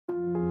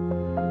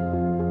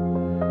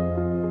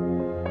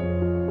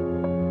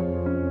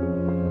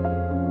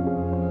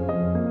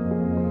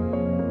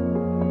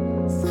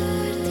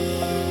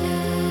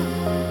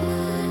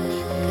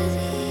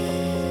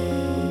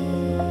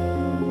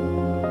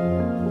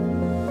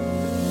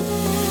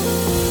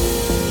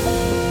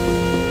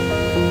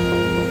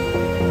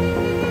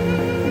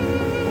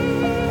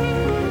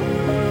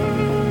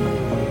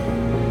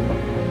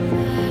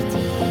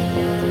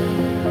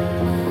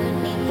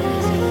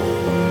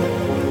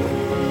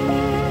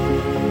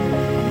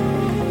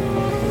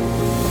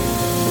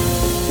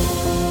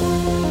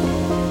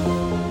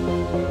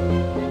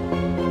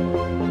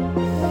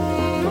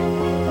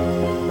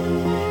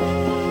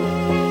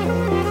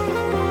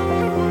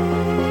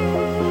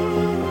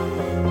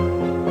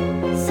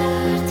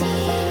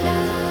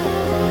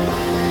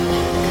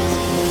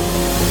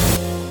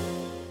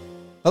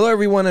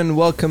everyone, and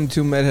welcome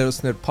to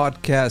MedHealthNet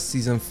Podcast,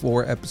 Season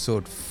 4,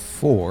 Episode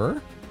 4.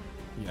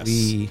 Yes.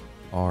 We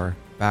are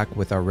back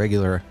with our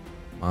regular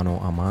Mano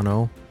a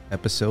Mano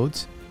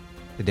episodes.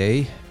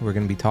 Today, we're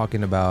going to be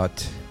talking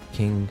about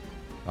King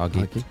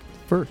Gagik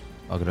first.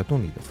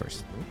 Bagratuni the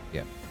first.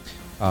 Yeah.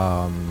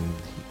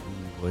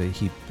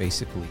 He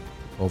basically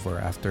took over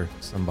after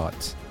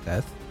Sambat's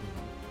death.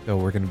 So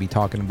we're going to be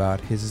talking about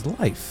his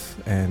life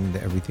and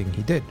everything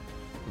he did.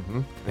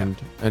 Mm-hmm. Yeah.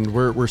 And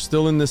we're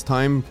still in this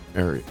time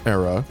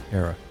era,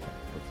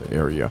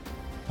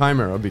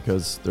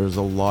 because there's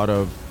a lot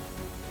of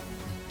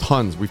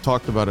tons. We've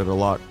talked about it a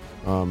lot.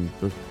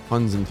 There's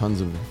tons and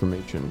tons of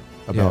information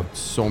about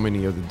so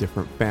many of the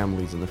different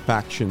families and the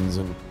factions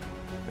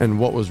and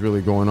what was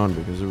really going on,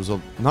 because there was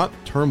not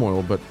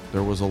turmoil, but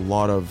there was a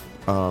lot of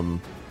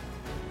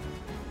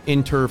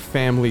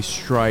inter-family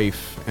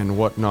strife and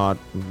whatnot,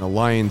 and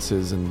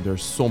alliances, and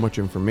there's so much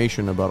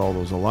information about all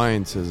those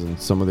alliances and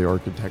some of the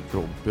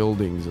architectural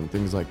buildings and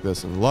things like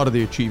this, and a lot of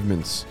the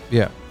achievements.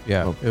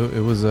 So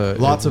it was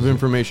lots of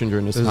information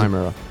during this time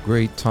era.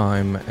 Great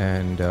time,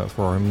 and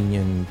for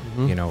Armenian,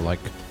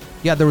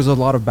 there was a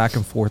lot of back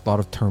and forth, a lot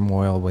of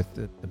turmoil with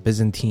the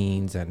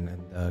Byzantines and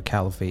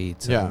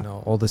caliphates, and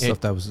all this stuff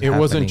that was happening. It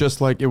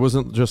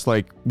wasn't just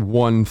like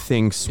one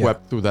thing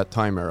swept through that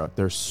time era.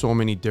 There's so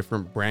many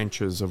different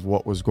branches of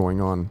what was going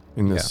on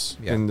in this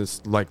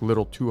like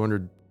little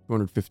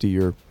 250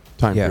 year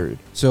time period.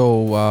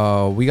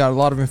 So we got a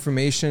lot of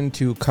information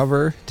to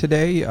cover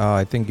today.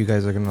 I think you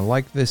guys are going to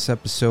like this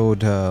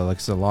episode.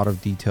 It's a lot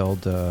of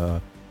detailed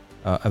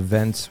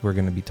events we're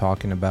going to be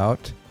talking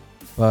about.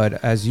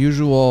 But as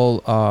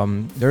usual,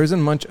 there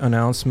isn't much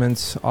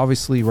announcements.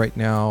 Obviously, right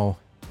now,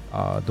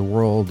 the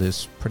world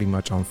is pretty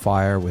much on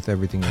fire with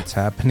everything that's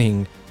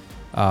happening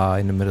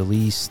in the Middle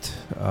East.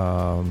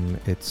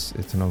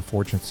 It's an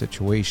unfortunate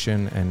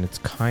situation, and it's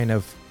kind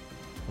of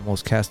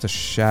almost cast a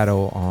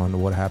shadow on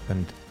what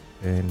happened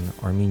in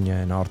Armenia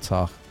and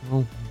Artsakh.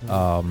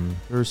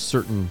 There's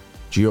certain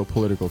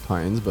geopolitical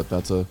tie-ins, but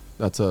that's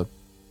a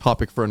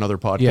topic for another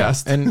podcast.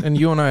 Yes, and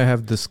you and I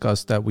have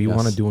discussed that we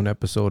want to do an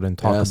episode and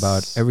talk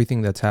about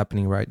everything that's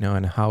happening right now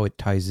and how it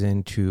ties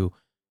into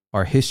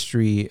our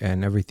history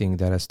and everything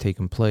that has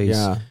taken place.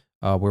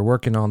 We're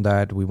working on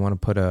that. We want to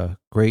put a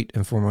great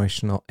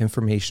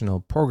informational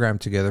program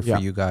together for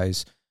you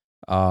guys.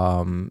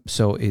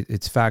 So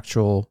it's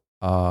factual.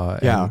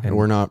 And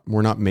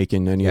we're not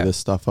making any of this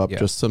stuff up.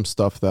 Just some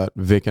stuff that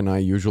Vic and I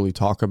usually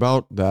talk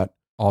about that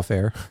off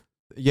air.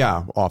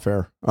 Off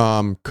air.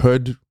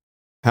 Could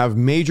have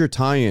major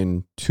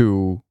tie-in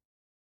to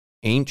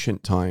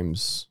ancient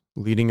times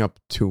leading up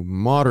to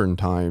modern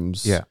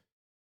times.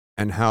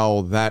 And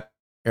how that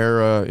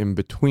era in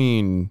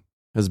between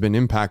has been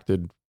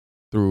impacted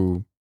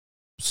through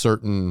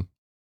certain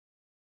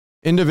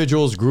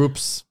individuals,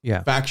 groups,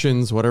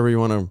 factions, whatever you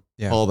want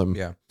to call them.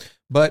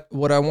 But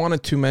what I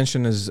wanted to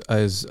mention is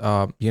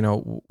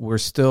we're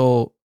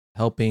still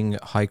helping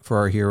Hike for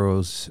Our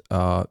Heroes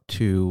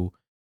to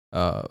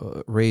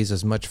raise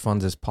as much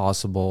funds as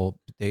possible.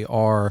 They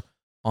are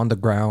on the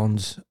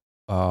grounds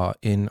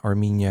in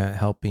Armenia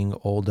helping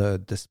all the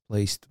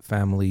displaced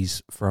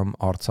families from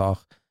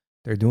Artsakh.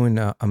 They're doing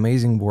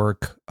amazing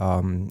work.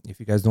 If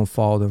you guys don't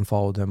follow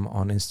them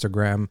on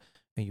Instagram,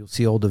 and you'll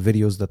see all the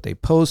videos that they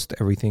post,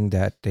 everything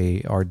that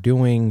they are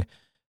doing.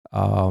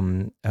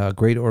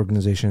 Great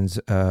organizations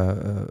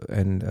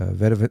and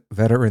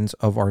veterans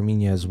of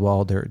Armenia as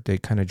well. They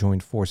kind of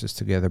joined forces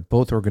together,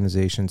 both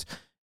organizations.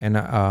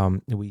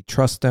 And we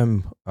trust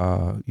them.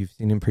 You've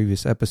seen in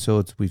previous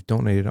episodes, we've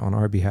donated on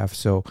our behalf.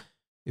 So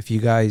if you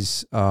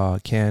guys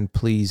can,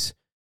 please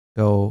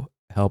go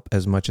help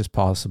as much as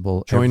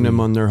possible. Join them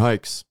on their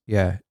hikes.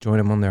 Yeah, join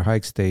them on their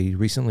hikes. They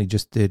recently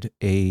just did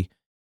a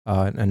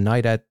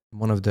night at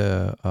one of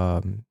the,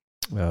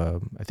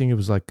 I think it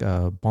was like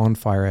a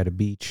bonfire at a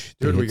beach.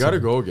 Dude, we got to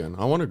go again.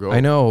 I want to go.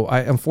 I know.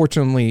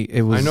 Unfortunately,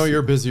 it was. I know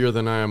you're busier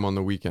than I am on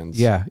the weekends.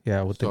 Yeah,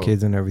 with the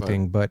kids and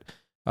everything. But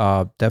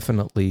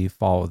definitely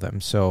follow them.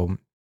 So,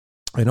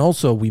 and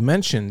also we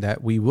mentioned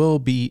that we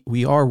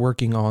are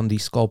working on the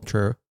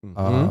sculpture,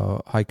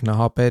 Hike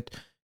Nahapet.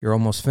 You're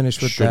almost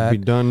finished with that.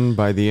 Should be done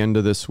by the end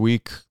of this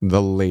week,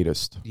 the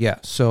latest. Yeah.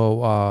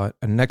 So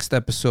next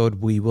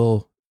episode, we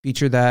will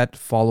feature that.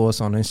 Follow us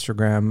on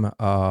Instagram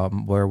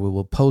where we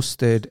will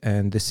post it.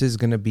 And this is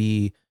going to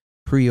be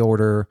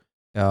pre-order.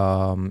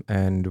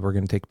 And we're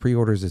going to take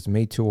pre-orders. It's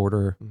made to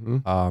order.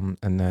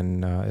 And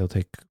then it'll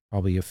take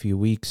probably a few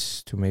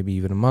weeks to maybe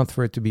even a month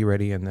for it to be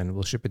ready. And then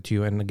we'll ship it to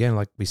you. And again,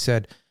 like we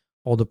said,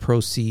 all the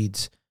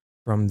proceeds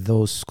from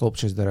those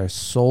sculptures that are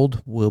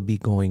sold will be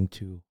going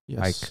to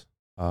Hike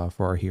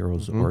for Our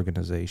Heroes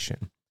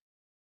organization.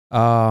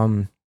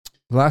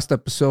 Last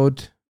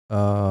episode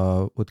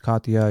with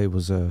Katya, it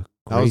was a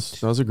that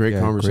was a great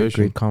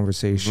conversation. Great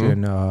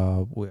conversation.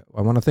 I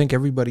want to thank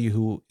everybody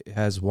who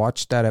has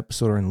watched that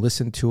episode and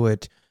listened to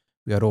it.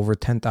 We had over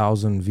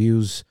 10,000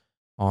 views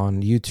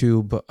on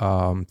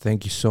YouTube.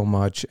 Thank you so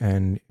much.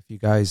 And if you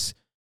guys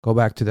go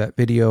back to that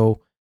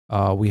video,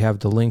 We have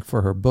the link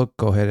for her book.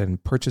 Go ahead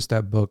and purchase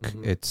that book.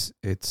 Mm-hmm.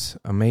 It's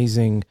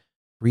amazing.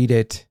 Read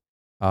it.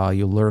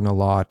 You'll learn a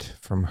lot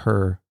from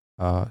her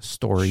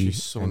story.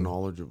 She's so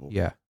knowledgeable.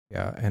 Yeah,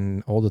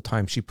 and all the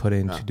time she put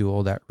in to do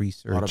all that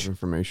research, a lot of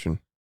information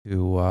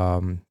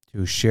to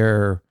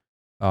share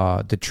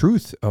the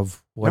truth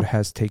of what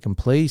has taken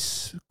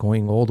place,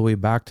 going all the way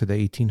back to the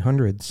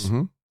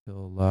 1800s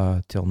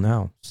till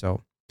now.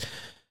 So,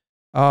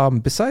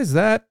 besides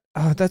that,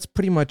 that's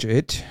pretty much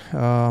it.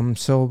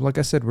 So, like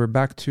I said, we're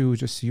back to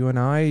just you and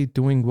I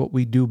doing what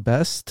we do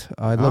best.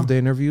 I love the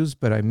interviews,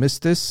 but I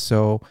missed this.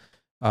 So,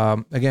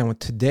 again,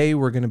 today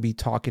we're going to be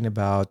talking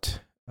about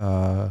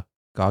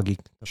Gagik.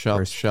 Shall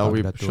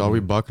we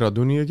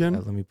Bagratuni again?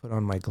 Let me put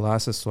on my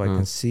glasses so I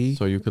can see.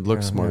 So you could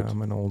look smart.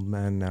 I'm an old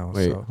man now.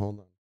 Wait, so. hold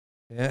on.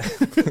 Yeah.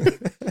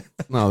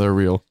 No, they're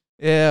real.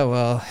 Yeah,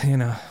 well,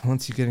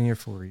 once you get in your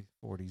 40s,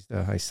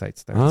 the eyesight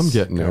starts. I'm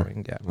getting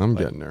going. there. Yeah,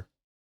 getting there.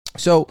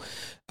 So,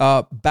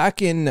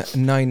 back in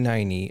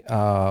 990,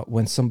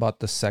 when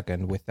Sambat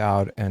II,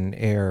 without an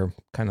heir,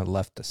 kind of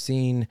left the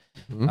scene,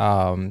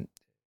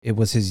 it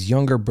was his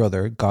younger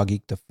brother,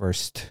 Gagik I,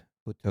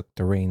 who took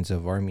the reins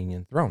of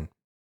Armenian throne,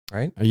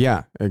 right?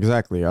 Yeah,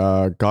 exactly.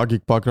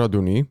 Gagik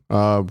Bagratuni,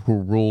 who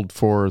ruled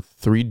for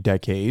 3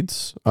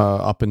 decades,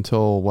 up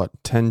until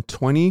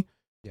 1020?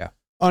 Yeah.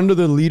 Under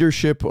the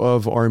leadership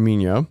of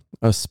Armenia,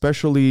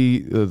 especially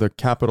the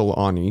capital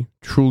Ani,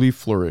 truly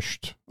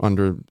flourished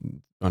under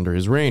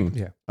his reign.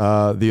 Yeah.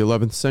 The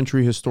 11th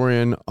century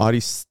historian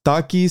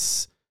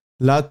Aristakis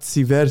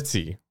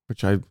Lastivertsi,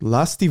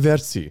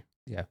 Lastiversi.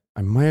 Yeah.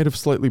 I might have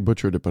slightly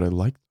butchered it, but I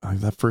like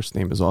that first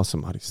name is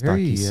awesome.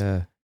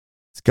 Aristakis.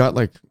 It's got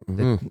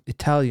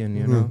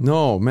Italian,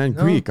 No, man,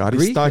 Greek.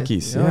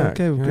 Aristakis. Yeah.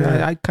 Okay.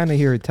 Yeah. I kind of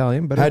hear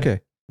Italian, but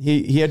okay.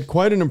 He had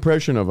quite an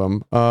impression of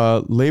him,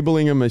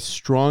 labeling him a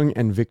strong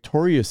and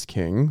victorious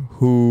king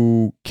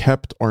who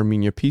kept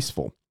Armenia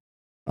peaceful.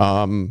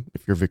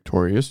 If you're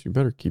victorious, you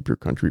better keep your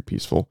country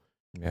peaceful.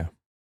 Yeah.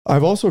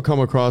 I've also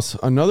come across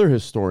another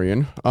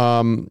historian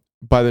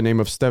by the name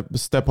of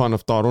Stepan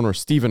of Taron, or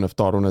Stephen of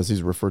Taron, as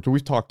he's referred to.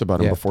 We've talked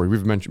about him before.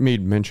 We've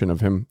made mention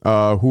of him,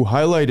 who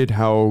highlighted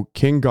how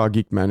King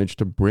Gagik managed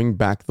to bring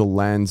back the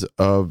lands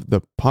of the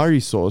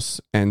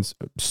Parisos and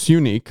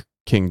Sunik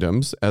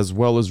kingdoms, as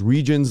well as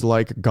regions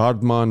like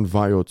Gardman,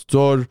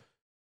 Vayotzor,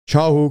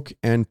 Chahuk,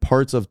 and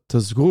parts of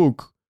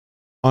Tazruk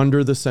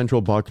under the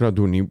central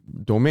Bagratuni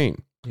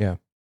domain. Yeah.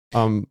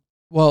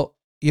 Well,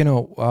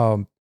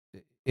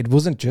 it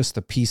wasn't just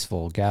a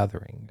peaceful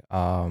gathering.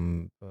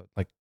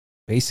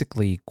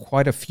 Basically,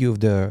 quite a few of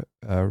the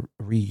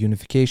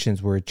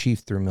reunifications were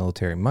achieved through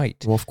military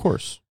might. Well, of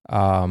course.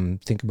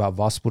 Think about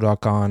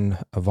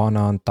Vaspurakan,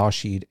 Avanan,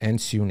 Tashid, and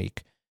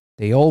Sunik.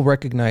 They all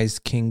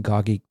recognized King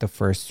Gagik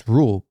I's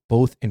rule,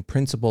 both in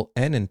principle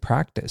and in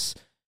practice.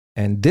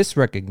 And this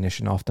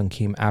recognition often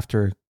came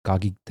after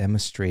Gagik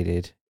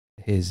demonstrated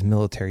his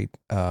military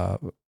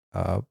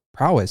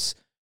prowess,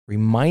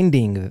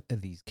 reminding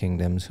these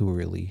kingdoms who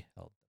really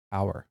held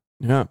power.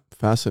 Yeah,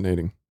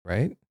 fascinating.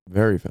 Right?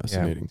 Very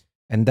fascinating. Yeah.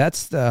 And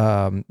that's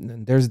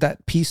there's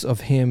that piece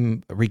of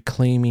him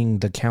reclaiming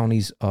the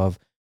counties of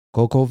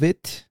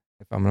Gokovit,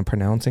 if I'm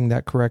pronouncing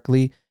that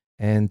correctly,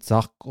 and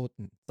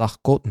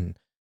Zachkoten.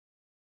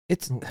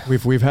 It's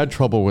we've had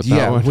trouble with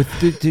that one. With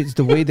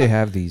the way they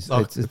have these.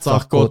 It's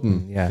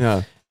Zachkoten.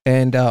 Yeah.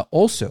 And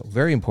also,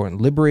 very important,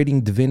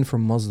 liberating Divin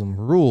from Muslim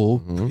rule,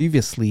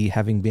 previously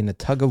having been a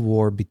tug of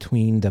war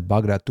between the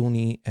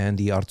Bagratuni and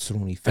the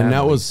Artsruni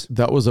families. And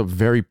that was a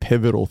very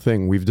pivotal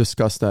thing. We've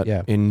discussed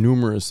that in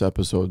numerous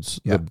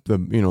episodes. Yeah. The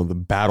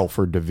battle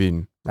for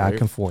Divin.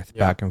 Back and forth.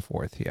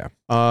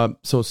 Yeah.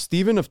 So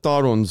Stephen of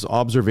Taron's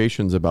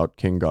observations about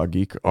King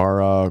Gagik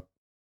are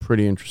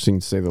pretty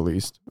interesting, to say the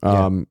least.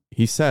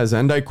 He says,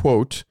 and I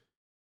quote,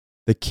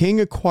 "The king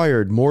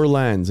acquired more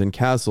lands and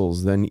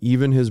castles than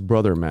even his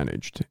brother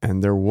managed,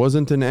 and there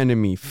wasn't an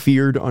enemy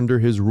feared under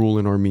his rule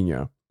in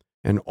Armenia.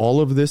 And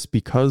all of this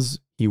because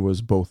he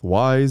was both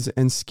wise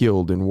and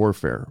skilled in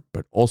warfare,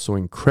 but also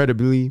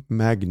incredibly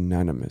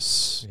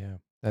magnanimous." Yeah,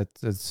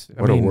 that's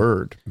a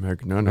word,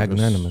 magnanimous.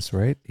 Magnanimous,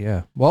 right?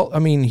 Yeah. Well, I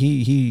mean,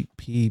 he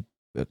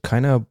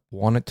kind of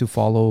wanted to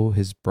follow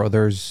his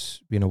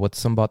brothers, what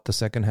Sambat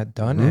II had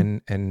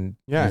done, and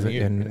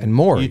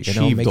more. He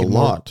achieved a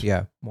lot.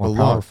 More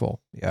powerful.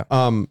 Yeah.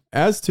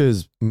 As to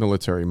his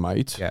military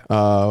might,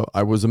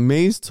 I was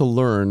amazed to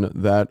learn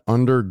that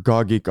under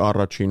Gagik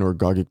Arachin, or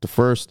Gagik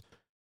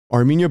I,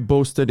 Armenia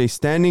boasted a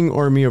standing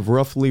army of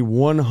roughly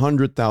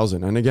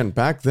 100,000. And again,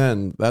 back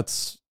then,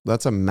 that's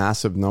a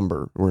massive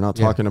number. We're not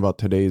talking about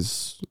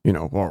today's,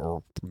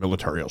 our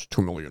military has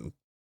 2 million.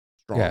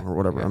 Or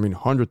whatever. Yeah. I mean,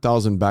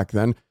 100,000 back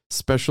then,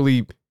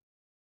 especially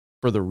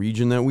for the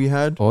region that we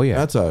had. Oh yeah,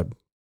 that's a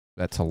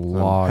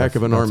lot, heck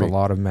of an army. That's a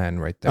lot of men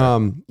right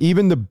there.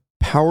 Even the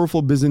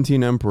powerful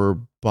Byzantine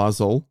emperor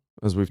Basil,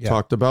 as we've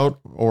talked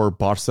about, or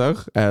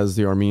Barseg, as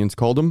the Armenians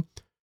called him,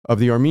 of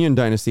the Armenian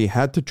dynasty,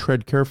 had to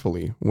tread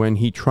carefully when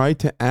he tried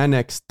to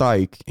annex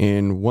Taik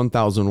in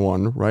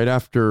 1001, right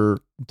after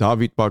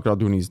David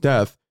Bagratuni's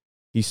death.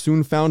 he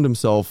soon found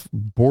himself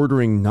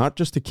bordering not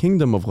just the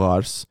kingdom of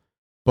Kars,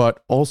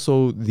 but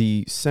also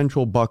the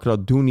central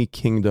Bagratuni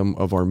kingdom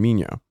of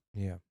Armenia.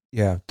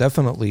 Yeah,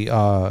 definitely.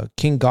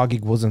 King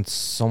Gagik wasn't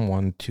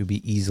someone to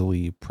be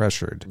easily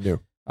pressured.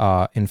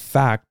 No. In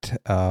fact,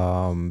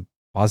 Basil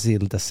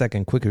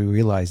II quickly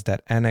realized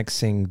that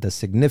annexing the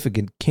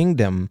significant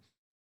kingdom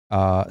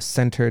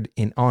centered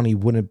in Ani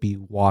wouldn't be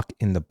walk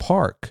in the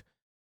park.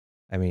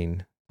 I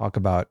mean, talk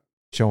about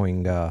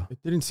showing... it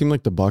didn't seem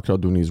like the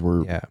Bagratunis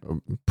were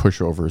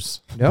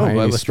pushovers. No,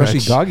 but especially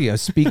Gagik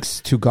speaks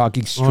to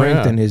Gagik's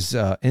strength and his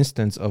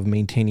instance of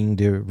maintaining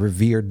the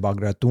revered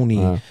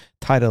Bagratuni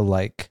title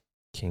like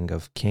King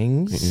of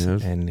Kings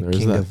and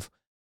King of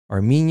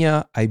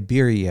Armenia,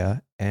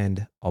 Iberia,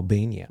 and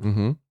Albania.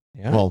 Mm-hmm.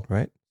 Yeah, well,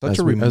 right.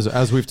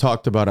 As we've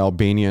talked about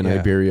Albania and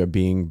Iberia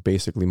being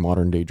basically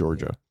modern day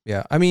Georgia.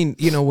 Yeah, I mean,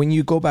 when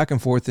you go back and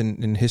forth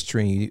in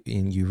history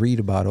and you read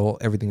about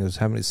everything that was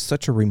happening, it's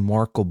such a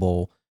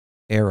remarkable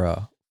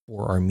era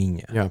for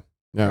Armenia. Yeah.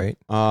 Right.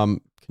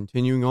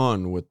 Continuing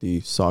on with the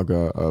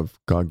saga of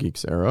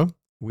Gagik's era,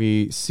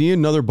 we see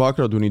another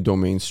Bagratuni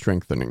domain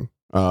strengthening.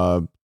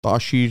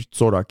 Tashir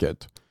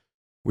Zoraket.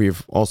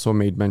 We've also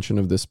made mention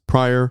of this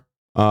prior.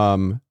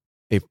 A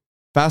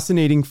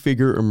fascinating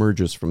figure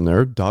emerges from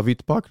there,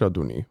 David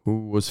Bagratuni,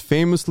 who was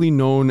famously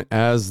known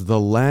as the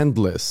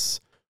Landless,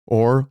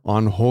 or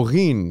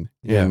Anhorin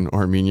in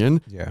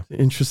Armenian. Yeah.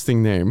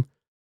 Interesting name.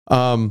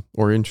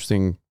 Or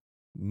interesting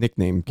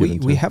nickname.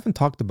 We haven't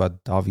talked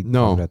about David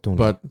Bagratuni.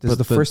 But this is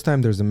the first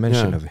time there's a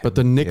mention of him. But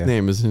the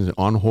nickname is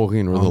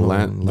Anhorin, or the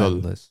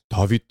Landless.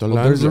 David the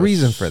Landless. There's a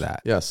reason for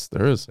that. Yes,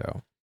 there is.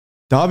 So.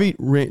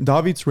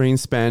 David's reign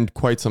spanned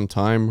quite some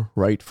time,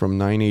 right from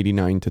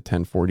 989 to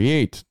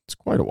 1048. It's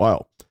quite a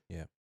while.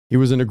 Yeah. He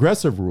was an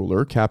aggressive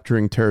ruler,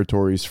 capturing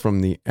territories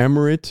from the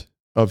Emirate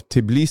of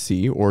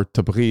Tbilisi, or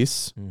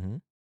Tabriz,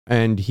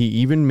 and he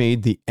even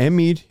made the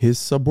Emir his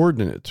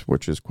subordinate,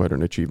 which is quite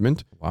an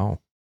achievement.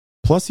 Wow.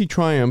 Plus, he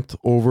triumphed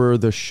over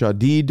the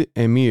Shadid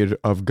Emir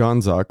of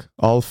Ganzak,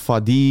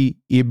 Al-Fadi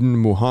ibn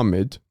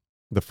Muhammad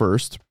I,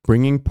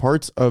 bringing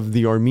parts of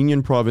the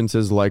Armenian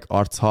provinces like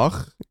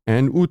Artsakh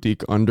and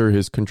Utik under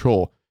his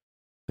control.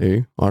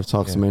 Hey,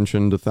 Artsakh's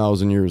mentioned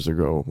 1,000 years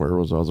ago. Where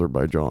was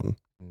Azerbaijan?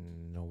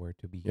 Nowhere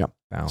to be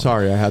found.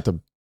 Sorry, I had to...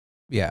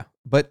 Yeah,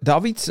 but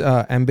David's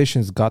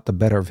ambitions got the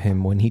better of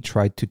him when he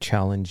tried to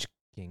challenge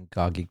King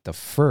Gagik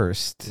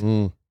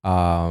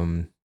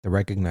I, the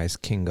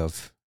recognized king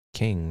of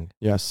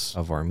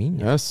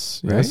Armenia.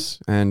 Yes.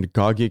 And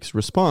Gagik's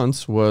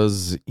response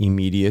was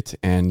immediate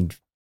and,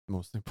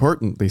 most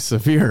importantly,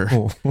 severe.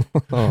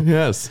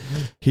 Yes.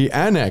 He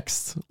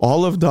annexed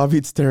all of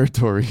David's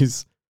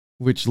territories,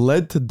 which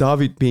led to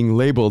David being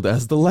labeled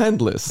as the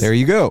Landless. There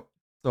you go.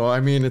 So, I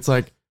mean, it's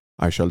like,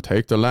 I shall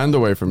take the land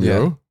away from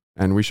you,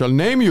 and we shall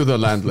name you the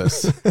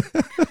Landless.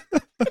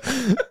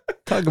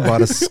 Talk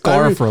about a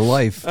scar for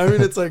life. I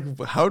mean, it's like,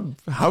 how,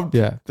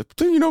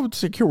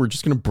 it's like, here, we're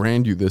just going to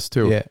brand you this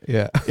too.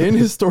 Yeah. In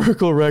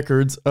historical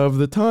records of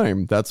the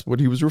time, that's what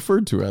he was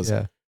referred to as.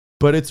 Yeah.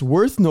 But it's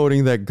worth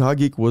noting that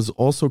Gagik was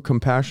also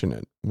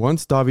compassionate.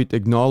 Once David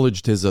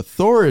acknowledged his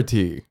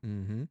authority,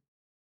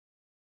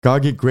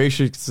 Gagik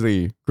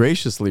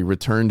graciously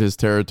returned his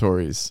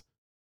territories.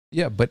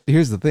 Yeah, but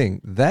here's the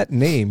thing. That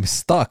name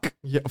stuck.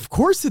 Yeah, of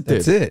course it did.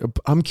 That's it.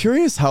 I'm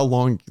curious how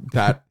long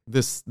that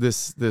this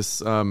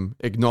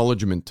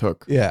acknowledgement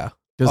took. Yeah.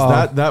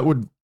 Because that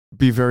would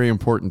be very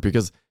important,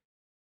 because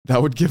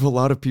that would give a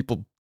lot of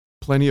people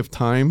plenty of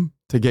time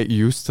to get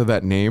used to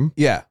that name.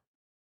 Yeah.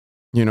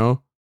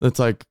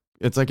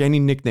 It's like any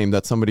nickname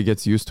that somebody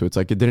gets used to. It's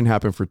like it didn't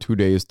happen for 2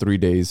 days, 3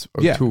 days,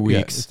 or 2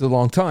 weeks. It's a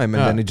long time,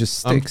 and then it just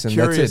sticks, and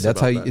that's it. That's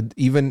how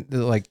even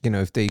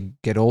if they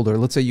get older.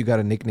 Let's say you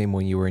got a nickname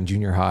when you were in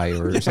junior high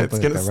or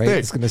something like that, right?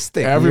 It's gonna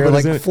stick.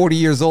 Everybody's like 40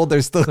 years old,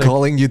 they're still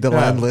calling you the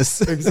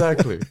Landless.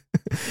 Exactly.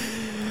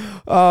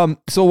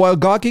 So while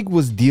Gagik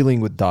was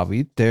dealing with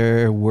David,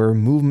 there were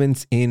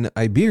movements in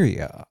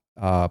Iberia,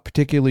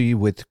 particularly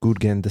with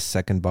Gurgen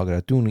II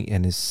Bagratuni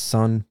and his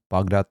son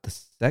Bagrat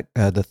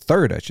the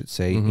third, I should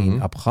say, in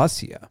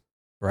Abkhazia,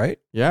 right?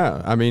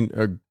 Yeah, I mean,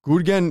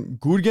 Gurgen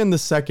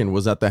II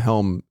was at the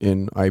helm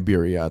in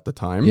Iberia at the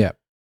time. Yeah.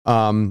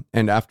 And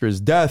after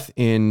his death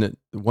in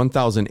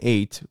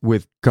 1008,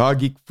 with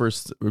Gagik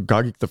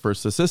the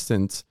first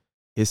assistant,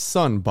 his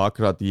son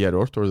Bagrat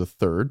Yerort, or the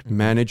third,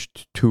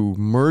 managed to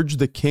merge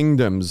the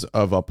kingdoms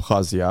of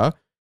Abkhazia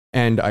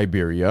and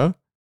Iberia,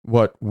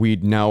 what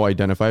we'd now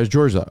identify as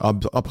Georgia.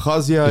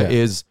 Abkhazia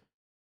is,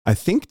 I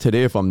think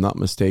today, if I'm not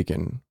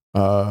mistaken,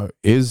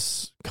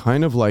 is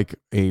kind of like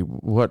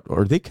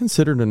are they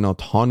considered an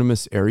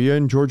autonomous area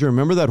in Georgia?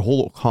 Remember that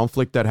whole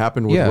conflict that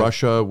happened with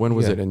Russia? When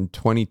was it, in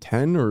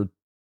 2010 or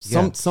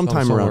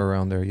sometime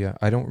around there? Yeah,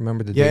 I don't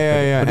remember the date.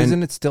 Yeah. But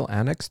isn't it still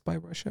annexed by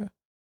Russia?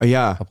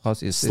 Yeah,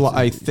 Abkhazia.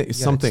 I think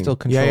something. It's still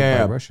controlled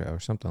by Russia or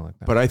something like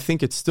that. But I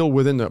think it's still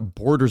within the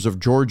borders of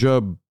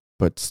Georgia,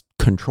 but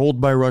controlled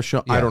by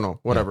Russia. I don't know.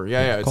 Whatever.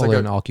 Yeah. It's Call like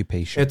it an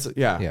occupation. It's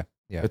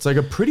Yeah. It's like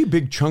a pretty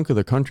big chunk of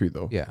the country,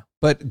 though. Yeah.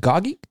 But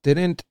Gagik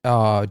didn't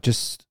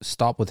just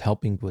stop with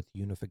helping with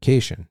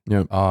unification.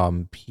 Yeah.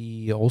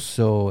 He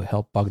also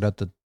helped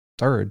Baghdad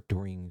III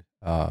during,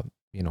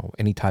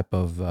 any type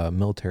of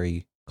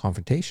military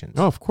confrontations.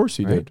 Oh, of course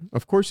he did.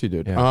 Of course he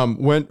did. Yeah.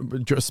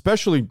 When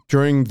especially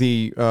during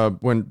the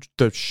when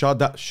the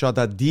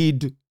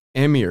Shadadid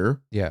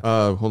Emir.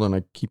 Yeah. Hold on,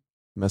 I keep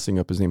messing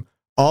up his name.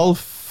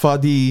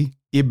 Al-Fadi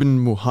ibn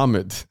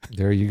Muhammad.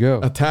 There you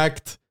go.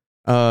 Attacked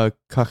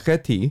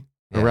Kakheti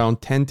around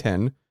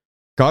 1010.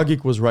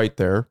 Gagik was right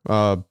there,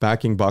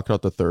 backing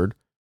Bagrat III.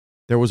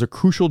 There was a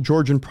crucial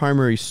Georgian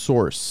primary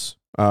source.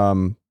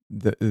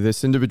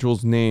 This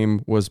individual's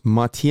name was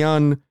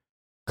Matian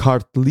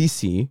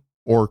Kartlisi,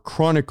 or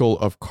Chronicle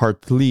of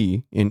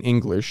Kartli in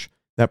English,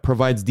 that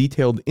provides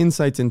detailed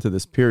insights into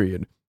this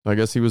period. I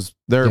guess he was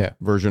their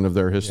version of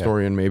their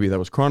historian, maybe, that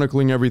was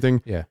chronicling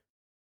everything. Yeah.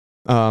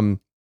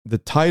 The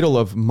title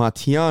of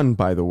Matian,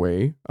 by the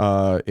way,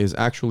 is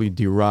actually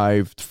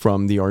derived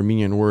from the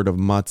Armenian word of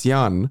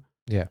Matian,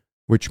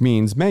 which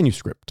means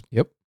manuscript.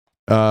 Yep.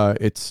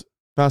 It's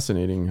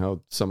fascinating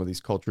how some of these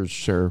cultures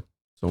share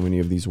so many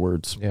of these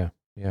words. Yeah.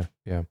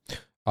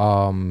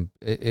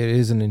 It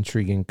is an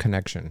intriguing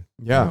connection.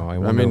 Yeah.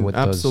 I mean,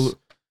 absolutely.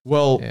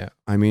 Well,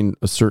 I mean,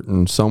 a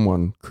certain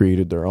someone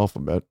created their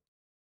alphabet.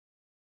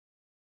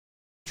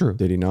 True.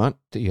 Did he not?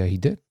 Yeah, he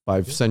did.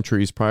 5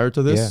 centuries prior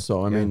to this. Yeah.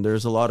 So, I mean,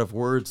 there's a lot of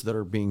words that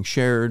are being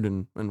shared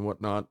and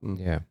whatnot. And,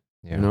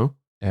 you know?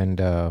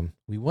 And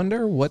we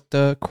wonder what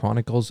the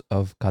Chronicles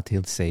of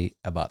Katil say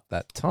about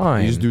that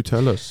time. Please do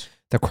tell us.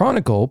 The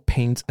Chronicle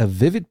paints a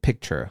vivid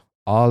picture.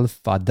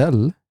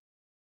 Al-Fadl,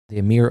 the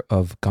emir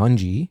of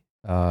Ganji,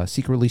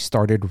 secretly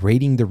started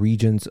raiding the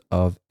regions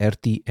of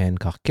Erti and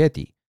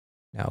Kakheti.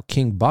 Now,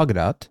 King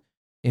Bagrat,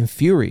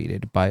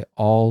 infuriated by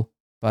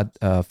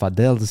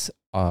Fadl's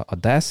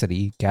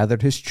audacity,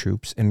 gathered his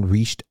troops and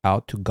reached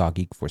out to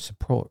Gagik for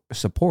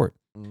support.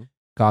 Mm-hmm.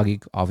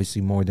 Gagik,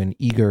 obviously more than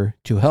eager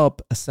to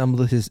help,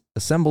 assembled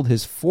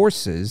his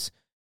forces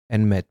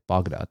and met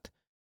Bagrat.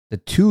 The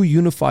two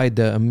unified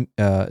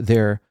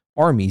their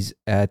armies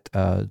at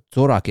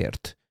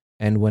Zorakert,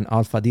 and when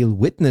Al-Fadil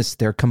witnessed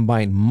their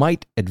combined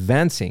might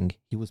advancing,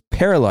 he was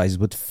paralyzed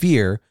with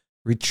fear,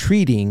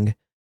 retreating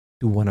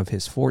to one of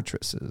his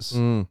fortresses.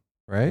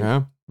 Right?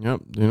 Yeah.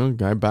 Yep.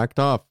 Guy backed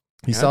off.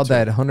 He saw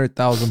that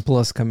 100,000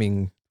 plus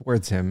coming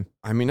towards him.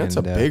 I mean, that's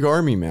a big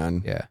army,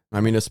 man. Yeah.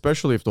 I mean,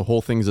 especially if the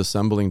whole thing's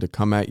assembling to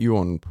come at you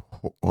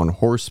on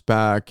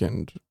horseback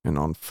and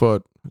on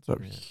foot. It's a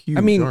huge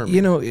army.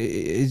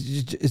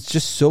 It's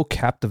just so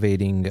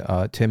captivating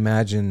to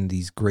imagine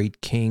these great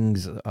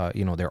kings,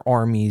 their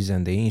armies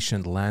and the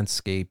ancient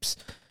landscapes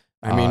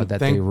that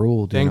they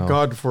ruled. Thank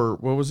God for,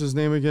 what was his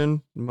name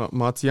again?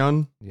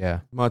 Matian?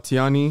 Yeah.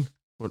 Matiani?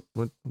 What?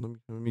 Let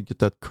me get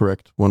that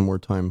correct one more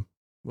time.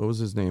 What was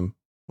his name?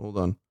 Hold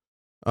on.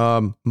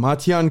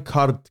 Matian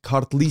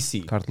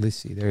Kartlisi.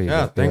 Kartlisi, there you go.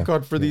 Yeah, thank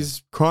God for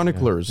these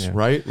chroniclers,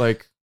 right?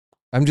 Like,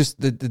 I'm just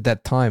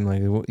that time,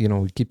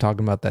 we keep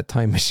talking about that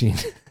time machine.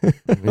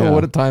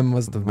 What a time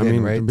must have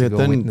been, right?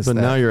 But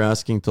now you're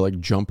asking to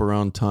jump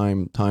around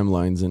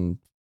timelines and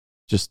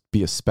just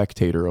be a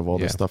spectator of all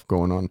this stuff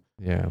going on.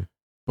 Yeah.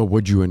 But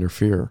would you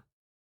interfere?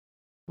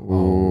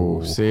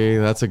 Ooh, see,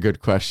 that's a good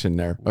question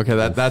there. Okay,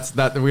 that's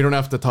we don't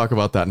have to talk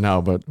about that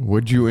now, but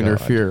would you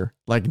interfere?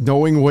 Like,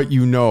 knowing what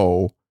you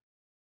know.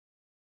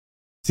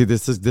 See,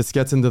 this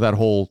gets into that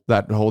whole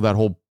Back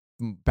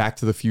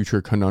to the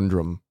Future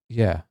conundrum.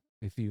 Yeah.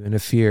 If you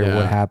interfere,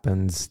 what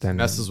happens then?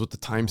 Messes with the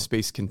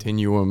time-space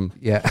continuum.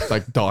 Yeah.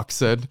 Like Doc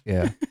said.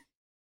 Yeah.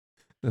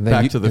 And then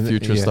Back to the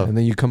Future stuff. And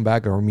then you come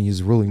back, Army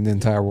is ruling the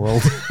entire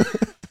world.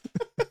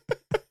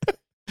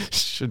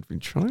 Should we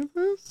try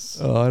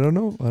this? I don't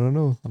know.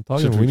 I'm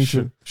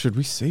talking. Should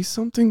we say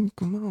something?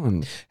 Come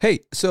on.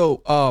 Hey,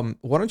 so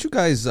why don't you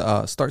guys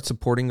start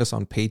supporting us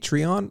on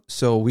Patreon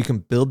so we can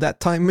build that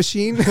time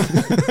machine?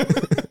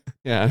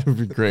 Yeah, it would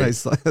be great.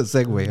 Nice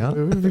segue, huh?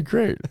 It would be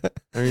great.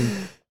 I mean,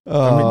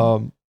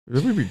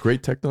 it would be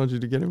great technology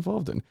to get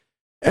involved in.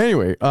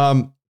 Anyway,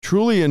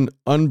 truly an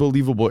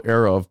unbelievable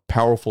era of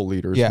powerful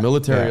leaders,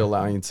 military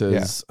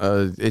alliances.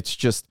 It's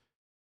just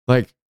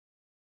like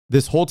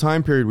this whole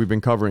time period we've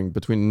been covering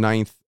between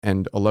 9th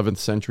and 11th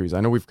centuries.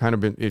 I know we've kind of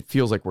been, it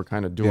feels like we're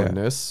kind of doing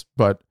this,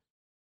 but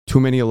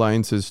too many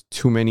alliances,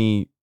 too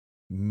many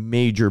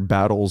major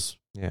battles,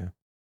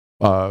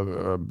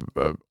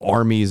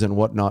 armies and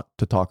whatnot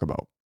to talk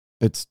about.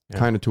 It's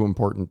kind of too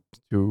important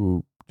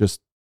to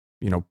just,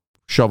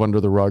 shove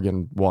under the rug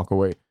and walk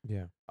away.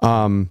 Yeah.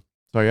 So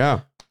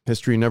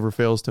history never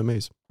fails to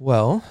amaze.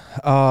 Well,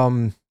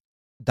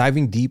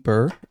 diving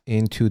deeper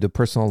into the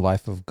personal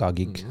life of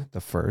Gagik the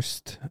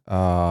First,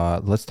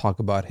 let's talk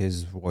about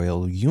his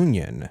royal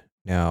union.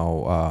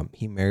 Now,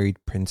 he married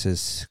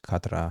Princess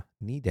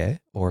Katranide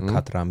or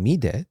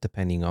Katramide,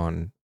 depending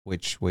on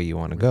which way you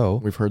want to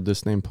go. We've heard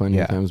this name plenty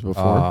of times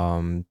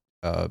before.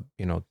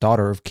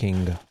 Daughter of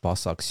King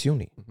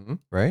Basaksuni,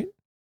 right?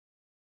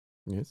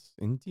 Yes,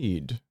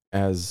 indeed.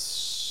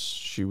 As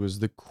she was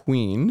the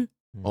queen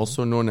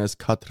also known as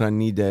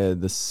Katranide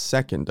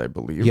II, I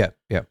believe. Yeah,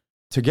 yeah.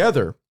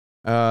 Together,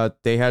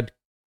 they had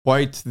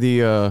quite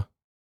the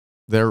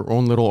their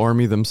own little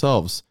army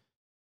themselves.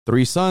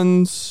 3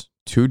 sons,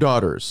 2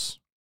 daughters.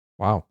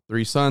 Wow.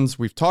 3 sons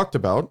we've talked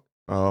about.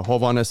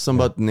 Hovannes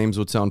Sambat, names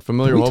would sound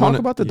familiar. Did we talk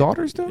about the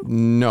daughters, though?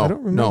 No, I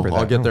don't remember that.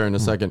 I'll get there in a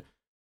second.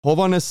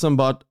 Hovannes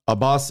Sambat,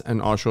 Abbas,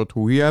 and Ashot,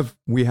 who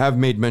we have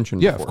made mention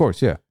before. Yeah, of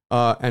course, yeah.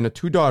 And the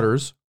 2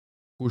 daughters,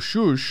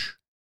 Hushush,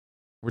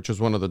 which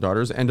is one of the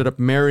daughters, ended up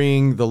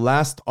marrying the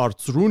last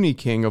Artsruni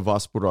king of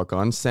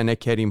Vaspurakan,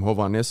 Senekerim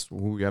Hovannes,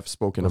 who we have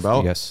spoken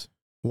about. Yes.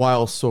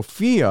 While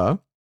Sophia,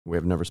 we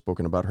have never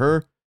spoken about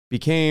her,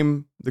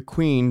 became the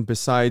queen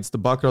besides the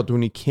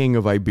Bagratuni king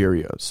of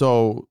Iberia.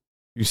 So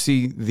you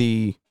see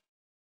the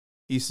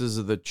pieces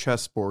of the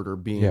chessboard are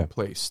being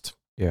placed.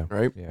 Yeah.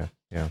 Right? Yeah.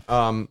 Yeah.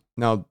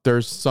 Now,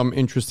 there's some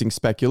interesting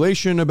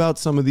speculation about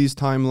some of these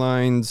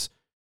timelines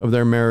of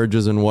their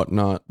marriages and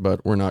whatnot,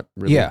 but we're not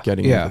really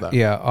getting into that.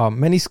 Yeah.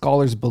 Many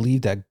scholars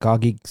believe that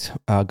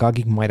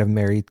Gagik might have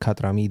married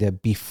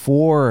Katramide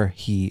before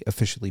he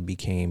officially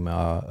became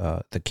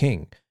the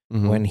king,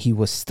 when he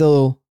was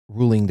still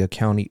ruling the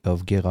county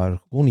of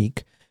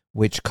Bagratuni,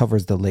 which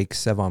covers the Lake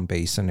Sevan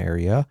Basin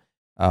area,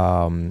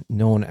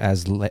 known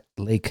as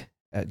Lake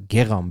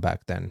Geram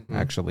back then,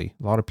 actually.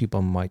 A lot of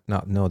people might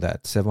not know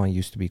that. Sevan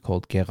used to be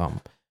called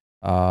Geram.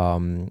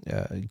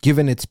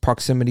 Given its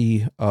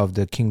proximity of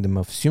the kingdom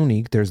of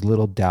Syunik, there's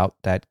little doubt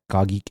that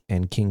Gagik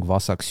and King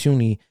Vasak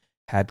Syuni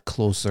had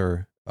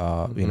closer,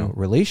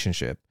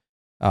 relationship,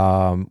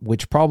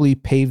 which probably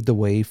paved the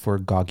way for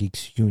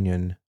Gagik's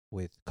union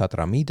with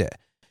Katramide.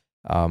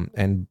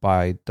 And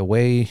by the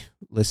way,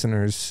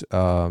 listeners,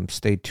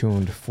 stay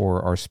tuned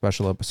for our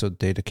special episode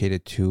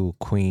dedicated to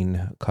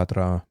Queen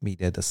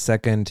Katramide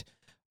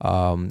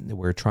II.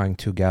 We're trying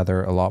to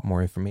gather a lot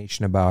more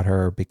information about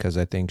her because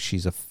I think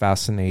she's a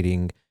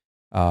fascinating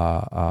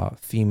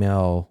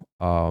female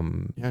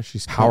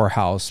she's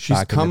powerhouse.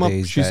 She's come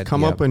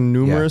up in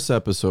numerous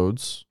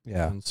episodes.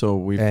 Yeah. And so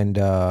we've kind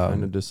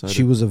of decided.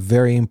 She was a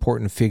very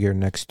important figure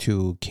next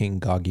to King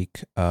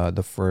Gagik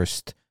the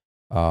first,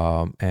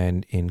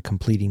 and in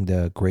completing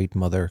the Great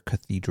Mother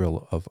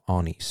Cathedral of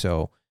Ani.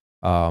 So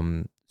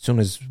soon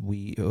as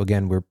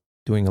we're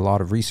doing a lot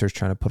of research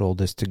trying to put all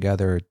this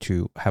together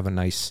to have a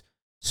nice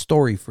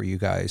story for you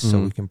guys so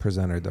we can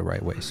present her the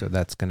right way. So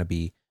that's going to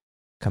be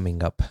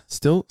coming up.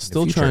 Still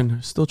trying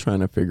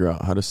to figure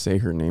out how to say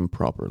her name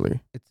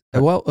properly.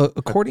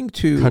 According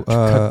to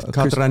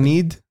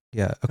Katranid.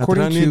 Yeah,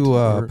 according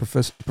to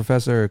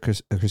Professor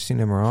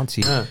Christina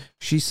Moranzi,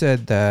 she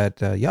said that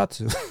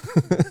Yatsu.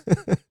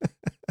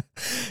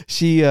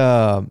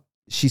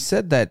 She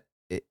said that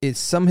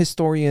some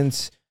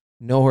historians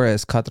know her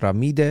as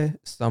Katramide,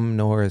 some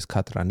know her as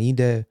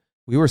Katranide.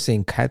 We were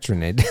saying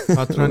Katranid.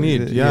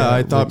 Katranid,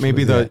 I thought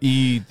maybe the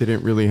E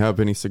didn't really have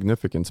any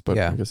significance, but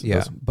I guess it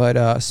does.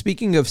 But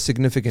speaking of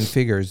significant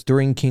figures,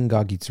 during King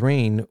Gagik's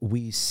reign,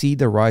 we see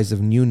the rise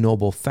of new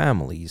noble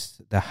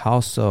families, the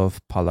House of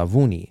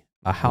Palavuni,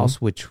 a house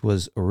which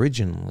was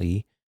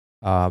originally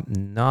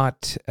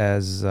not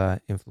as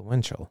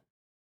influential.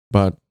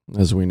 But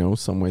as we know,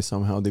 some way,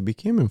 somehow they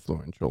became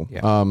influential.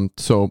 Yeah.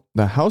 So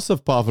the House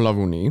of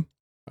Palavuni,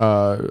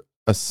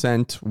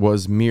 ascent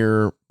was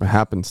mere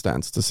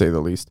happenstance, to say the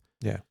least.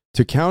 Yeah.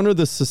 To counter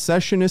the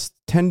secessionist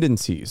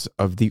tendencies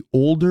of the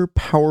older,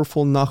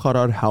 powerful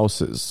Nakharar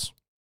houses,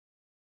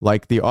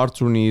 like the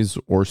Artsunis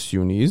or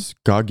Syunis,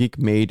 Gagik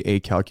made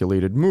a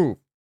calculated move.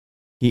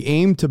 He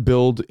aimed to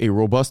build a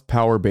robust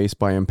power base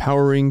by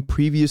empowering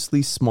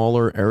previously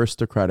smaller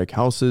aristocratic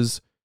houses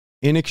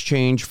in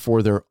exchange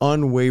for their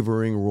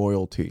unwavering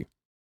royalty.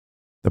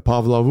 The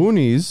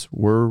Pavlavunis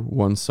were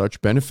one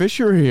such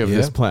beneficiary of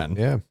this plan.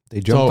 Yeah,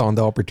 they jumped on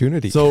the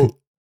opportunity. So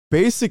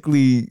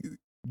basically,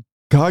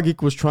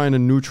 Gagik was trying to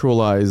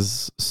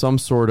neutralize some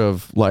sort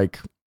of I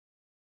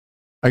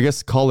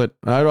guess call it,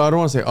 I don't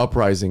want to say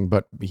uprising,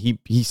 but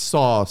he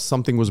saw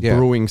something was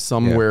brewing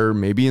somewhere,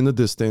 maybe in the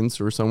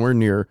distance or somewhere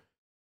near.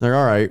 Like,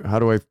 all right, how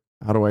do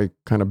I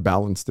kind of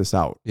balance this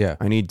out? Yeah.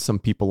 I need some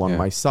people on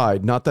my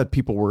side. Not that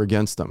people were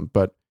against him,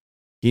 but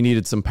he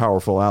needed some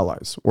powerful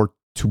allies or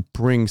to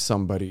bring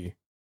somebody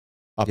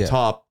up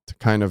top to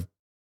kind of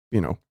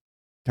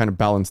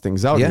balance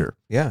things out here.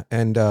 Yeah.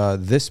 And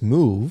this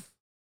move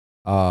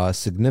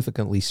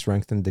significantly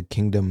strengthened the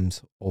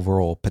kingdom's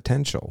overall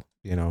potential.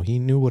 He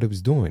knew what he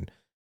was doing.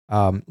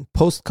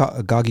 Post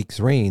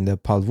Gagik's reign, the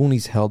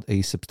Palvunis held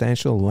a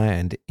substantial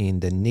land in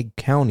the Nig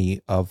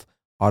county of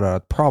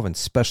Ararat province,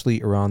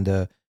 especially around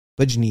the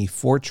Bajni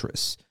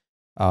fortress.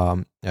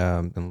 And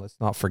let's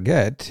not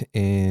forget,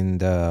 in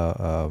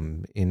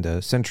the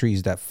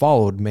centuries that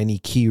followed, many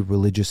key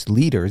religious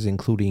leaders,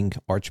 including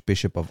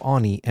Archbishop of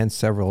Ani and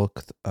several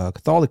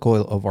Catholic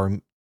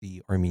of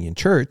the Armenian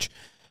Church,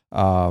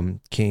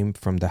 came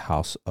from the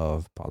house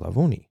of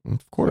Palavuni.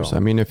 Of course, so, I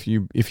mean, if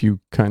you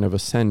kind of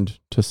ascend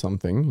to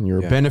something and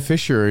you're a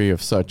beneficiary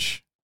of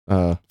such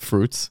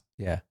fruits,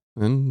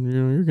 then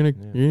you're gonna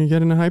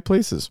get into high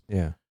places.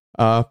 Yeah,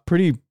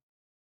 pretty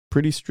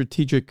pretty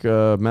strategic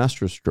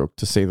masterstroke,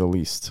 to say the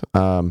least,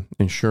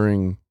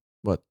 ensuring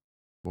what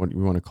you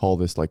want to call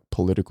this, like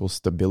political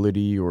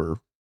stability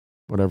or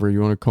whatever you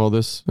want to call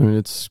this. I mean,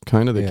 it's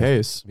kind of the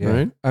case,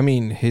 right? I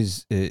mean,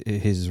 his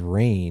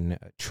reign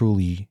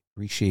truly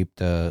reshaped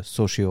the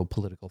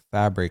socio-political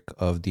fabric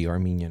of the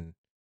Armenia,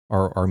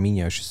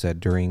 I should say,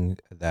 during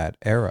that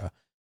era.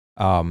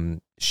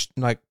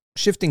 Like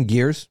shifting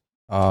gears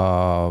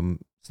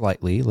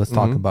slightly, let's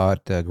talk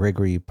about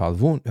Gregory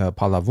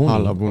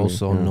Palavuni,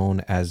 also known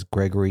as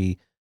Gregory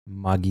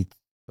the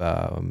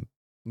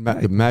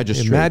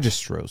magistrate.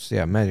 Magistrate,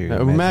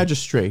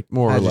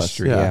 more or less.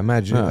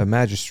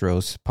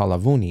 Magistros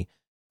Palavuni,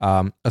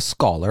 a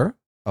scholar,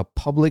 a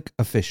public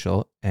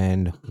official,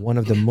 and one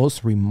of the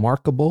most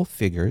remarkable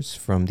figures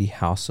from the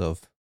House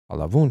of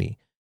Palavuni.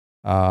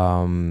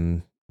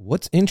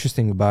 What's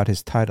interesting about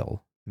his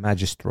title,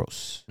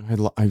 Magistros?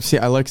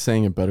 I like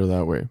saying it better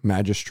that way.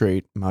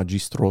 Magistrate,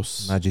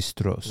 magistros.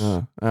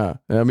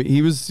 I mean,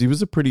 he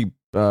was a pretty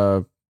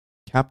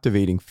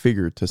captivating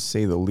figure, to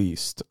say the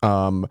least.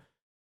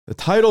 The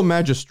title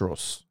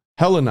Magistros,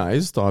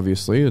 Hellenized,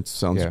 obviously, it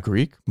sounds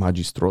Greek,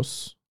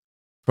 magistros,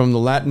 from the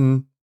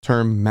Latin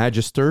term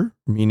magister,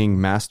 meaning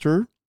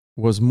master,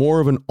 was more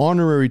of an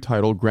honorary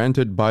title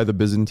granted by the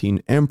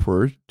Byzantine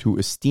emperor to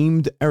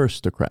esteemed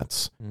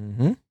aristocrats.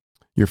 Mm-hmm.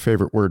 Your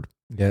favorite word.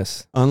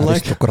 Yes.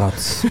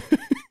 Aristocrats.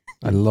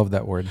 I love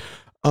that word.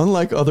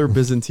 Unlike other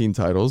Byzantine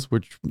titles,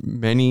 which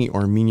many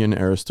Armenian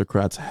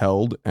aristocrats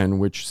held and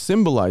which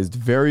symbolized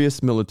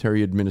various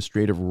military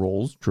administrative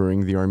roles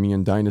during the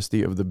Armenian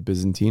dynasty of the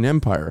Byzantine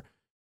Empire.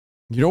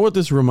 You know what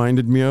this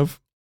reminded me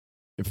of?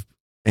 If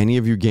any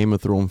of you Game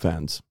of Thrones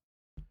fans.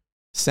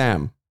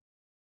 Sam,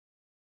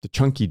 the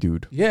chunky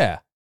dude. Yeah.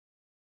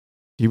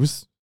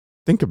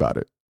 Think about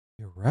it.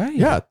 You're right.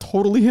 Yeah,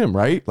 totally him,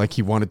 right? Like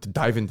he wanted to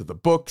dive into the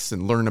books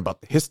and learn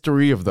about the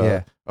history of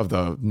the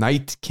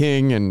Night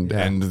King and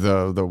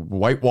the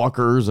White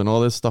Walkers and all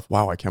this stuff.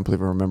 Wow, I can't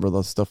believe I remember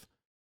that stuff.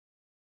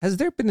 Has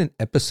there been an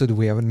episode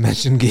we haven't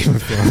mentioned Game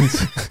of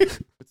Thrones?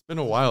 It's been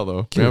a while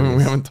though. We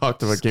haven't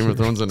talked about Game of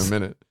Thrones in a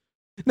minute.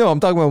 No, I'm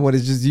talking about when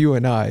it's just you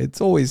and I. It's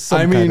always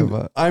some kind of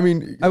a... I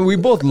mean, we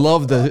both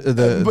love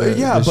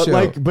the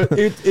show. But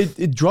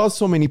it draws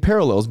so many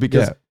parallels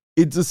because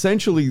it's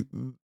essentially,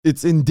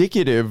 it's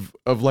indicative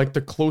of like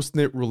the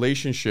close-knit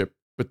relationship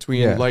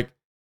between like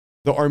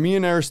the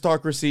Armenian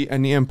aristocracy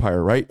and the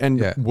empire, right?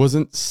 And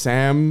wasn't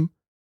Sam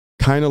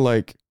kind of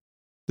like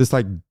this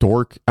like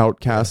dork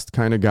outcast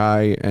kind of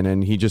guy, and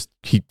then he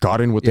got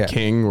in with the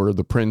king or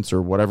the prince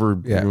or whatever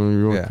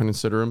you want to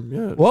consider him.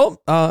 Yeah.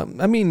 Well,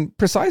 I mean,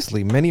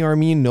 precisely. Many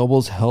Armenian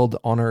nobles held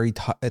honorary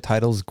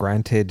titles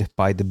granted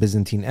by the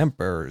Byzantine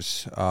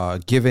emperors.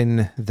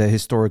 Given the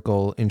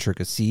historical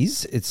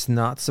intricacies, it's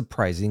not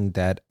surprising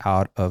that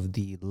out of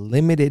the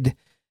limited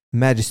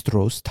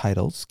magistros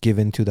titles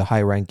given to the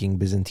high-ranking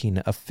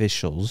Byzantine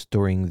officials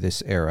during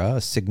this era,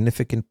 a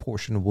significant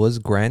portion was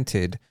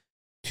granted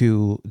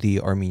to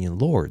the Armenian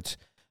lords,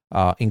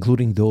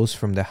 including those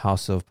from the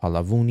House of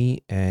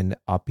Palavuni and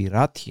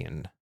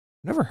Apiratian.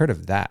 Never heard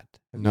of that.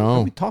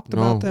 Have we talked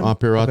about them?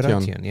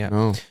 Apiratian, yeah.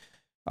 No.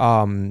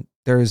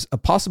 There's a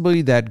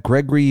possibility that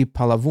Gregory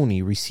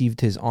Palavuni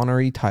received his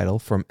honorary title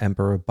from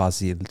Emperor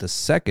Basil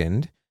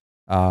II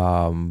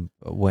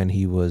when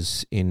he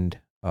was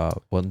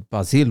when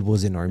Basil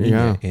was in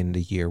Armenia in the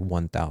year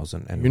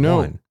 1001. You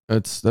know,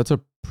 that's a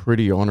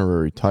pretty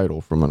honorary title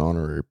from an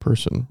honorary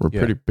person or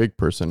pretty big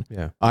person.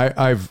 Yeah.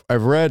 I've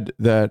read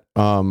that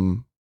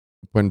when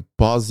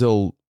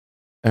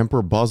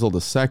Emperor Basil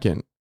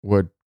II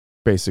would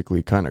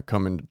basically kind of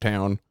come into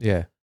town.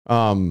 Yeah.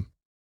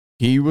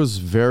 He was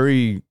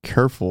very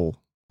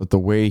careful with the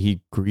way he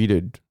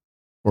greeted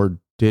or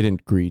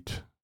didn't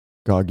greet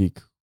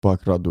Gagik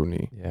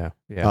Bagratuni. Yeah.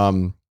 Yeah.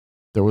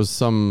 There was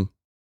some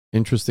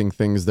interesting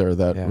things there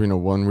that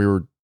when we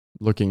were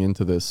looking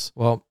into this.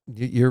 Well,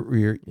 you're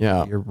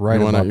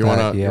right about that. You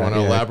want to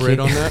elaborate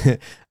on that?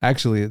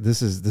 Actually,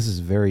 this is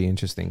very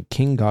interesting.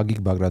 King Gagik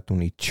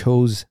Bagratuni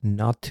chose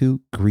not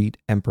to greet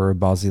Emperor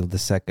Basil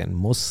II,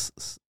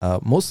 most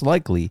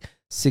likely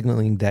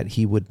signaling that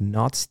he would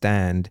not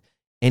stand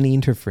any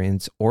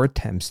interference or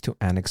attempts to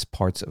annex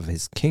parts of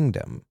his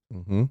kingdom.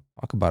 Mm-hmm.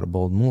 Talk about a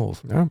bold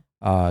move. Yeah.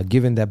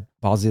 Given that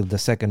Basil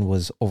II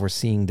was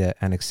overseeing the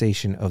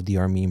annexation of the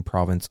Armenian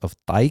province of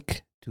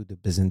Taik to the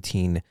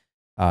Byzantine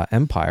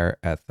Empire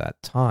at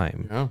that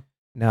time. Yeah.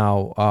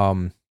 Now,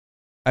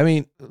 I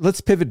mean,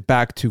 let's pivot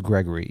back to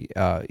Gregory.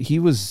 He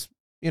was,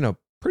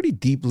 pretty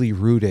deeply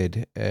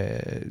rooted,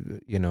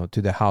 to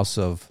the House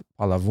of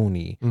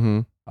Palavuni.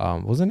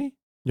 Mm-hmm. Wasn't he?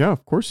 Yeah,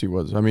 of course he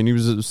was. I mean, he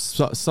was a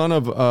son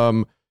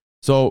of,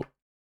 so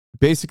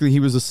basically he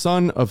was a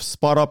son of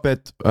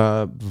Sparapet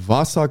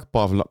Vasak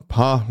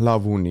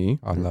Palavuni.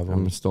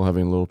 I'm still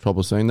having a little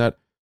trouble saying that.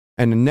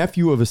 And a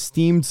nephew of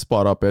esteemed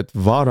Sparapet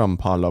Varam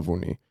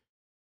Palavuni.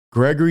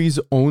 Gregory's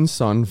own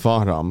son,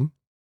 Varam,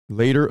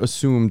 later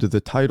assumed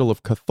the title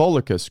of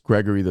Catholicus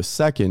Gregory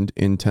II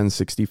in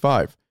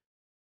 1065.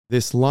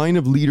 This line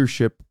of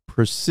leadership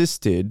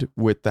persisted,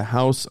 with the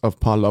house of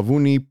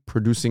Pallavuni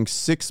producing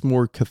 6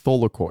 more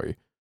Catholicoi.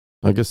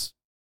 I guess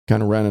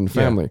kind of ran in the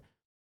family.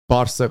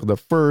 Barsac the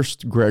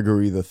First,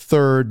 Gregory the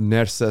Third,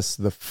 Nerses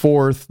the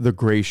Fourth, the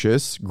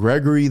Gracious,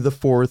 Gregory the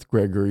Fourth,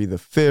 Gregory the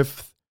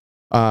Fifth,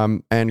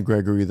 and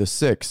Gregory the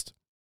Sixth.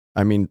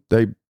 I mean,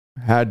 they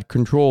had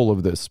control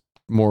of this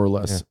more or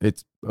less. Yeah.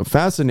 It's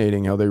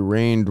fascinating how they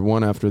reigned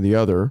one after the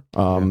other.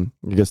 I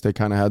guess they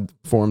kind of had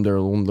formed their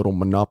own little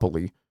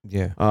monopoly.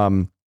 Yeah.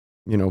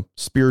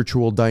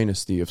 Spiritual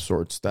dynasty of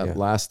sorts that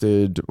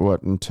lasted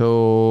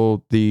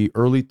until the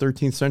early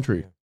 13th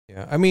century.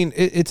 Yeah. I mean,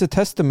 it's a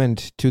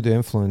testament to the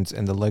influence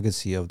and the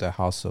legacy of the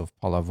House of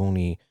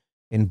Pallavuni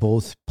in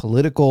both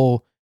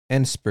political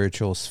and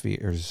spiritual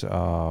spheres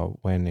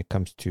when it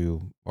comes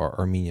to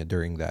Armenia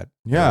during that.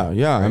 Yeah.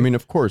 Right? I mean,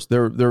 of course,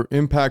 their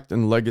impact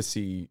and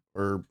legacy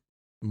are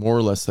more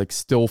or less like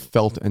still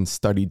felt and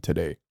studied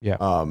today. Yeah.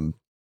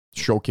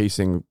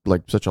 Showcasing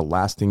like such a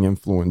lasting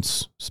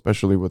influence,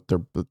 especially with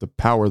the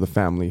power the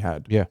family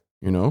had. Yeah.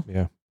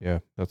 Yeah.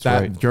 That's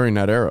right. During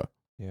that era.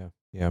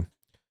 Yeah.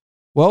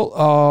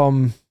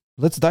 Well,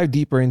 let's dive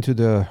deeper into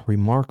the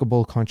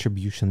remarkable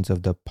contributions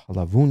of the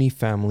Pallavuni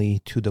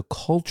family to the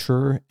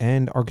culture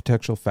and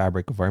architectural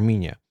fabric of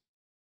Armenia.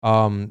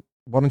 Why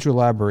don't you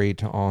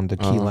elaborate on the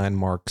key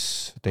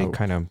landmarks they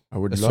kind of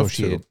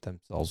associated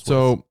themselves with?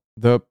 So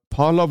the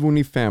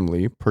Pallavuni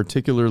family,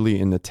 particularly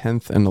in the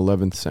 10th and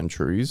 11th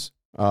centuries,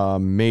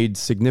 made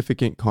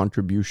significant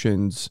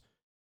contributions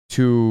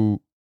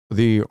to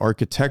the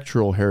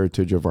architectural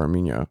heritage of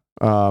Armenia.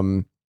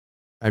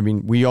 I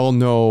mean, we all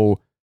know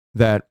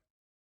that,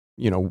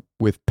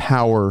 with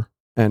power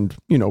and,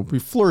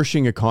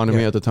 flourishing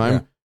economy at the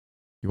time,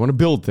 you want to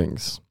build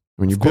things.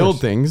 When you build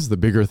things, the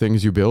bigger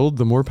things you build,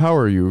 the more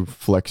power you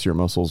flex your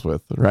muscles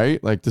with,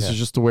 right? Like this is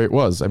just the way it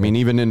was. I mean,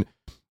 even in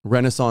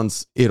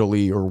Renaissance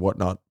Italy or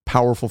whatnot,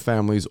 powerful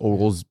families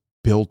always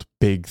built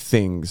big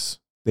things.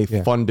 They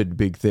funded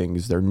big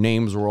things. Their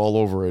names were all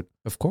over it.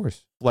 Of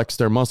course. Flex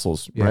their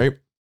muscles, right?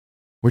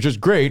 Which is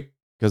great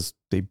because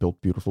they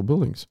built beautiful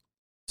buildings.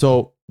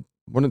 So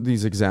one of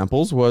these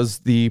examples was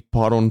the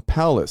Paron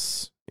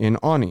Palace in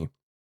Ani.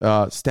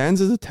 Stands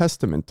as a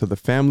testament to the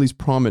family's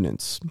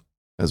prominence.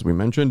 As we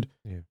mentioned,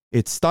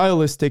 its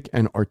stylistic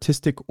and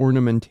artistic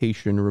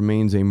ornamentation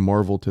remains a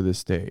marvel to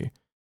this day.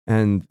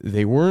 And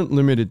they weren't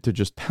limited to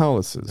just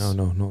palaces.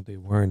 No, they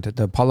weren't.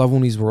 The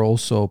Pallavunis were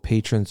also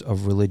patrons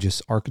of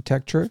religious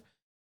architecture.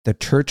 The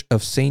Church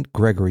of Saint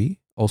Gregory,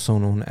 also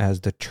known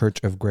as the Church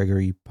of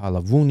Gregory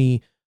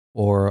Pallavuni,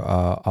 or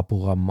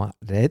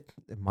Apuramarens,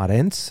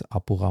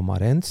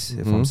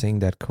 if I'm saying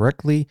that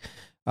correctly,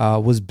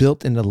 was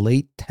built in the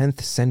late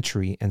 10th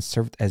century and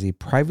served as a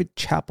private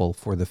chapel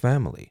for the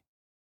family.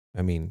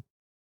 I mean,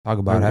 talk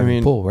about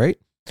having pull, right?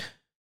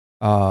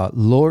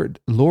 Lord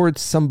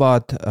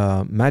Sambat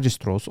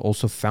Magistros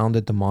also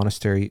founded the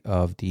monastery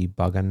of the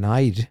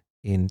Baganaid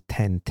in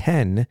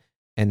 1010,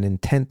 and in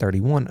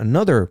 1031,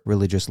 another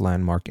religious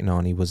landmark in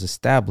Ani was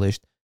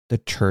established, the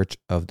Church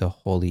of the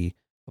Holy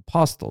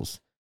Apostles.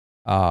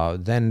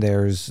 Then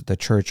there's the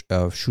Church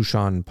of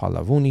Shushan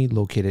Pallavuni,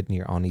 located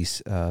near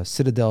Ani's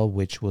citadel,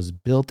 which was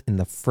built in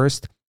the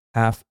first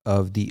half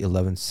of the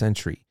 11th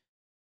century.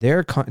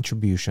 Their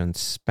contributions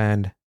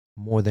spanned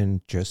more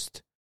than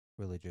just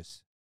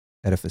religious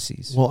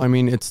edifices. Well, I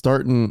mean,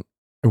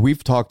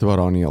 we've talked about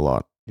Ani a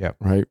lot. Yeah.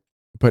 Right?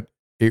 But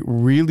it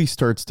really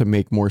starts to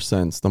make more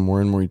sense the more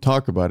and more you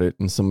talk about it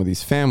in some of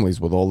these families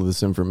with all of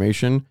this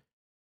information.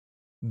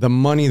 The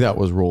money that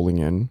was rolling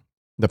in,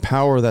 the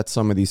power that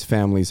some of these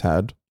families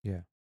had,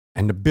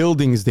 and the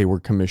buildings they were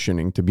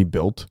commissioning to be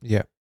built.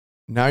 Yeah.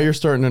 Now you're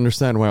starting to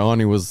understand why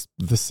Ani was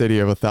the city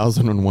of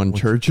 1,001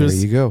 churches.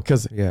 There you go.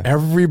 Because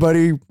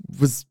everybody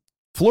was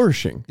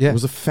flourishing. Yeah. It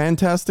was a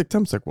fantastic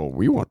time. It's like, well,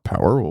 we want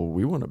power. Well,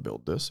 we want to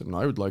build this. And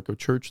I would like a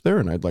church there.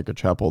 And I'd like a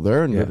chapel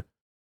there. And it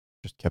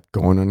just kept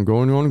going and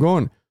going and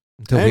going.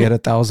 Until we had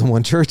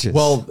 1,001 churches.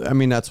 Well, I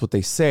mean, that's what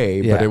they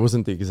say, but it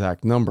wasn't the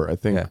exact number. I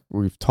think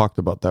we've talked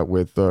about that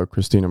with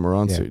Christina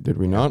Moranzi, did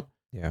we not?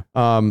 Yeah.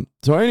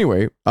 So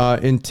anyway,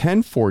 in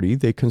 1040,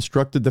 they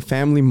constructed the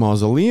family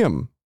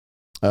mausoleum,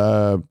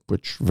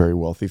 which very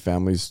wealthy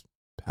families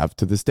have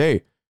to this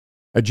day.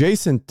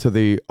 Adjacent to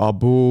the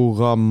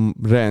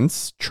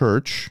Aburamrens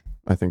church,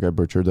 I think I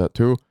butchered that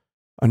too.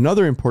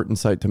 Another important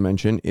site to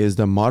mention is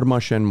the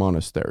Marmashen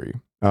Monastery,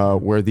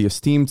 where the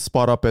esteemed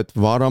Sparapet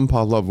Varam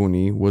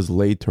Pallavuni was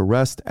laid to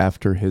rest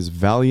after his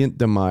valiant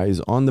demise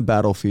on the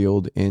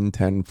battlefield in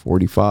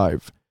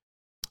 1045.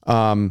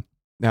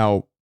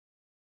 Now,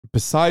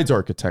 besides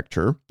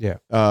architecture,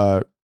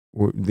 they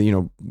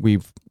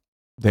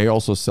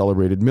also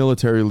celebrated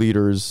military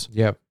leaders.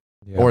 Yeah.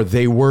 Or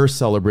they were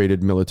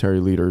celebrated military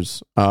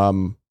leaders.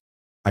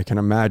 I can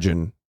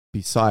imagine,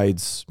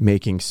 besides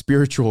making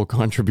spiritual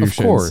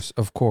contributions.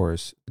 Of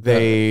course.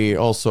 They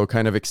also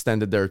kind of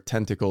extended their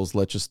tentacles,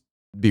 let's just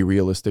be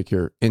realistic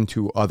here,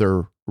 into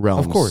other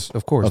realms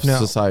of course. of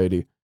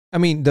society. I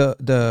mean, the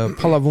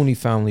Pallavuni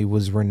family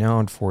was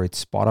renowned for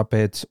its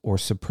Sparapets or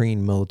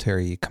supreme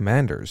military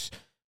commanders.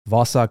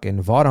 Vasak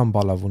and Varam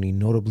Palavuni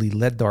notably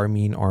led the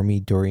Armenian army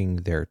during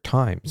their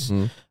times.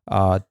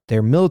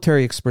 Their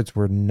military experts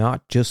were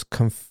not just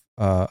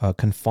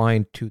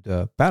confined to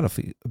the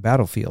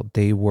battlefield.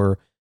 They were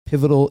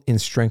pivotal in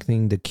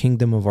strengthening the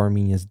Kingdom of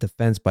Armenia's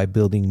defense by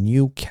building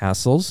new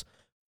castles,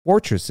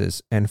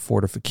 fortresses, and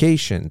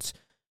fortifications.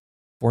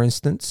 For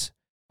instance,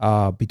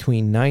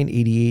 between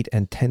 988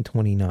 and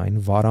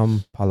 1029,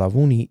 Varam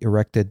Palavuni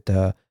erected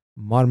the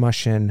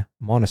Marmashen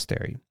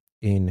Monastery.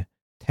 In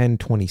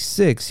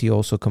 1026, he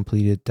also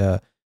completed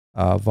the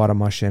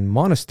Varamashen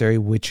Monastery,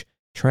 which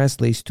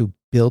translates to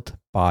built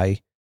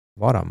by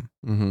Varam.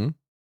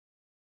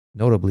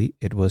 Notably,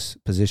 it was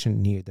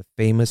positioned near the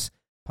famous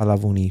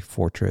Palavuni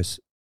fortress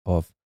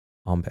of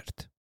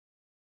Ambert.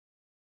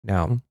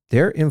 Now,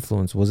 their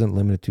influence wasn't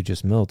limited to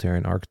just military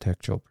and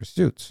architectural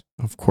pursuits.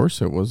 Of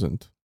course it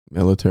wasn't.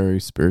 Military,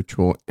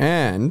 spiritual,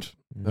 and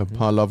the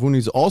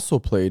Palavunis also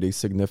played a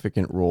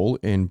significant role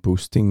in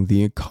boosting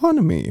the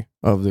economy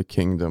of the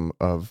Kingdom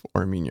of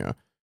Armenia.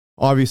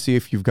 Obviously,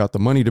 if you've got the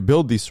money to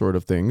build these sort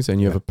of things and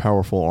you have a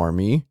powerful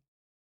army,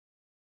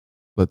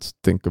 let's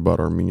think about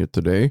Armenia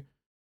today,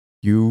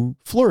 you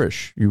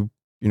flourish. You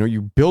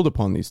build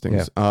upon these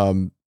things.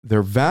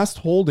 Their vast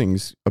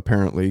holdings,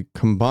 apparently,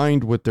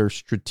 combined with their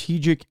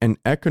strategic and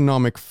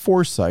economic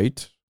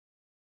foresight,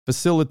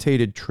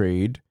 facilitated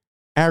trade,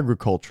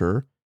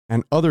 agriculture,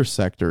 and other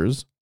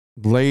sectors,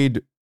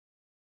 laid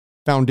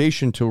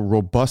foundation to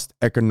robust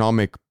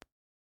economic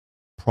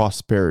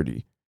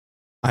prosperity.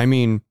 I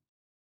mean,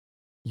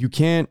 you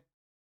can't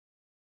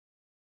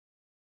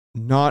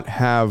not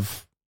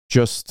have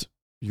just,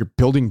 you're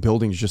building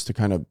buildings just to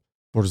kind of,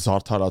 it's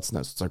like,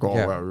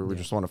 we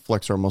just want to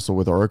flex our muscle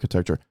with our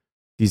architecture.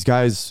 These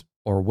guys,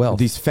 or wealth,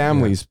 these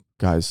families,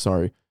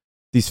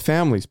 these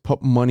families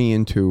put money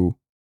into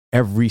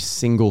every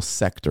single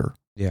sector.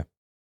 Yeah.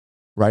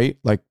 Right?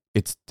 Like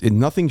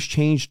nothing's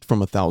changed from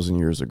 1,000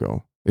 years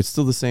ago. It's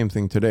still the same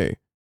thing today.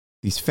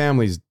 These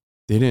families,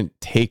 they didn't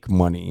take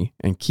money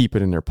and keep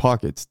it in their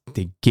pockets.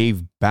 They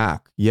gave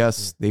back.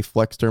 Yes, they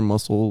flexed their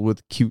muscle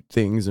with cute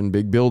things and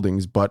big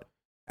buildings, but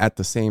at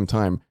the same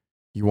time,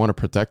 you want to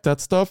protect that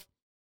stuff,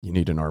 you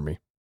need an army.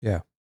 Yeah.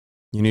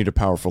 You need a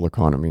powerful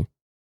economy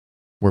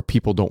where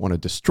people don't want to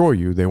destroy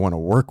you. They want to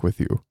work with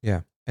you.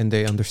 Yeah. And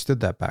they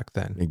understood that back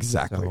then.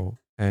 Exactly. So,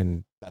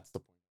 and that's the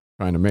point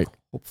I'm trying to make.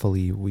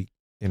 Hopefully we,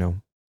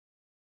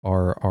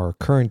 our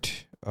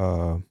current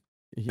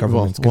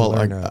governments can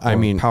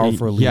learn,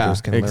 powerful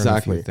leaders can learn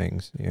a few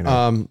things.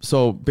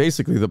 So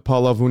basically the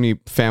Palavuni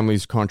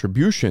family's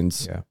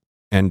contributions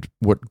and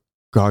what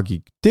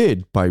Gagik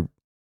did by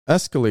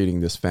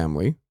escalating this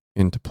family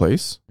into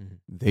place,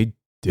 they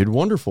did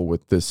wonderful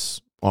with this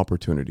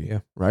opportunity. Yeah.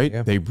 Right?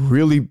 Yeah. They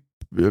really,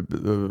 what's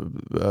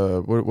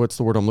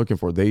the word I'm looking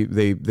for?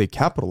 They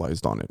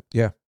capitalized on it.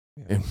 Yeah.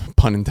 And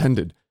pun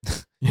intended.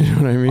 You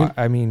know what I mean?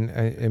 I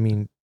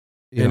mean,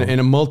 in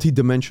a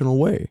multi-dimensional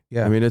way.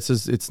 Yeah. I mean,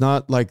 it's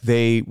not like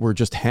they were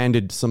just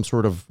handed some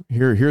sort of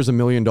here's $1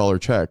 million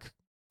check.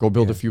 Go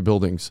build a few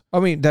buildings. I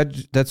mean,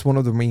 that's one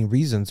of the main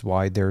reasons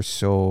why they're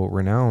so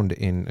renowned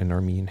in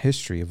Armenian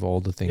history of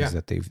all the things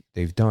that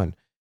they've done.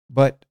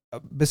 But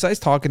besides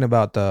talking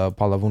about the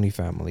Palavuni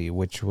family,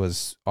 which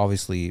was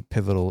obviously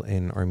pivotal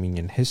in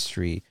Armenian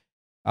history,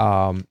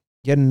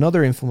 yet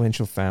another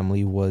influential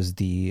family was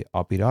the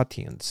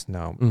Apiratians.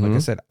 Now, like I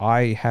said,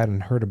 I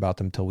hadn't heard about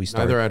them till we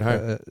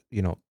started,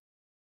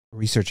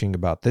 researching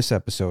about this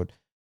episode.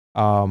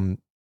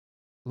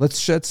 Let's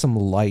shed some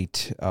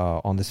light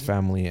on this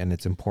family and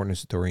its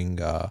importance during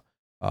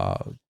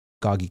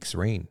Gagik's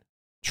reign.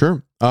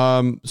 Sure.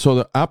 So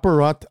the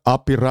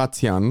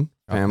Apiratian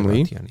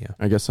family,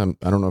 I guess I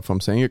don't know if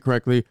I'm saying it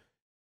correctly,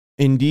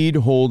 indeed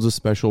holds a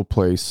special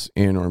place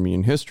in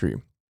Armenian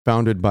history.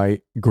 Founded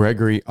by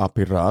Gregory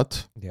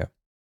Apirat,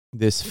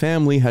 this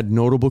family had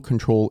notable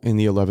control in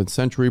the 11th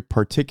century,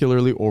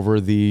 particularly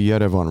over the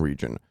Yerevan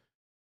region.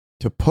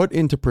 To put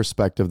into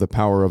perspective the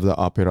power of the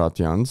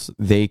Apiratians,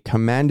 they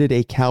commanded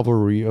a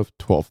cavalry of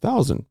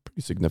 12,000,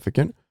 pretty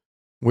significant,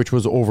 which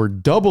was over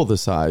double the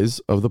size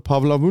of the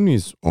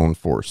Pavlavunis' own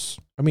force.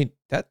 I mean,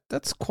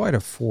 that's quite a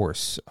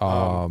force.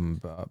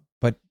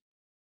 But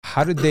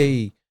how did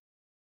they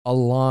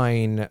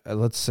align,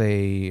 let's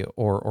say,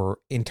 or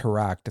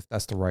interact, if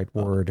that's the right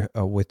word,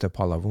 with the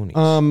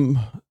Palavunis?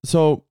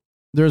 So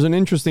there's an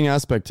interesting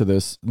aspect to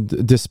this.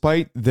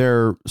 Despite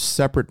their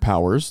separate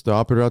powers, the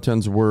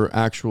Apiratians were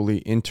actually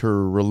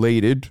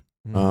interrelated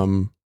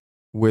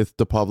with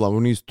the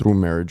Pavlavunis through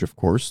marriage, of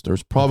course.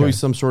 There's probably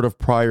some sort of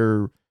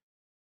prior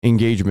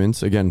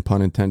engagements, again,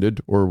 pun intended,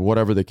 or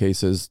whatever the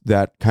case is,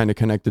 that kind of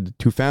connected the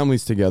two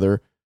families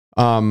together.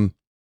 But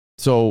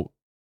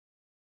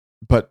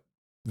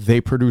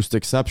they produced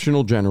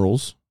exceptional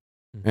generals,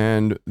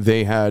 and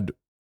they had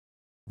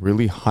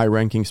really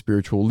high-ranking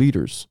spiritual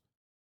leaders.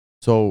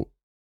 So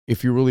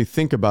if you really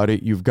think about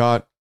it, you've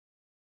got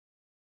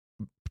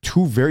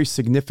two very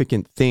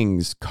significant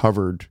things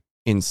covered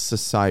in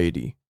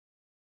society,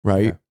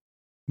 right? Yeah.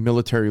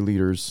 Military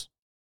leaders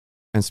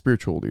and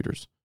spiritual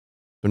leaders.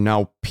 So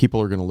now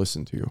people are going to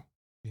listen to you.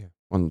 Yeah.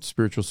 on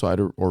spiritual side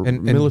or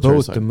and military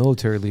both side. the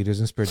military leaders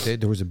and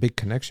there was a big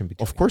connection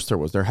between. Of course, there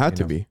was. There had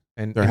to be.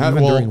 And there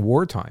even during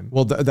wartime.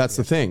 Well, that's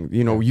the thing.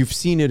 You've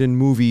seen it in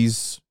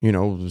movies.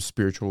 The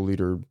spiritual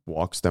leader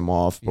walks them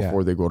off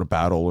before they go to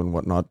battle and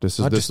whatnot. This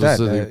is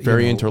a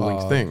very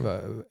interlinked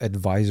thing.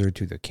 Advisor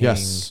to the king.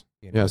 Yes.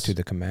 To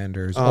the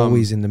commanders.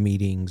 Always in the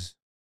meetings.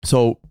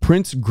 So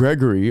Prince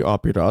Gregory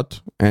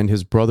Apirat and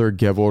his brother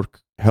Gevorg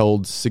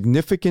held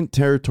significant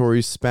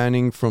territories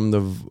spanning from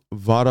the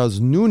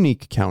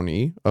Varaznunic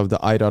county of the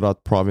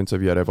Ayrarat province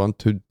of Yerevan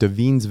to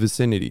Devin's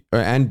vicinity.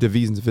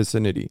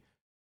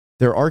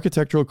 Their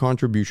architectural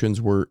contributions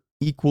were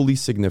equally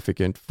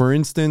significant. For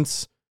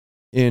instance,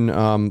 in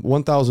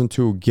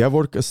 1002,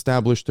 Gevorg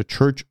established the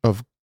Church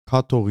of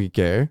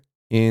Katolike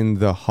in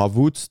the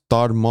Havut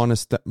Star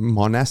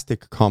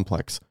monastic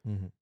complex.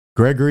 Mm-hmm.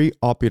 Gregory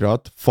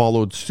Apirat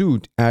followed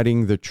suit,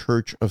 adding the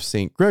Church of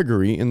St.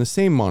 Gregory in the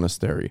same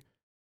monastery.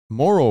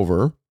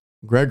 Moreover,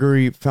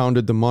 Gregory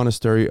founded the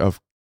monastery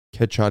of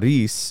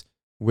Kecharis,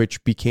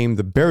 which became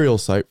the burial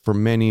site for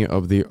many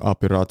of the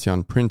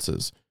Apiratian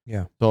princes.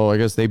 Yeah. So I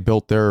guess they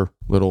built their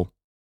little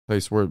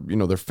place where,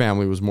 their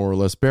family was more or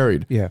less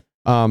buried. Yeah.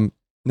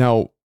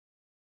 Now,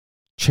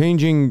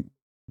 changing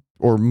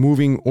or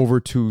moving over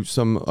to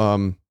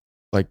some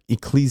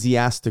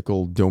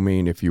ecclesiastical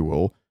domain, if you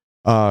will,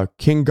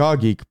 King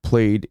Gagik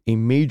played a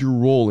major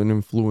role in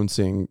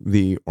influencing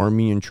the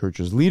Armenian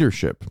church's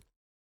leadership.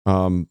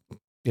 He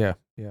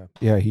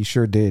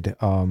sure did.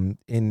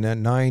 In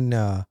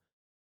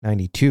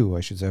 992, I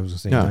should say, I was going to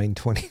say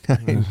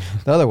 929,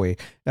 the other way.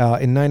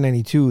 In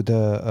 992,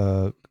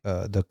 the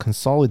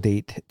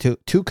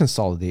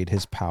consolidate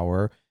his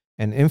power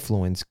and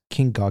influence,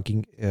 King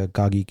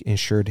Gagik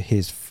ensured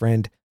his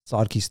friend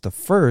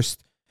Sarkis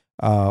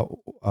I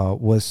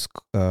was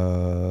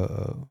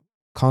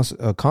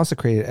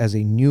consecrated as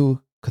a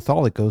new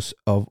Catholicos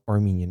of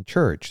Armenian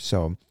Church.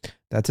 So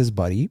that's his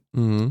buddy.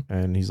 Mm-hmm.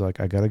 And he's like,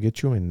 I got to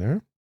get you in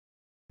there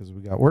because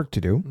we got work to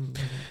do.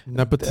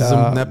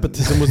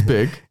 Nepotism was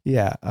big.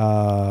 Yeah.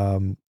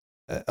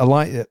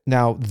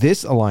 Now,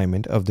 this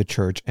alignment of the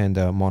church and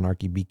the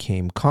monarchy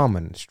became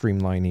common,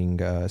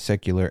 streamlining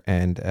secular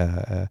and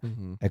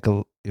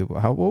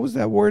what was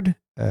that word?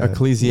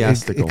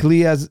 Ecclesiastical.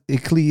 Ecclesiastical.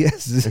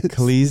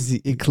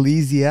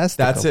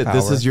 That's it. Power.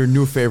 This is your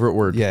new favorite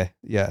word. Yeah.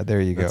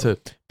 There you go. That's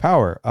it.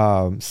 Power.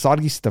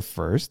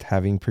 Sarkis I,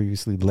 having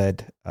previously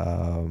led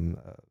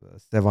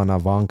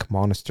Stevanavank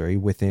monastery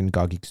within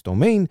Gagik's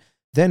domain,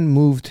 then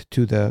moved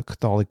to the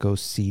Catholicos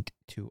seat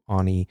to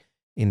Ani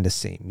in the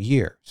same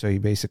year. So he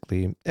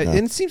basically, and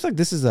it seems like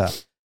this is a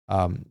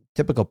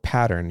typical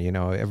pattern.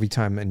 Every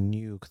time a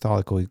new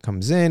Catholico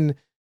comes in,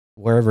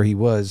 wherever he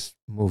was,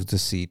 moves the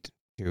seat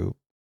to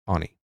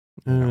Ani.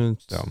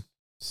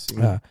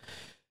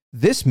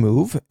 This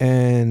move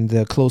and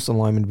the close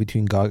alignment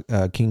between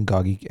King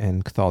Gagik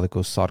and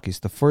Catholicos Sarkis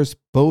I,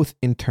 both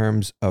in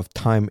terms of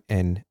time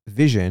and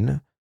vision,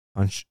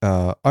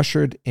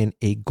 ushered in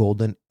a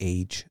golden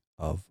age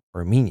of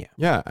Armenia.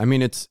 Yeah, I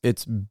mean, it's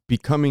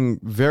becoming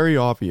very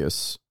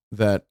obvious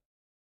that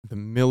the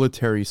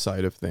military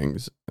side of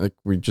things, like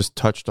we just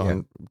touched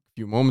on a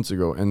few moments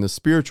ago, and the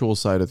spiritual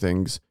side of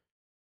things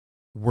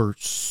were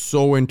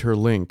so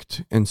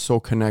interlinked and so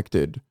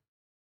connected,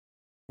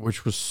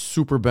 which was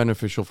super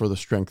beneficial for the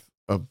strength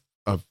of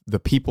the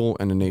people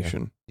and the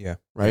nation. Yeah.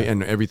 Right? Yeah.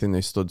 And everything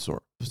they stood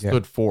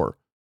for,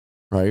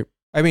 right?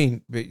 I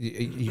mean,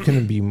 you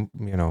couldn't be,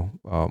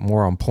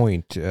 more on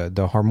point.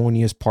 The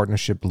harmonious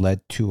partnership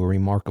led to a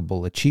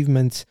remarkable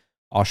achievements.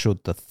 Ashot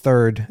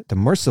III, the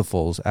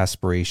Merciful's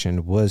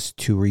aspiration was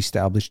to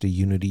reestablish the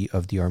unity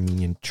of the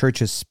Armenian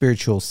church's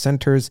spiritual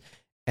centers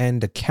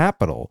and the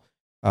capital,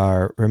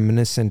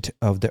 reminiscent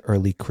of the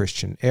early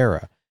Christian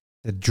era.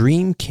 The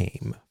dream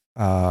came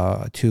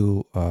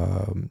to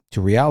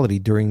reality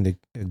during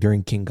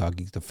King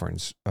Gagik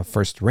I's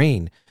first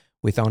reign,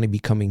 with Ani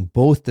becoming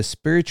both the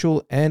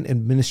spiritual and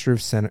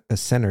administrative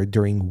center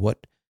during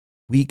what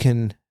we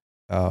can,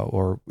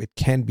 or it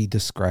can be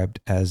described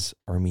as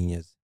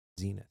Armenia's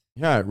zenith.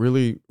 Yeah, it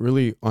really,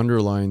 really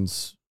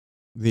underlines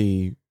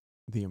the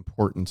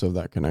importance of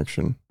that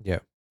connection. Yeah,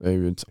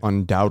 it's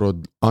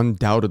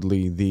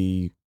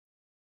undoubtedly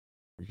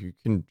you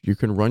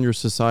can run your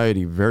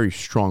society very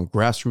strong,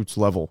 grassroots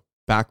level,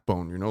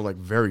 backbone. Like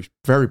very,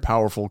 very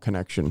powerful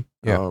connection.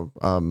 Yeah.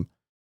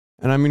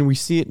 And I mean, we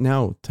see it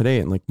now today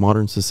in like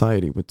modern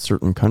society with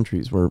certain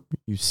countries where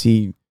you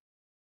see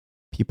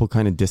people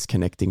kind of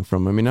disconnecting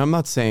from. I mean, I'm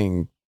not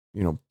saying,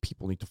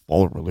 people need to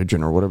follow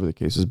religion or whatever the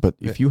case is, but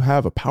if you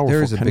have a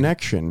powerful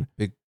connection,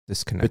 big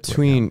disconnect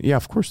between, right now.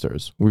 Of course there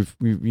is. We've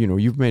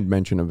you've made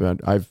mention of it.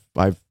 I've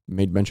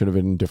made mention of it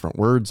in different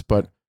words,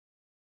 but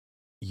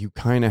you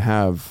kind of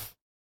have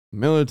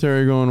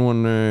military going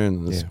one way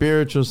and the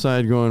spiritual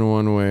side going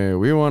one way.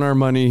 We want our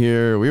money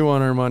here. We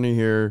want our money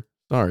here.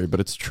 Sorry, but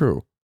it's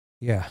true.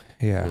 Yeah.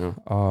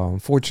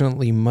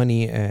 Fortunately,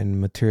 money and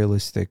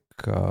materialistic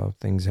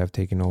things have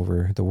taken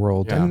over the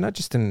world, and not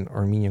just in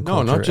Armenian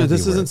culture. No, not just.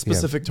 This isn't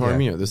specific to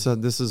Armenia. This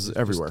is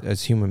everywhere. Just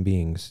as human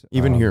beings,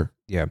 even here.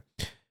 Yeah.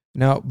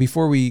 Now,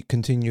 before we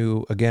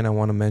continue, again, I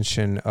want to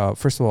mention,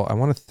 first of all, I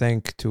want to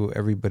thank to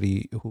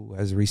everybody who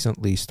has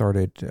recently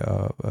started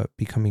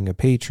becoming a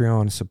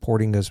Patreon,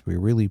 supporting us. We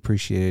really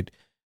appreciate it.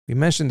 We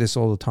mention this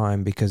all the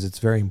time because it's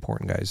very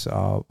important, guys.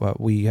 But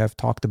we have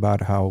talked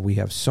about how we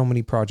have so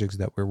many projects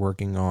that we're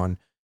working on.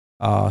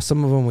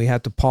 Some of them we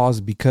had to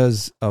pause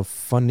because of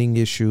funding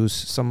issues.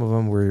 Some of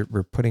them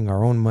we're putting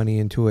our own money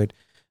into it.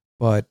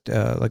 But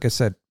like I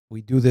said,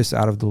 we do this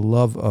out of the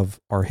love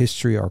of our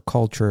history, our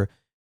culture.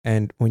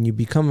 And when you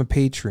become a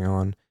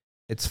Patreon,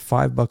 it's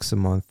 $5 a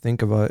month.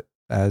 Think of it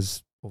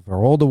as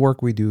for all the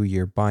work we do,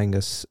 you're buying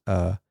us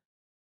a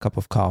cup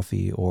of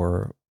coffee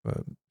or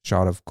a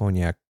shot of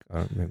cognac.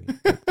 Maybe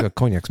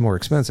cognac's more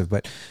expensive,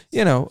 but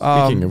you know.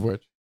 Speaking of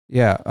which,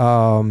 yeah,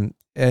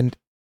 and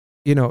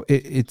you know,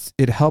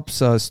 it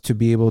helps us to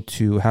be able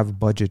to have a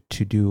budget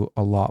to do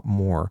a lot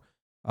more.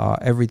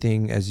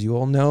 Everything, as you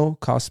all know,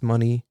 costs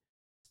money.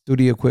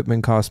 Studio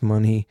equipment costs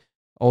money.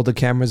 All the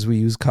cameras we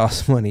use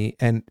cost money,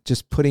 and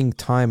just putting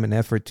time and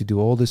effort to do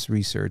all this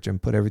research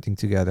and put everything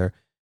together.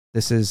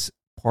 This is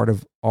part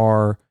of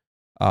our,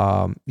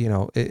 you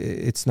know,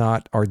 it's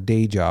not our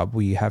day job.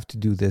 We have to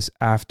do this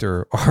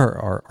after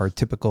our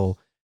typical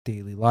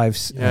daily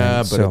lives.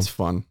 Yeah, and but so it's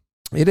fun.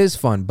 It is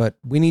fun, but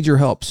we need your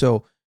help.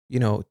 So, you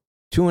know,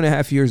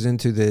 2.5 years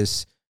into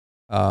this,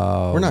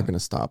 we're not going to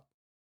stop.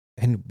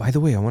 And by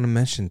the way, I want to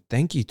mention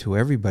thank you to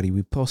everybody.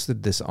 We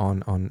posted this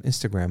on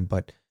Instagram,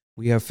 but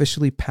we have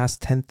officially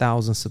passed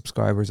 10,000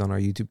 subscribers on our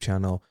YouTube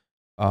channel.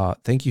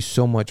 Thank you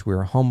so much.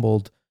 We're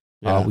humbled.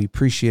 Yeah, we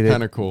appreciate it.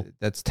 Kind of cool.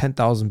 That's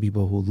 10,000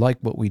 people who like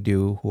what we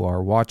do, who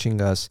are watching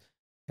us.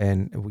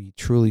 And we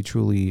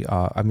truly,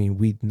 I mean,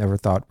 we never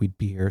thought we'd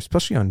be here,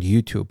 especially on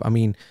YouTube. I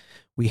mean,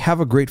 we have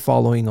a great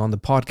following on the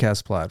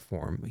podcast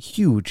platform.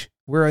 Huge.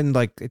 We're in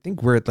I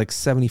think we're at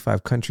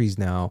 75 countries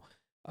now.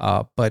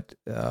 But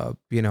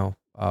you know,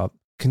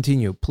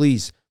 continue,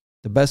 please.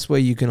 The best way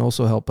you can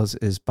also help us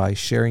is by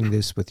sharing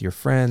this with your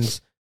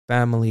friends,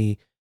 family,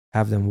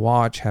 have them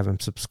watch, have them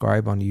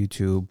subscribe on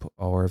YouTube,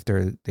 or if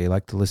they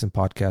like to listen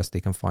podcasts,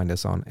 they can find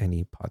us on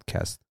any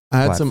podcast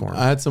platform.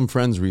 I had some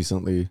friends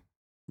recently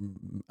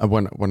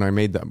when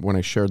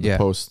I shared the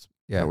post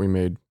that we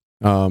made,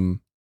 and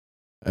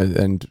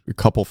a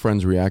couple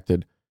friends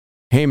reacted,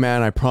 "Hey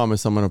man, I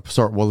promise I'm going to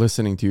start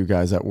listening to you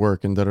guys at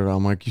work," and da-da-da.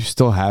 I'm like, "You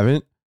still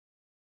haven't?"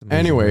 Amazing,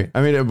 anyway, right?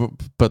 I mean,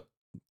 but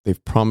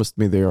they've promised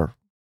me they are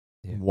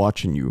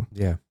watching you.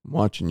 Yeah.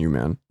 Watching you,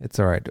 man. It's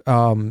all right.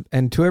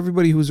 And to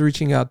everybody who's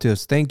reaching out to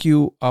us, thank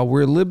you.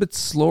 We're a little bit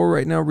slow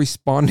right now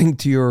responding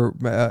to your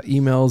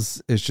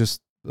emails. It's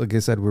just, like I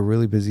said, we're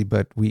really busy,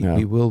 but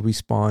we will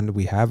respond.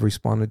 We have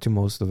responded to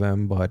most of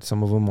them, but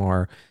some of them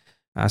are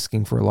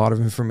asking for a lot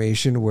of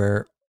information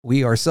where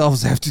we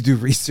ourselves have to do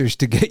research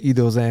to get you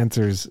those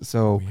answers.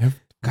 So,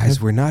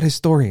 we're not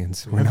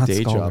historians. We're not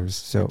scholars.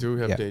 So we do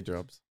have day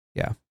jobs.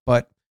 Yeah.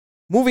 But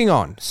moving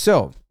on.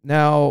 So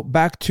now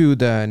back to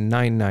the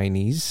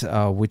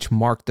 990s, which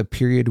marked the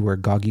period where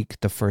Gagik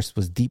I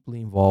was deeply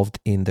involved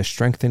in the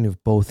strengthening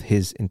of both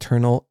his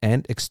internal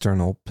and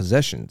external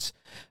possessions.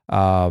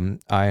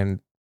 I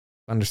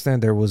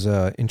understand there was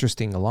an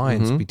interesting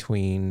alliance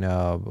between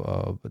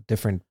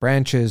different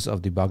branches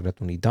of the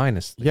Bagratuni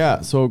dynasty.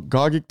 Yeah, so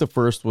Gagik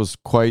I was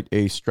quite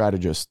a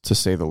strategist, to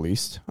say the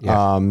least,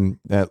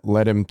 that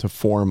led him to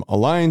form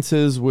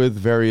alliances with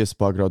various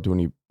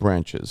Bagratuni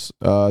branches.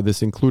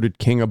 This included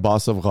King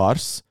Abbas of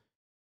Gars,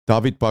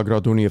 David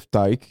Bagratuni of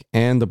Taik,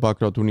 and the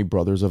Bagratuni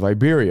brothers of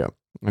Iberia.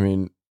 I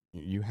mean,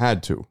 you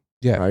had to,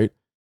 right?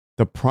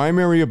 The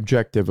primary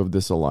objective of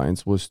this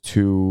alliance was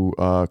to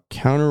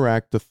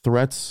counteract the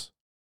threats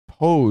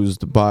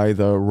posed by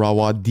the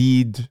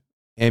Rawadid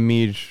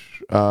Emir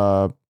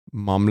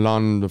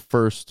Mamlan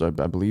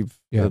I, I believe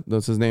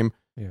that's his name.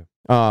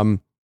 Yeah.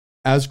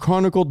 As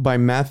chronicled by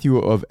Matthew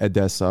of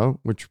Edessa,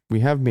 which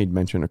we have made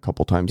mention a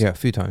couple times. Yeah, a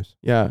few times.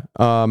 Yeah.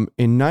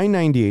 In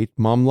 998,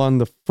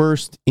 Mamlan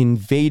I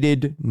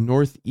invaded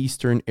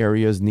northeastern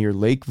areas near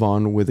Lake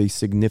Van with a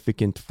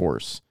significant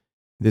force.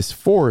 This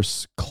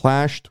force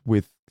clashed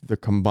with the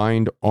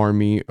combined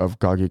army of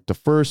Gagik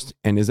I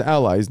and his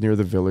allies near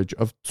the village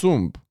of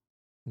Tsumb.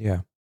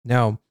 Yeah.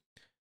 Now,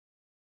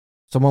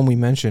 someone we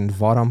mentioned,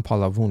 Varam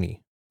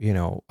Palavuni,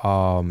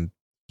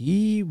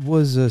 he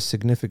was a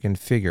significant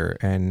figure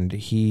and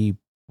he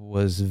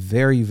was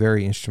very,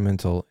 very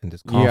instrumental in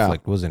this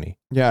conflict, wasn't he?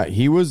 Yeah,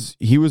 he was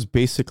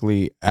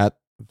basically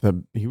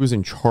he was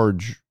in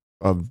charge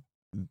of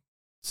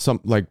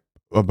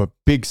of a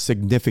big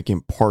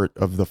significant part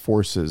of the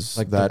forces,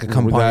 the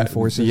combined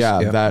forces.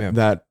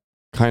 That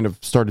kind of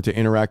started to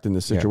interact in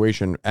the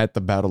situation at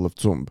the Battle of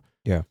Tsumb.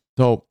 Yeah.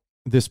 So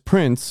this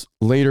prince,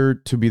 later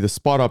to be the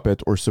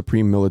Sparapet or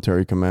supreme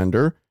military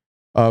commander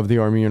of the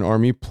Armenian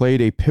army,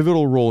 played a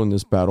pivotal role in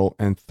this battle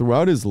and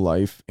throughout his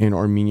life in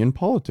Armenian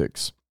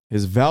politics.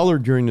 His valor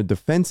during the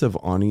defense of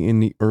Ani in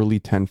the early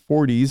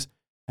 1040s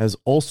has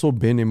also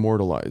been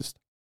immortalized.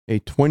 A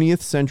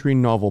 20th century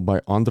novel by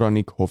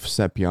Andranik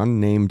Hovsepian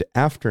named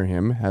after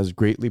him has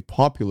greatly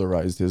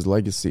popularized his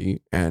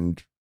legacy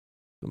and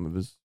some of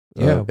his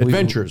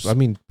adventures. I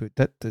mean,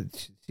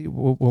 see,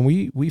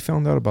 when we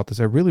found out about this,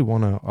 I really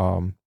want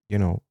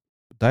to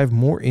dive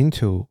more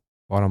into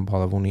Varam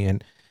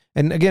Palavuni,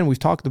 and again, we've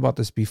talked about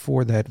this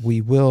before, that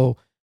we will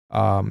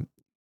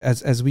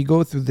as we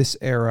go through this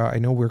era. I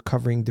know we're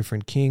covering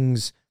different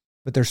kings,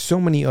 but there's so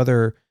many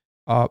other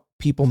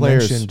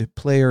mentioned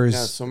players.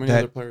 Yeah, so many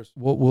other players.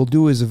 What we'll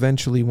do is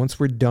eventually, once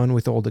we're done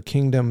with all the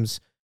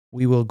kingdoms,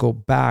 we will go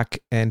back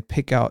and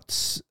pick out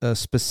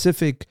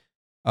specific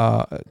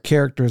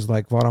characters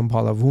like Varam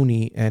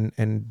Palavuni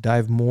and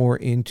dive more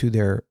into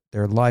their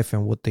life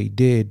and what they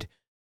did,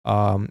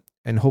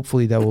 and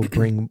hopefully that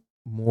will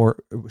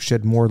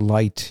shed more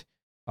light,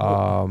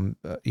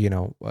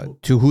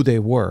 to who they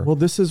were. Well,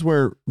 this is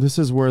where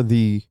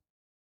the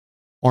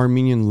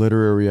Armenian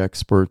literary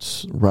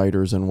experts,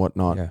 writers, and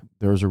whatnot. Yeah.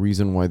 There's a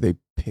reason why they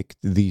picked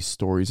these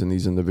stories and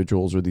these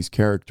individuals or these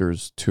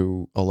characters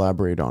to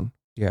elaborate on.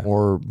 Yeah.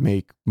 Or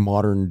make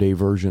modern day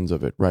versions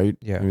of it, right?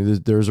 Yeah. I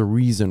mean, there's a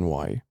reason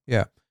why.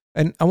 Yeah.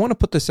 And I want to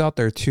put this out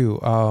there too.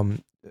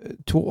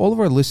 To all of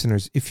our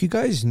listeners, if you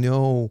guys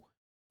know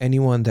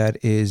anyone that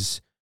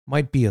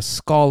might be a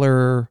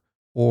scholar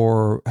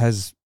or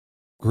has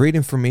great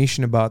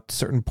information about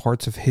certain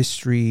parts of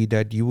history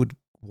that you would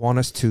want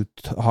us to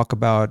talk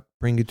about,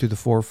 bring it to the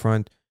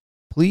forefront,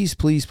 please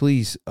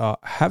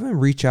have them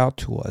reach out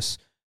to us.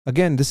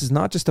 Again, this is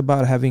not just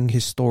about having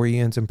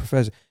historians and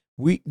professors.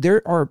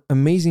 There are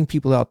amazing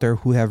people out there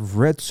who have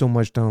read so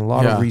much, done a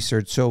lot of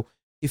research. So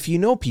if you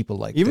know people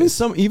like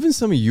some of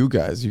you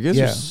guys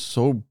are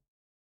so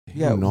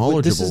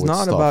knowledgeable. This is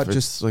not about it's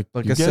just like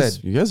I said.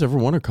 You guys ever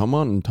want to come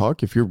on and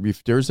talk? If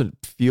there's a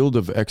field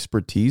of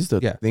expertise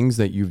things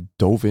that you've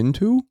dove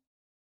into.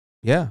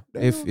 Yeah,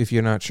 if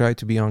you're not shy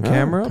to be on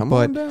camera,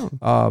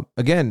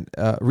 again,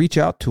 reach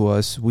out to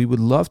us. We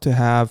would love to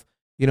have,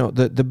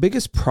 the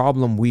biggest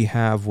problem we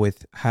have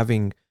with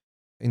having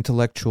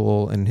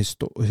intellectual and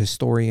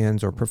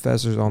historians or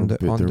professors on the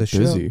show.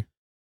 Busy.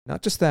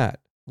 Not just that,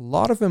 a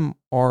lot of them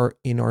are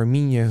in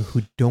Armenia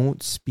who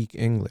don't speak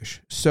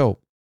English. So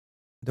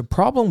the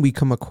problem we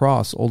come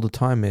across all the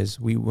time is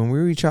when we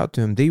reach out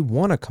to them, they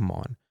want to come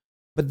on,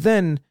 but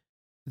then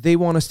they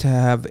want us to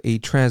have a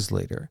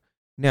translator.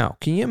 Now,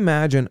 can you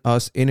imagine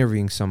us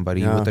interviewing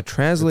somebody with a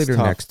translator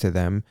next to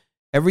them?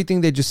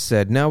 Everything they just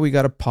said, now we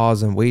got to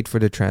pause and wait for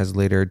the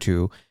translator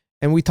to.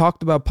 And we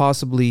talked about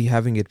possibly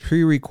having it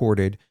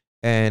pre-recorded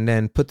and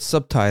then put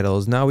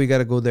subtitles. Now we got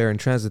to go there and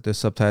translate the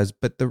subtitles.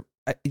 But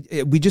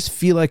we just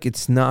feel like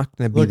it's not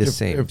going to be the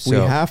same. If we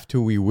have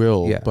to, we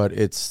will. Yeah. But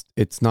it's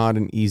not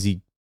an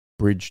easy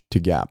bridge to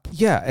gap.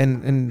 Yeah,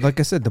 and like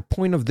I said, the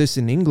point of this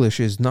in English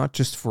is not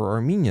just for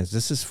Armenians.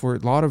 This is for a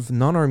lot of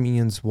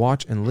non-Armenians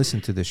watch and listen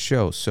to this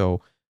show.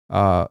 So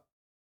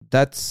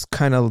that's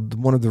kind of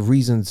one of the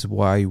reasons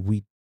why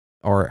we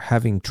are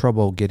having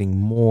trouble getting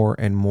more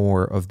and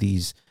more of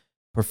these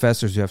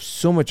professors who have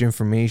so much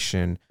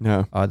information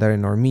that are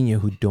in Armenia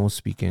who don't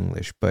speak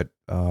English. But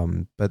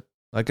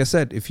like I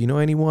said, if you know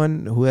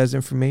anyone who has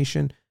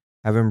information,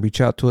 have them reach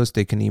out to us.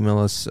 They can email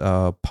us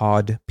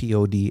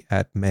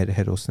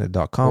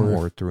pod@medherosnet.com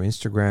or through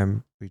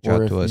Instagram. Reach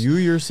out to us. If you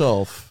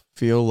yourself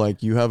feel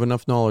like you have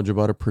enough knowledge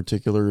about a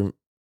particular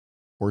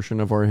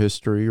portion of our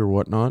history or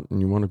whatnot, and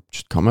you want to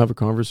just come have a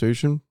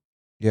conversation,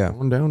 come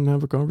on down and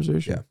have a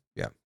conversation.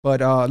 Yeah.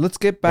 But let's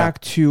get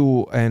back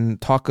to and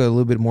talk a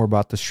little bit more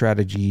about the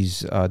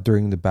strategies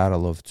during the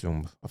Battle of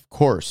Dzum. Of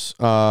course.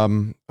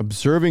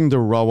 Observing the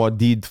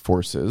Rawadid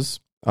forces,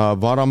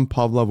 Varam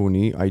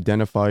Palavuni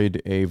identified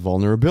a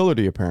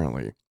vulnerability,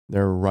 apparently.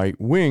 Their right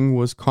wing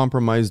was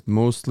comprised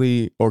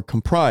mostly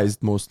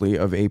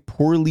of a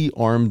poorly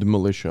armed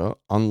militia,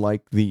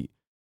 unlike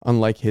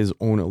his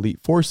own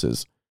elite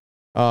forces.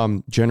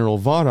 General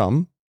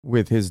Varam,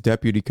 with his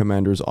deputy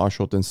commanders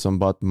Ashot and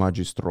Sambat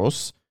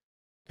Magistros,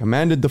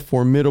 commanded the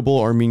formidable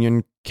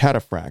Armenian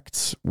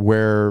cataphracts,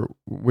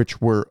 which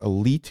were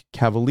elite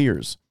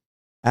cavaliers.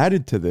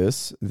 Added to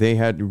this, they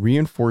had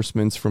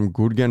reinforcements from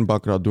Gurgen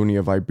Bagratuni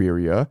of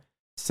Iberia.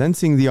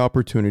 Sensing the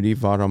opportunity,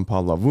 Varam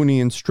Palavuni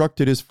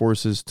instructed his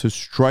forces to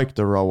strike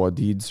the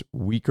Rawadid's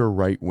weaker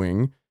right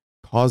wing,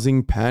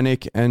 causing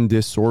panic and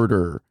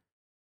disorder.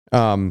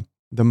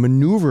 The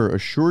maneuver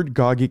assured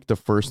Gagik I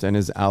and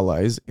his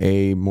allies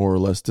a more or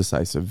less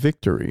decisive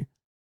victory.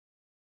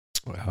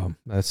 Wow,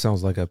 that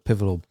sounds like a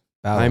pivotal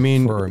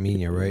battle for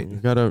Armenia, right? You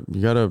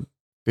gotta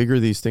figure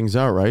these things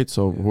out, right?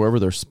 So whoever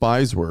their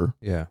spies were,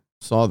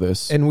 saw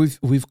this, and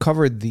we've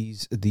covered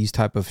these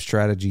type of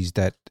strategies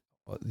that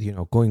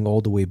going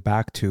all the way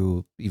back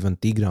to even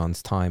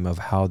Tigran's time of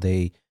how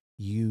they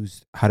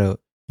used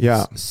circle,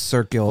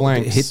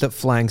 hit the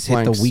flanks,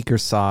 hit the weaker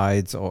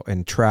sides,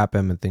 and trap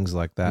him and things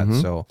like that.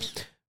 Mm-hmm. So.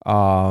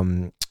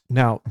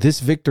 Now,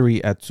 this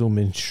victory at Dzum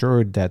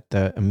ensured that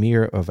the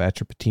Emir of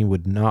Atropatene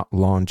would not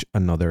launch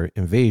another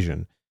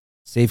invasion,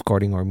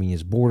 safeguarding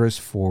Armenia's borders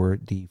for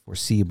the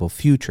foreseeable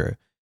future.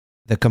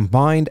 The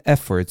combined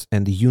efforts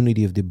and the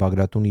unity of the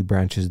Bagratuni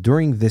branches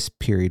during this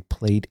period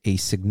played a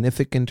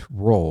significant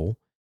role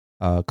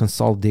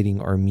consolidating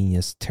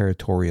Armenia's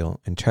territorial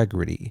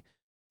integrity.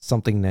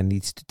 something that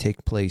needs to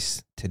take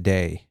place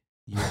today.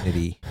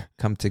 Unity,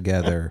 come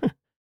together.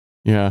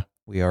 Yeah.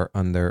 We are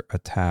under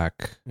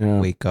attack. Yeah.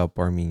 Wake up,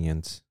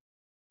 Armenians.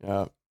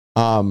 Yeah.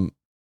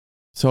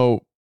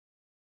 So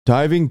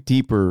diving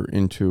deeper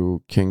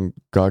into King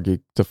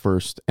Gagik I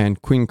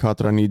and Queen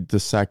Katranid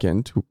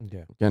II, who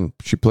again,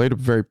 she played a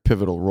very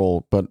pivotal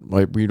role, but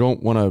like we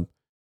don't want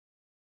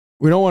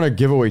to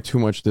give away too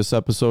much this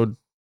episode.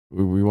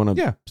 We want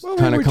to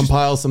kind of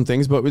compile some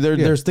things, but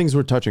there's things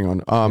we're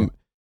touching on.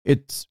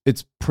 It's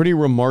pretty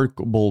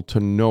remarkable to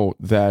note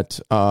that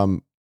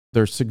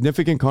there's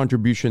significant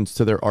contributions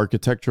to their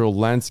architectural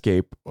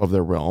landscape of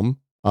their realm.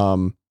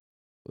 Of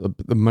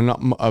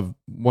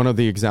one of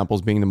the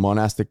examples being the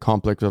monastic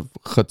complex of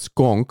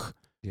Khatskong,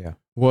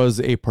 was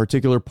a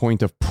particular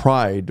point of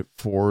pride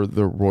for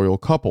the royal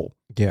couple.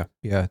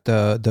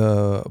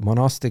 The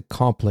monastic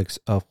complex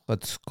of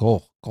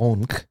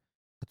Khatskong.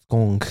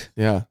 Khatskong.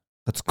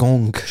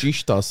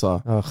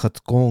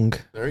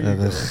 There you go.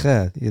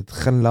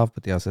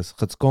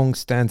 Khatskong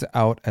stands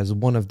out as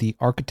one of the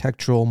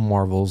architectural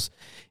marvels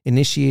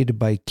initiated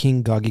by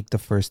King Gagik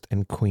I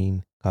and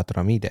Queen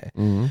Katramide.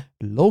 Mm-hmm.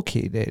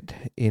 Located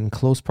in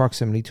close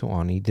proximity to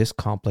Ani, this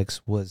complex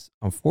was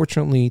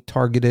unfortunately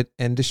targeted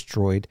and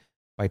destroyed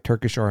by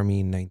Turkish army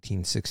in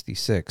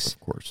 1966. Of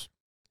course.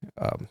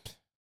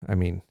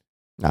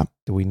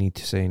 Do we need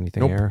to say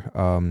anything here?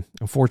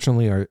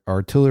 Unfortunately, our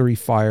artillery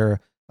fire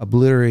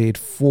obliterated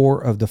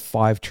 4 of the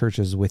 5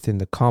 churches within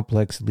the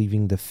complex,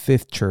 leaving the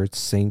 5th church,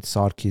 St.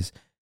 Sarkis,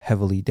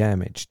 heavily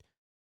damaged.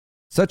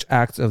 Such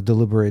acts of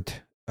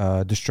deliberate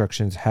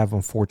destructions have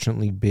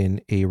unfortunately been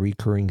a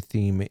recurring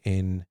theme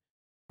in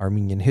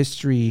Armenian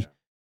history,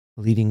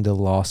 leading the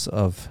loss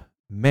of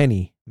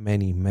many,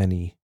 many,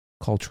 many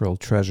cultural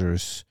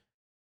treasures,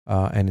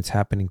 and it's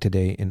happening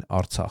today in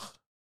Artsakh.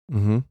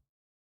 Mm-hmm.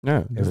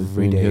 Yeah,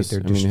 every day they're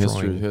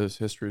destroying.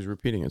 History is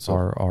repeating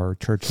itself. Our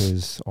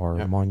churches,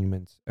 our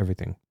monuments,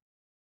 everything.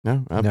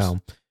 No,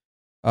 absolutely.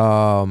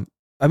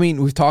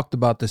 We've talked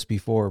about this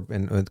before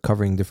and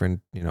covering different,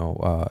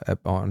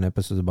 on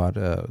episodes about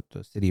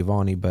the city of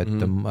Ani, but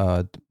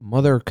the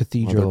Mother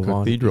Cathedral of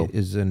Ani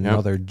is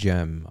another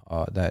gem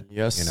that,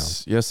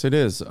 Yes, it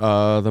is.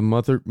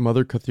 The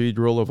Mother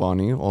Cathedral of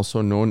Ani,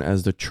 also known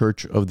as the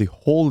Church of the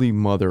Holy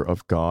Mother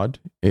of God,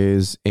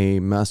 is a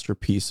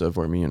masterpiece of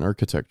Armenian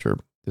architecture,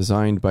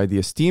 designed by the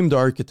esteemed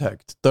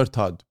architect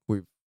Tartad.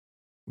 We've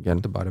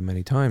talked about it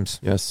many times.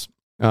 Yes.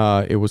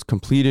 It was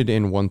completed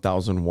in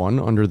 1001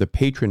 under the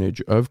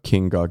patronage of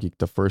King Gagik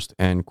I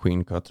and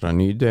Queen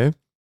Katranide.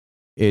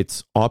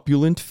 Its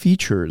opulent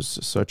features,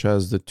 such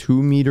as the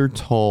 2-meter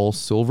tall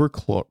silver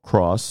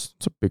cross,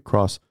 it's a big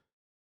cross,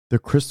 the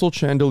crystal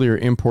chandelier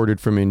imported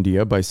from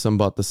India by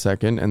Sambat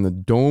II, and the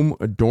dome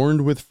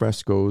adorned with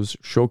frescoes,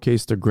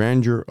 showcased the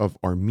grandeur of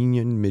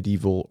Armenian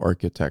medieval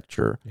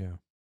architecture. Yeah.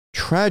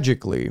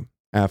 Tragically,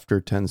 after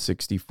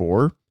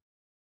 1064,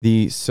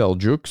 the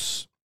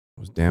Seljuks,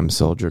 those damn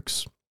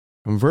Seljuks,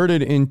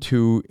 converted it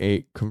into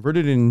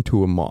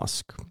a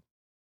mosque,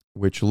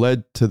 which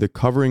led to the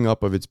covering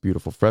up of its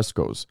beautiful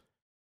frescoes.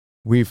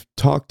 We've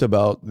talked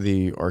about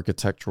the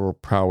architectural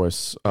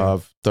prowess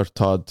of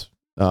Tartad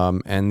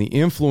and the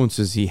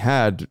influences he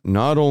had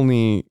not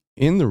only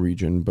in the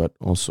region but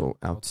also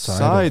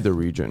outside the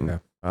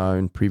region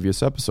in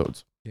previous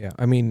episodes. Yeah,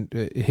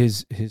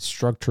 his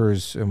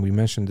structures, and we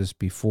mentioned this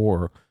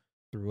before,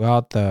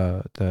 throughout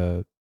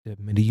the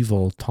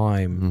medieval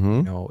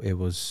time, it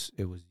was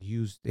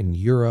used in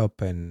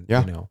Europe and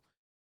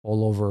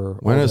all over.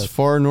 Went as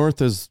far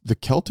north as the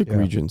Celtic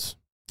regions.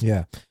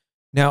 Yeah.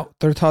 Now,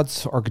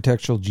 Tartad's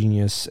architectural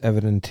genius,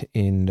 evident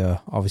in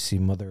obviously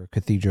Mother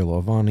Cathedral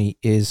of Ani,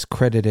 is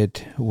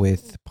credited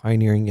with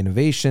pioneering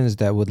innovations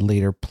that would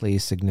later play a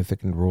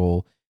significant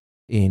role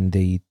in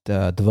the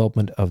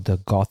development of the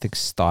Gothic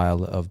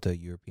style of the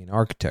European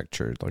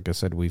architecture. Like I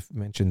said, we've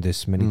mentioned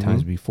this many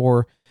times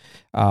before.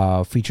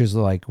 Features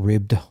like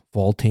ribbed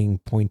vaulting,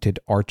 pointed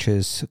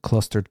arches,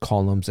 clustered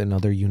columns, and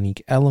other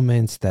unique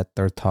elements that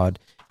Tartad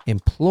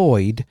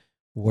employed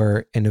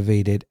were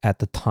innovated at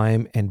the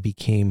time and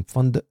became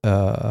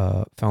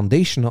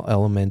foundational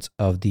elements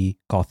of the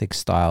Gothic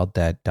style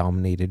that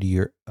dominated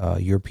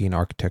European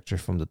architecture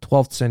from the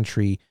 12th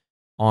century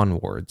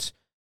onwards.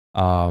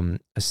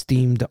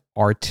 Esteemed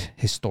art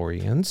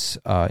historians,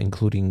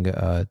 including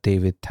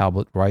David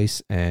Talbot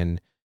Rice and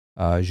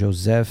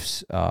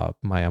Joseph's, I'm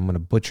going to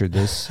butcher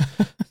this,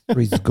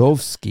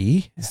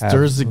 Strzygowski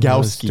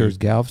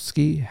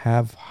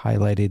have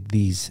highlighted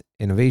these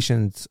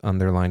innovations,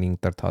 underlining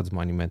Tartad's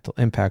monumental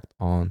impact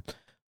on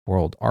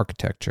world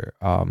architecture.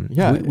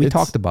 We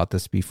talked about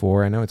this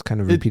before. I know it's kind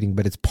of repeating,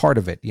 but it's part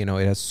of it. It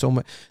has so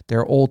much.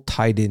 They're all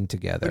tied in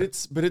together.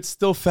 But it's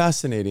still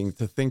fascinating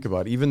to think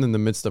about, even in the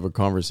midst of a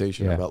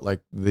conversation about like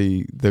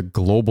the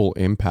global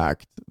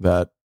impact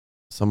that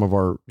some of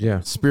our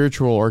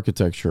spiritual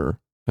architecture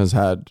has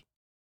had.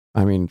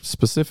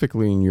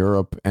 Specifically in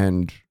Europe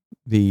and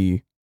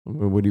the,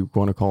 what do you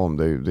want to call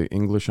them? The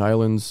English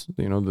islands,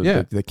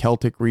 the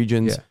Celtic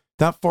regions,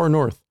 that far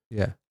north.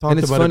 Yeah.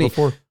 Talked about it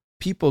before.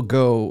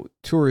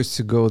 tourists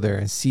to go there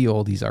and see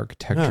all these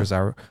architectures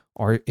are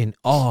in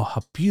awe,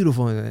 how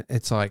beautiful. And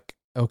it's like,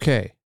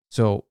 okay,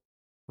 so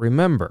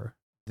remember,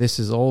 this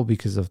is all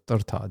because of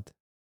Tartad.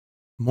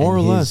 More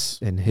or less.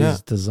 And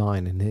his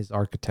design and his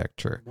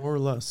architecture. More or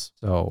less.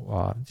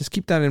 So just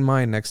keep that in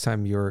mind next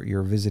time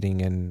you're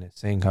visiting and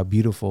saying how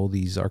beautiful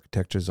these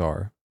architectures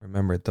are.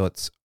 Remember,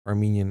 that's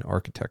Armenian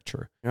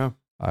architecture. Yeah.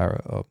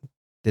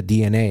 The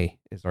DNA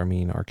is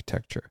Armenian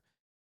architecture.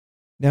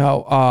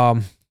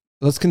 Now,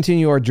 let's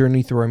continue our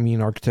journey through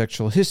Armenian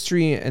architectural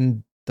history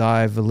and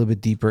dive a little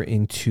bit deeper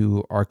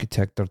into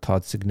architect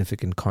Tartad's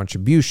significant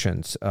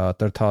contributions.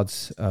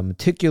 Tartad's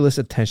meticulous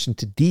attention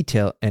to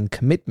detail and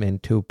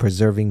commitment to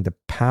preserving the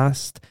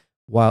past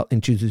while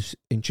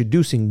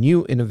introducing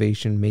new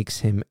innovation makes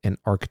him an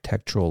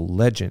architectural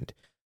legend.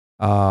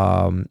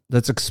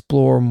 Let's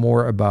explore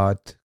more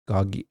about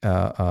Gagik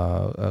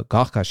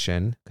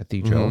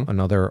Cathedral,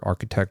 another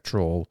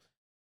architectural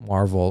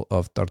marvel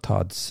of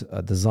Tartad's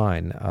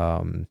design.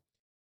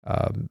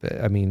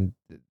 I mean,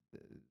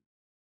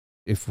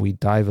 if we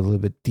dive a little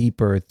bit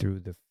deeper through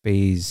the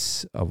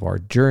phase of our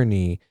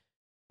journey,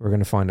 we're going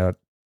to find out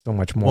so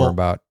much more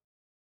about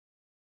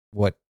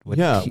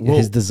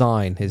his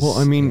design.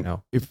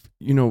 If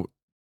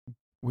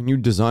when you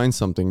design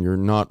something, you're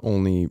not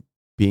only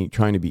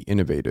trying to be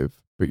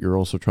innovative, but you're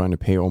also trying to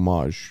pay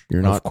homage.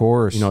 You're not, of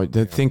course,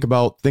 think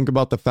about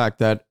the fact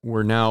that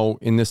we're now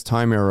in this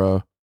time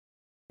era,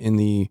 in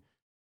the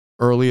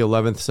early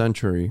 11th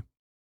century.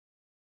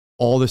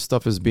 All this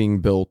stuff is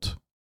being built.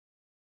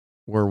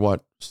 We're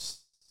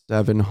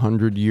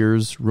 700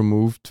 years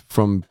removed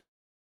from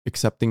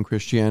accepting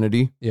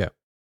Christianity. Yeah.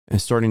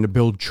 And starting to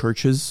build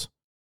churches,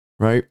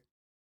 right?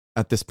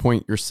 At this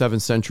point, you're 7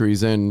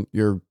 centuries in,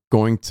 you're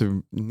going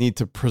to need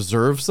to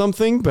preserve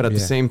something, but at the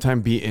same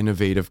time be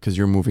innovative because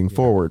you're moving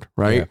forward,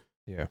 right?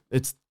 Yeah.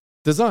 It's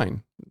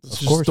design.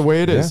 It's of course the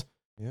way it is.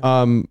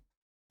 Yeah.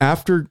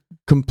 After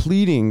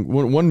completing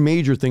one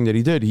major thing that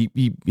he did,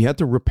 he had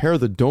to repair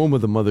the dome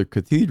of the Mother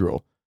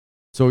Cathedral.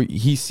 So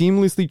he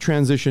seamlessly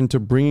transitioned to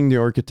bringing the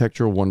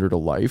architectural wonder to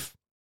life.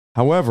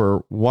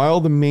 However, while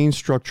the main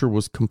structure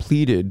was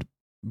completed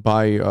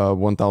by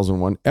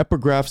 1001,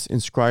 epigraphs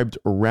inscribed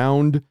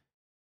around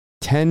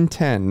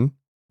 1010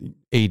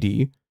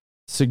 AD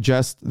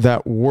suggest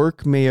that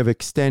work may have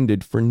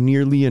extended for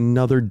nearly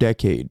another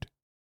decade.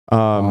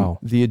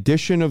 The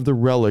addition of the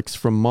relics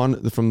from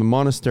the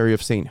monastery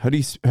of Saint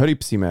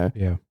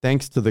Haripsime,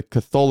 thanks to the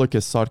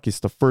Catholicus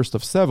Sarkis I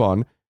of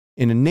Sevan,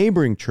 in a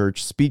neighboring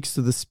church, speaks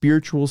to the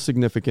spiritual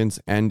significance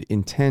and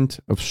intent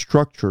of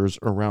structures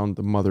around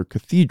the Mother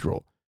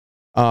Cathedral.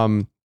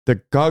 The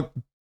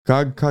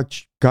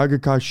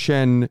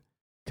Gagik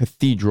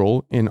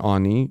Cathedral in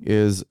Ani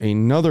is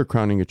another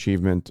crowning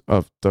achievement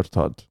of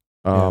Tartad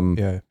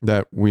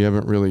that we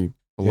haven't really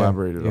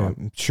elaborated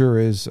on. It sure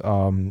is.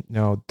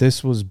 Now,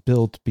 this was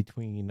built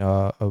between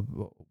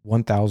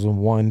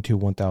 1001 to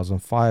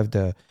 1005.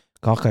 The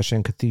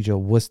Gagik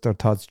Cathedral was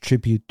Tartad's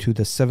tribute to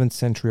the 7th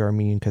century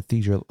Armenian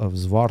Cathedral of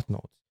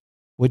Zvartnots,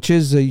 which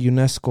is a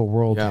UNESCO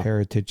World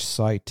Heritage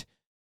Site.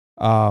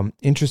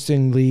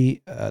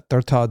 Interestingly,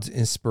 Tartad's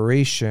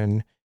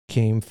inspiration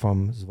came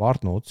from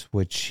Zvartnots,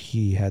 which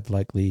had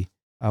likely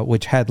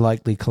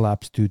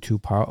collapsed due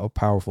to a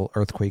powerful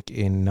earthquake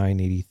in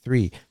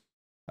 983.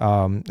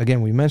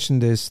 Again, we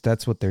mentioned this.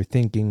 That's what they're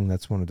thinking.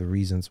 That's one of the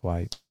reasons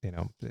why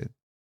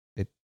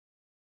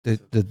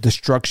the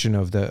destruction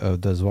of the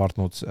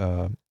Zvartnots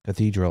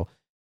Cathedral.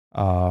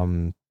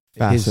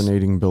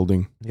 Fascinating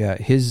building. Yeah,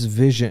 his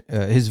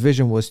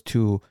vision was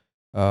to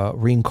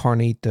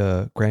reincarnate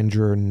the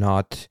grandeur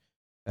not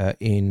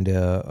in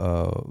the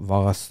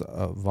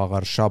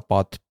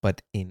Vagarshapat,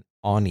 but in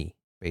Ani,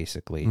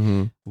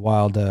 basically.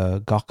 While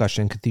the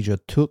Gagik Cathedral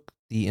took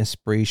the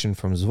inspiration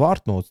from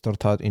Zvartnots,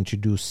 Tartad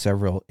introduced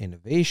several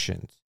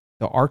innovations.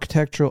 The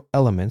architectural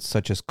elements,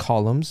 such as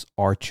columns,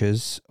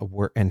 arches,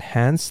 were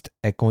enhanced,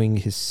 echoing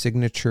his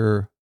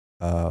signature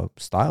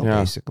style,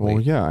 basically.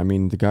 Well, yeah. I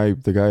mean, the guy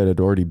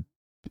had already,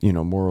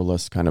 more or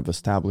less kind of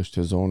established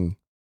his own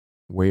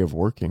way of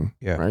working,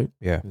 right?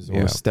 Yeah. His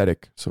own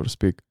aesthetic, so to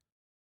speak.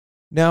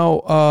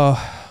 Now,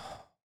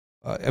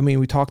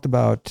 we talked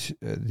about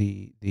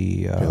the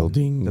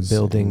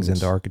buildings and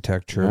the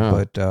architecture,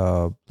 but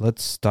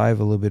let's dive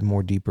a little bit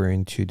more deeper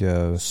into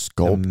the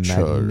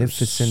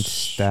magnificent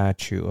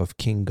statue of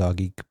King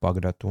Gagik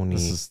Bagratuni.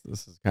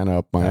 This is kind of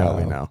up my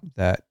alley now.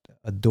 That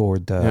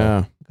adored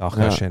the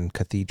Gagik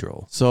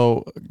Cathedral.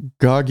 So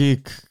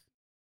Gagik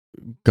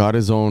got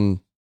his own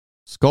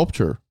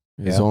sculpture,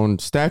 his own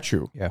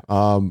statue. Yeah.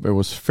 It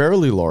was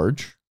fairly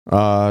large,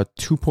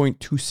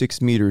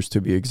 2.26 meters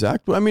to be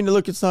exact. I mean,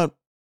 look, it's not.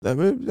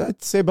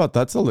 I'd say about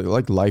that's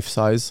like life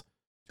size.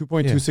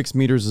 2.26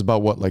 meters is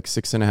about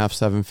 6.5,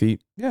 7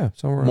 feet. Yeah,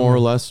 somewhere more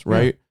or less,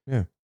 right?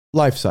 Yeah.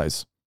 Life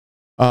size.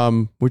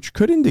 Which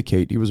could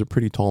indicate he was a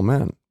pretty tall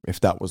man if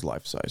that was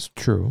life size.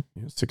 True.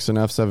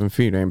 6.5, 7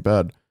 feet ain't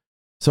bad.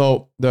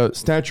 So the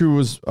statue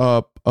was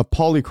a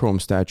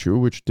polychrome statue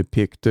which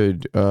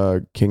depicted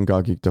King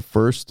Gagik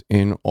I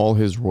in all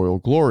his royal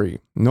glory.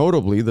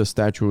 Notably, the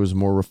statue is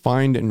more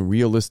refined and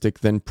realistic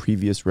than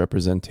previous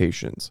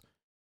representations,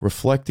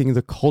 reflecting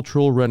the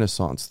cultural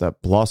renaissance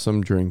that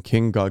blossomed during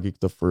King Gagik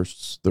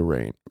I's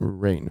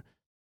reign.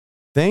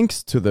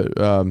 Thanks to the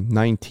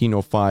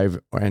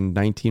 1905 and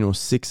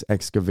 1906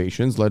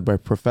 excavations led by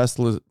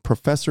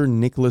Professor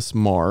Nicholas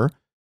Marr,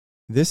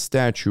 this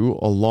statue,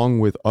 along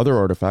with other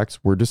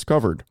artifacts, were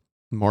discovered.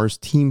 Marr's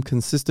team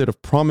consisted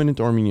of prominent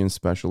Armenian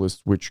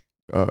specialists, which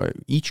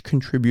each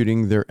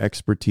contributing their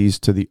expertise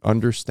to the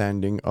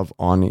understanding of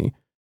Ani.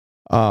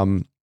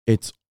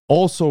 It's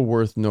also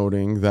worth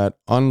noting that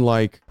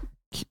unlike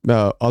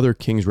other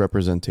kings'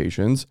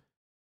 representations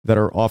that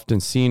are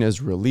often seen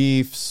as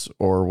reliefs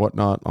or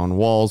whatnot on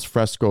walls,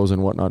 frescoes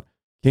and whatnot,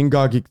 King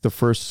Gagik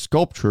I's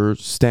sculpture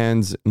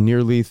stands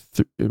nearly,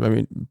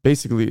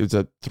 basically it's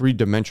a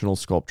three-dimensional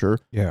sculpture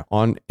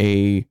on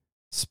a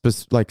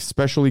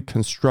specially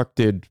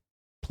constructed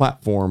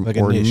platform like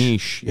or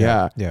niche.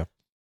 Yeah.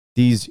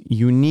 These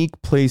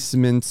unique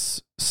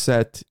placements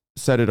set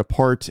it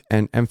apart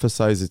and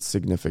emphasize its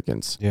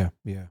significance. I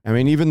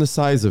mean, even the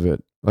size of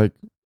it.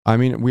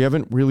 We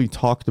haven't really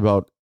talked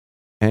about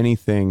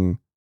anything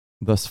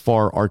thus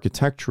far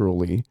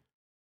architecturally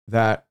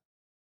that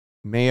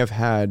may have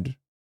had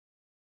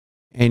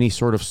any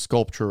sort of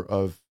sculpture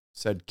of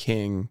said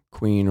king,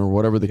 queen, or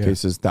whatever the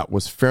case is that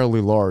was fairly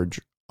large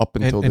up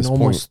until this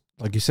almost,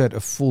 point. Like you said, a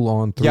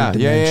full-on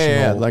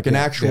three-dimensional... Like an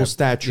actual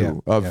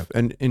statue of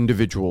an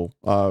individual.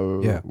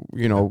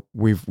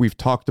 We've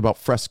talked about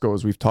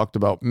frescoes. We've talked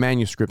about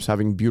manuscripts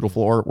having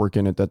beautiful artwork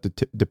in it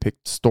that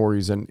depict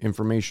stories and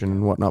information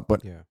and whatnot.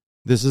 But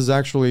this is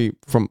actually,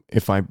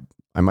 if I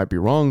might be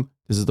wrong,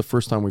 this is the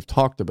first time we've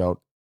talked about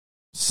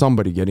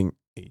somebody getting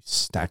a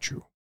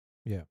statue.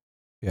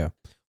 Yeah.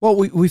 Well,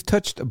 we've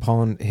touched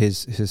upon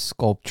his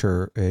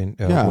sculpture in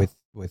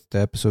with the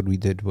episode we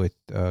did with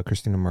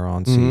Christina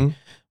Moranci,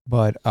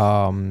 but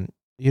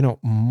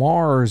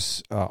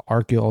Marr's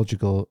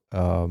archaeological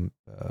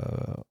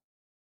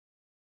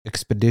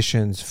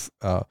expeditions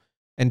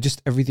and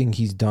just everything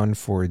he's done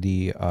for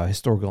the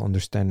historical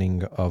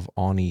understanding of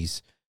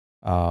Anis,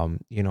 from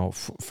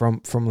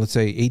let's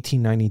say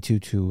 1892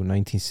 to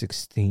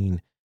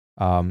 1916.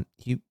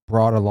 He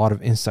brought a lot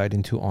of insight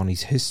into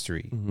Ani's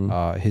history.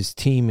 His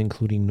team,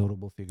 including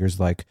notable figures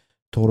like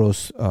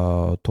Toros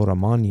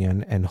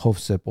Toramanian and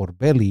Hovsep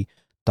Orbeli,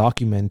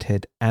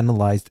 documented,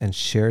 analyzed, and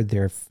shared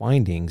their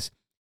findings,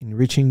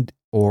 enriching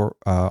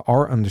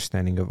our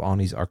understanding of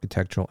Ani's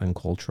architectural and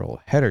cultural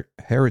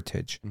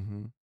heritage.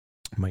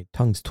 My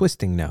tongue's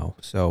twisting now,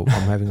 so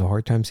I'm having a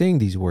hard time saying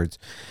these words.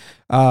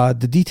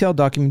 The detailed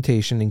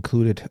documentation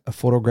included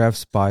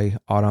photographs by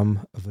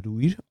Aram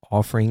Vruir,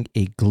 offering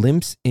a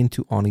glimpse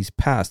into Ani's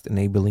past,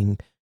 enabling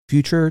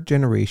future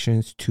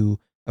generations to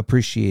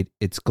appreciate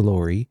its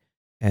glory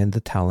and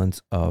the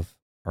talents of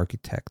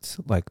architects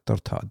like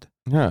Tortad.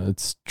 Yeah,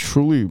 it's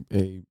truly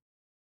a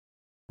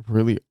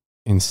really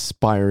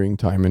inspiring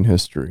time in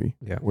history.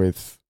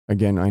 With,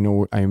 again, I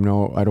know I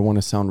don't want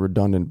to sound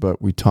redundant,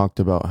 but we talked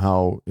about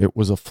how it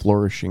was a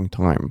flourishing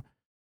time.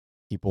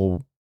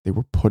 People, they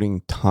were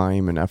putting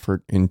time and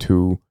effort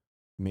into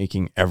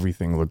making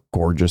everything look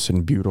gorgeous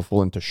and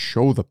beautiful and to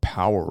show the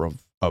power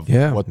of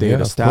what they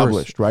had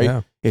established, right?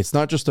 Yeah. It's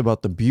not just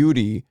about the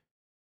beauty.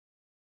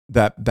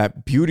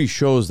 That beauty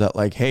shows that,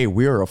 like, hey,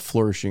 we are a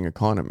flourishing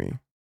economy.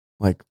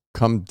 Like,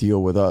 come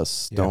deal with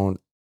us. Don't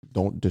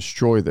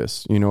destroy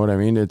this. You know what I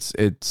mean?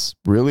 It's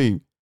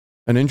really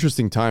an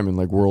interesting time in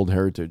like world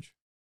heritage.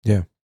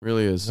 Yeah,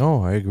 really is.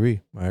 No, I agree.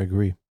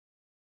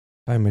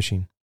 Time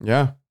machine.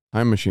 Yeah,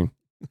 time machine.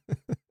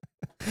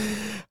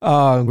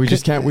 We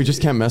just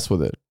can't mess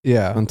with it.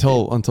 Yeah,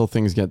 until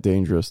things get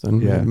dangerous.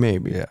 Then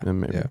maybe.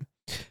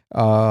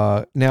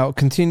 Now,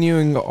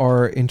 continuing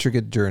our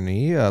intricate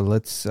journey,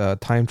 let's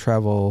time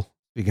travel.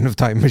 Speaking of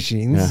time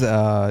machines,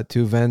 to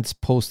events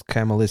post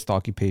Kemalist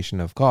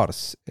occupation of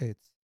Kars.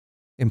 It's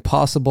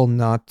impossible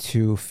not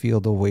to feel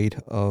the weight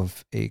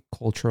of a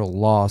cultural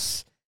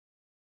loss.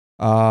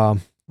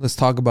 Let's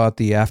talk about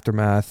the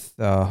aftermath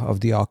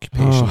of the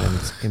occupation and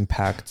its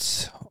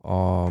impacts.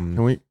 Can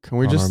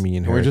we just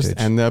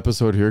end the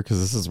episode here, because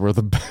this is where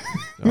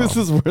this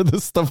is where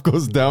this stuff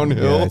goes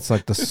downhill. Yeah, it's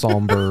like the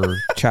somber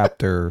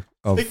chapter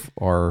of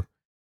our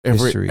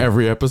history.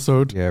 Every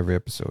episode. Yeah, every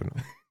episode.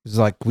 It's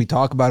like we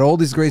talk about all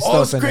this great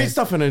stuff,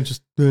 and it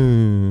just.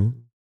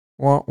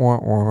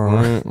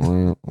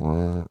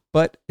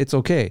 But it's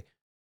okay.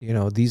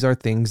 These are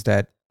things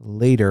that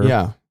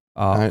later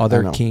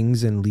other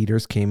kings and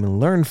leaders came and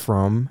learned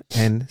from,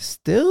 and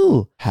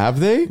still have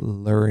they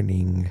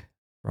learning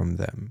from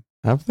them.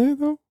 Have they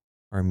though?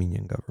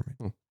 Armenian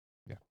government.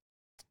 Yeah.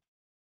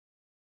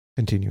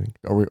 Continuing.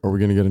 Are we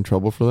going to get in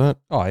trouble for that?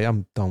 Oh,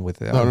 I'm done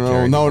with it. No.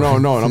 I'm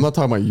not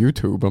talking about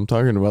YouTube. I'm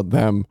talking about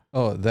them.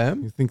 Oh,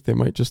 them? You think they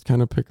might just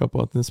kind of pick up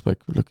on this? Like,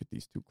 look at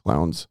these two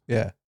clowns.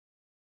 Yeah.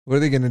 What are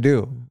they going to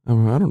do? I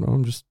don't know.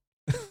 I'm just...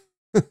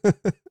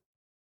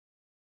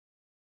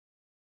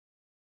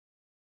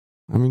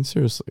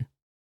 seriously.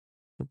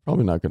 They're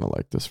probably not going to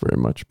like this very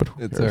much, but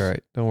it's all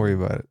right. Don't worry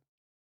about it.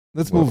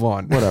 Let's move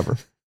on. Whatever.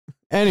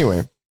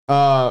 Anyway,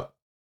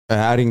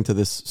 adding to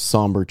this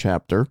somber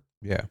chapter.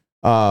 Yeah.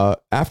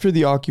 After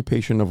the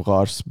occupation of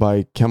Kars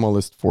by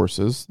Kemalist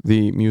forces,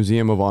 the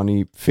Museum of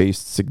Ani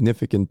faced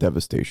significant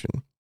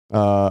devastation.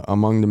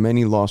 Among the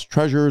many lost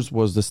treasures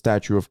was the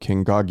statue of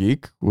King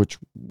Gagik, which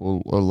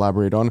we'll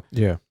elaborate on.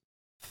 Yeah.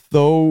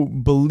 Though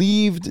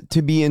believed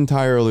to be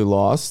entirely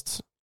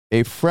lost,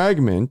 a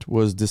fragment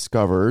was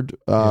discovered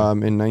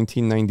in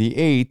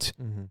 1998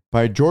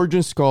 by a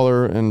Georgian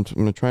scholar, and I'm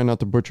going to try not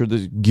to butcher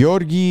this,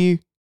 Georgi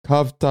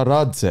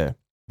Kavtaradze.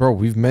 Bro,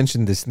 we've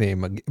mentioned this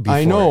name before.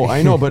 I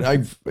know, but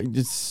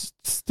it's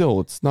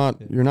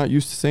not, you're not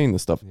used to saying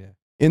this stuff. Yeah.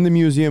 In the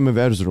Museum of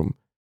Erzurum.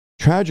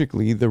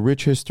 Tragically, the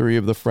rich history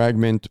of the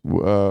fragment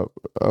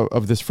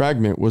of this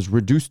fragment was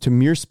reduced to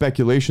mere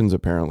speculations,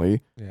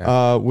 apparently,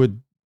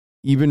 with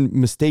even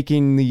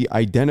mistakenly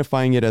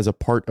identifying it as a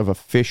part of a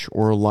fish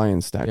or a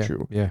lion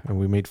statue. Yeah, and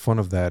we made fun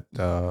of that.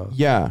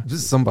 This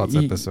is Sunbot's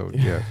episode.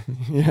 Yeah.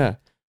 Yeah.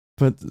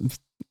 But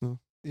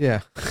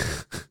yeah.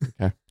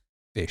 Okay.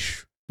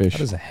 Fish. How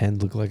does a hen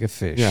look like a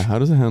fish? Yeah, how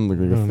does a hen look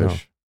like a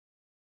fish?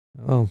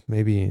 Oh,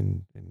 maybe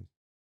in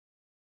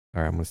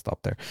all right, I'm going to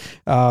stop there.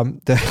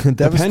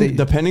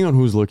 Depending on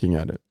who's looking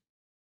at it.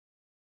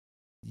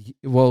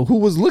 Well, who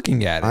was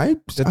looking at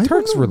it? The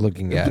Turks were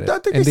looking at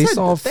it, and they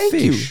saw a fish.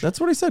 You. That's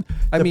what I said.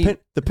 I mean,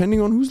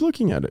 depending on who's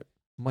looking at it.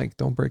 Mike,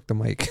 don't break the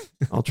mic.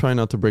 I'll try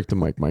not to break the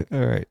mic, Mike.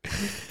 All right.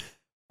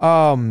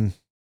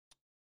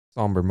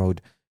 Somber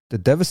mode. The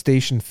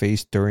devastation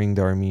faced during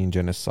the Armenian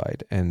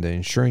genocide and the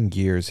ensuing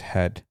years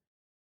had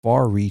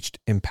far-reached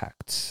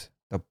impacts.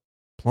 The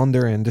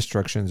plunder and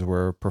destructions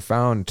were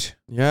profound.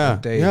 Yeah,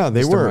 they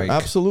were. Mike.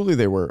 Absolutely,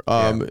 they were.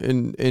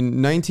 In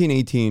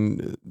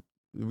 1918,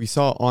 we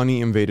saw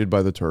Ani invaded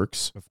by the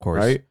Turks. Of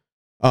course. Right?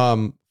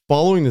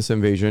 Following this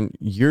invasion,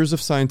 years of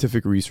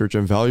scientific research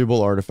and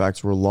valuable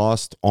artifacts were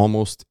lost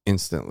almost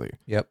instantly.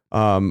 Yep.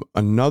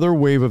 Another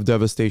wave of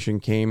devastation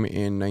came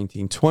in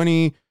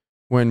 1920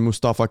 when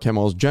Mustafa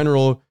Kemal's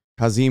general,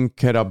 Kazim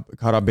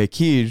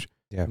Karabekir,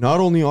 not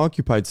only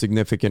occupied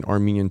significant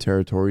Armenian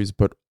territories,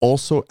 but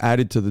also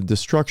added to the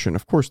destruction.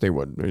 Of course they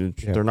would.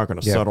 They're not going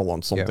to settle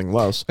on something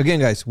less.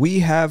 Again, guys, we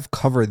have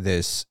covered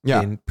this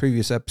in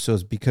previous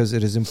episodes because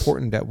it is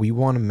important that we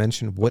want to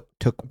mention what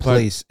took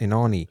place in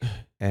Ani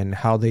and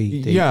how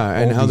they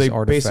how they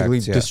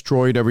basically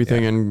destroyed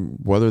everything and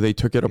whether they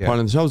took it upon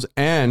themselves.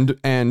 And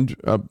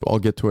I'll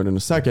get to it in a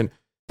second.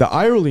 The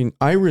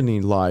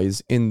irony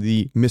lies in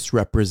the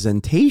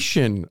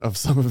misrepresentation of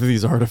some of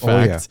these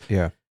artifacts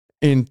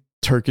in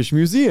Turkish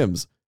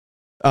museums.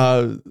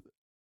 I'll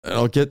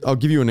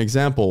give you an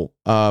example.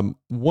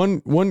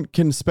 One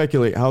can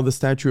speculate how the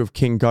statue of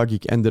King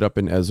Gagik ended up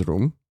in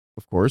Erzurum,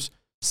 of course.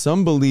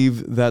 Some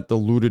believe that the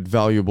looted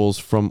valuables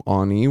from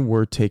Ani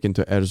were taken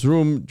to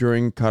Erzurum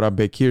during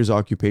Karabekir's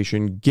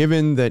occupation,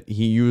 given that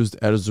he used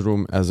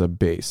Erzurum as a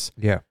base.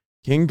 Yeah.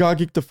 King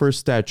Gagik I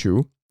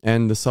statue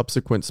and the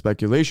subsequent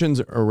speculations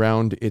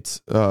around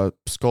its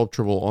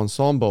sculptural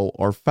ensemble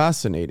are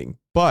fascinating.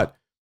 But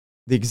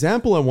the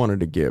example I wanted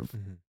to give,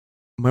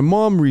 my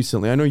mom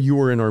recently, I know you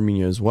were in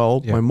Armenia as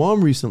well. Yeah. My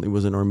mom recently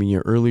was in Armenia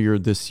earlier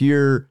this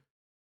year.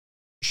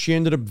 She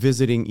ended up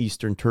visiting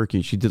Eastern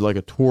Turkey. She did like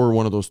a tour,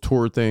 one of those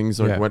tour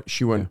things.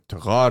 She went to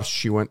Kars.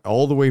 She went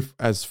all the way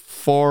as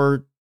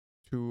far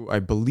to, I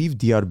believe,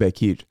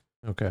 Diyarbakir.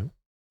 Okay.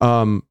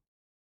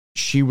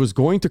 She was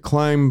going to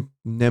climb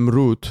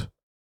Nemrut.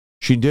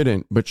 She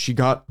didn't, but she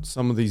got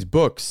some of these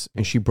books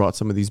and she brought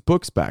some of these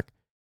books back.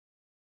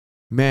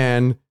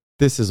 Man,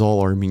 this is all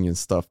Armenian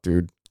stuff,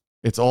 dude.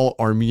 It's all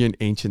Armenian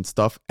ancient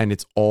stuff, and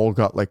it's all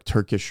got like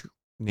Turkish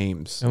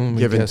names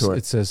given to it.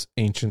 It says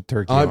ancient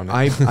Turkey on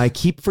it. I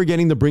keep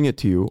forgetting to bring it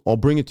to you. I'll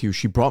bring it to you.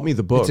 She brought me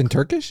the book. It's in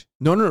Turkish?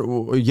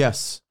 No.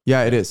 Yes.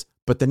 Yeah, it is.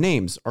 But the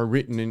names are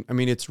written in,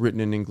 it's written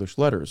in English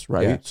letters,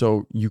 right? Yeah.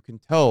 So you can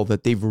tell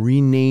that they've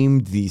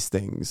renamed these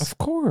things. Of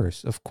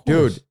course.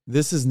 Dude,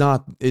 this is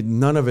none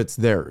of it's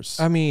theirs.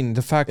 I mean,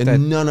 the fact that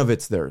none of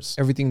it's theirs.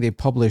 Everything they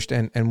published,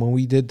 and when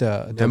we did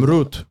the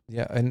Nemrut.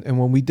 Yeah, and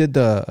when we did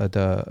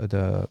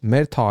the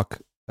Mer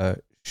Talk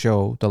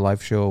show, the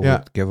live show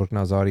with Gagik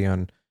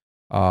Nazarian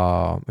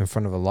in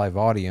front of a live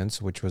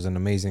audience, which was an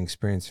amazing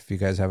experience. If you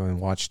guys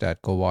haven't watched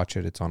that, go watch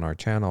it. It's on our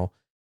channel.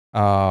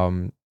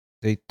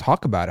 They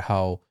talk about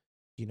how,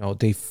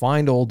 they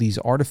find all these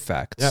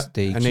artifacts. Yeah,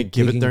 they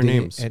give it their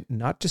names. And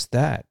not just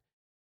that,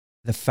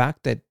 the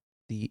fact that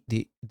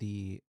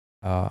the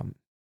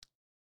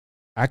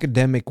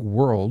academic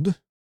world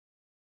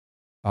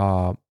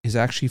is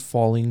actually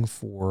falling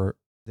for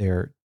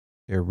their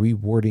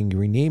rewording,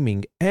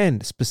 renaming,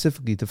 and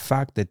specifically the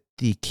fact that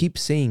they keep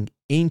saying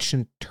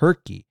ancient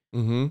Turkey.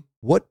 Mm-hmm.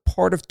 What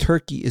part of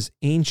Turkey is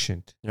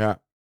ancient? Yeah.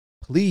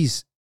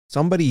 Please,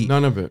 somebody.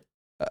 None of it.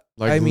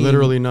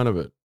 Literally none of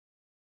it.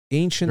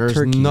 Ancient There's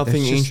Turkey. There's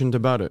nothing ancient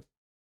about it.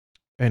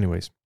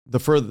 Anyways. The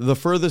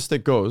furthest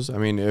it goes,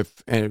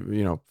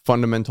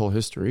 fundamental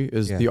history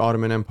is the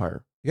Ottoman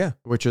Empire. Yeah.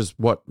 Which is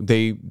what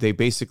they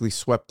basically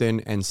swept in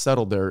and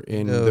settled there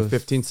in the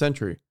 15th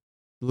century.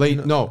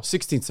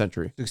 16th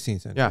century.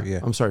 16th century, yeah.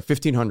 I'm sorry,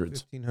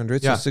 1500s.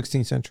 1500s, Yeah. so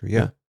 16th century,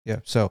 yeah.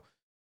 So,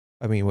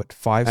 I mean, what,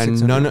 500, and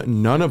 600?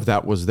 none of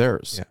that was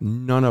theirs. Yeah.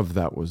 None of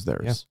that was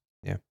theirs.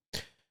 Yeah.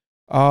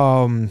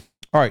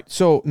 All right.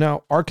 So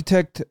now,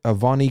 architect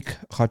Vanik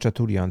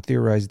Khachaturian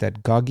theorized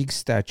that Gagik's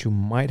statue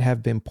might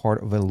have been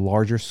part of a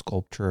larger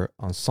sculpture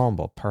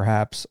ensemble,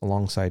 perhaps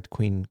alongside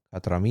Queen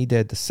Katramide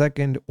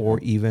II, or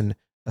even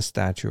a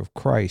statue of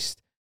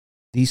Christ.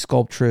 These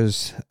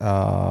sculptures,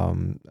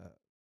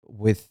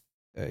 with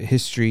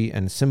history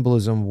and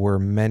symbolism, were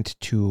meant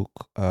to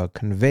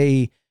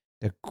convey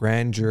the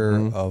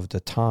grandeur of the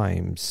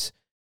times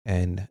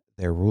and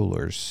their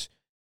rulers.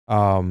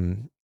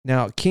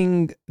 Now,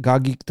 King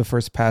Gagik the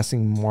First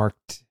passing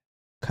marked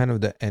kind of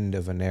the end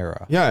of an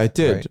era. Yeah, it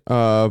did.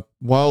 Right?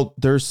 While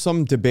there's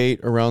some debate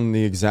around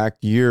the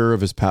exact year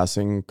of his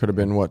passing, could have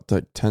been like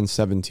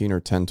 1017 or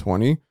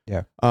 1020.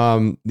 Yeah.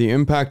 The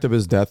impact of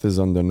his death is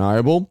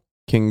undeniable.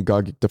 King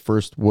Gagik the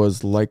First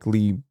was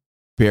likely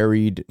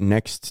buried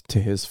next to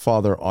his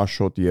father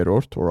Ashot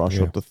Yerort, or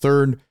Ashot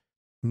III,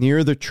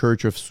 near the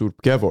church of Surp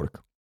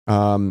Gevorg.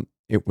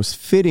 It was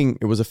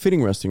a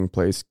fitting resting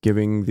place,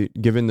 given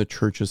the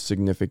church's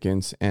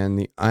significance and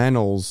the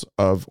annals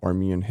of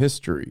Armenian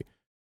history.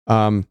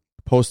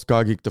 Post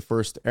Gagik the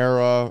First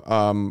era,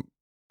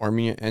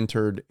 Armenia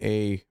entered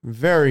a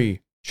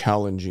very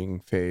challenging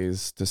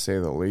phase, to say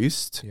the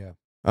least. Yeah.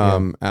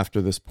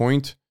 After this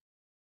point.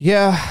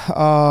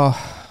 Yeah,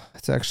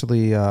 it's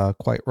actually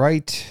quite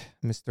right,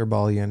 Mr.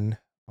 Balian.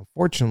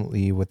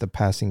 Unfortunately, with the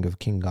passing of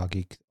King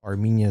Gagik,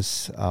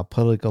 Armenia's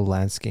political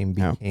landscape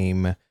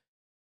became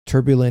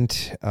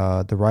turbulent.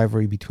 The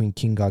rivalry between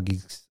King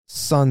Gagik's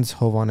sons,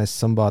 Hovannes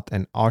Sambat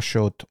and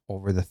Ashot,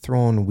 over the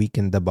throne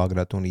weakened the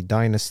Bagratuni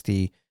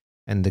dynasty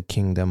and the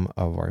kingdom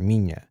of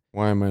Armenia.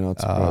 Why am I not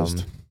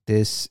surprised?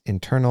 This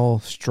internal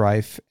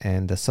strife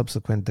and the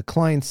subsequent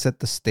decline set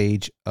the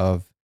stage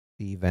of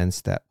the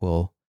events that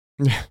will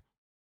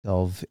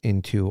delve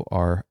into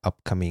our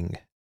upcoming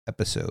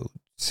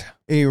episodes.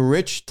 A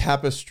rich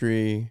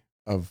tapestry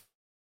of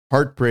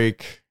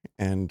heartbreak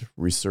and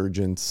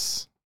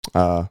resurgence.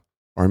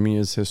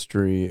 Armenia's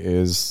history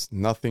is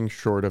nothing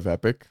short of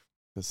epic,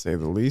 to say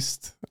the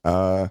least.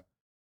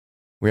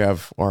 We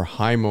have our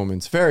high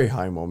moments, very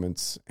high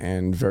moments,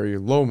 and very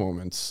low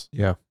moments.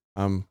 Yeah.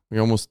 We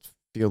almost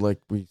feel like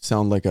we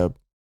sound like a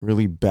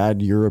really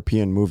bad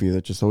European movie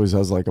that just always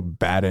has like a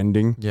bad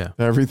ending. Yeah.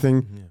 To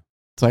everything. Yeah.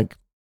 It's like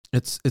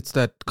it's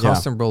that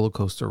constant roller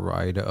coaster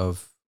ride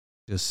of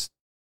just,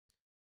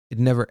 it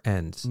never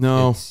ends.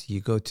 No. You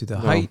go to the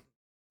height,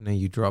 and then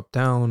you drop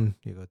down,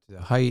 you go to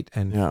the height,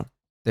 and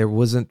there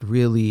wasn't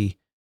really,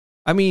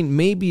 I mean,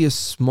 maybe a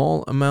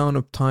small amount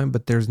of time,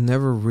 but there's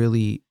never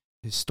really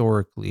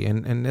historically.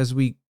 And as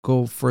we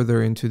go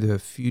further into the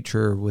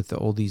future with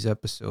all these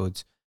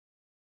episodes,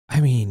 I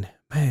mean,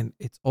 man,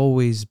 it's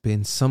always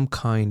been some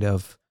kind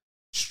of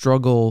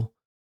struggle,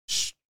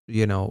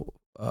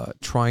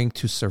 trying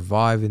to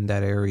survive in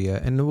that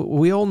area. And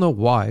we all know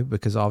why,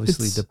 because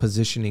obviously the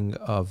positioning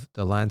of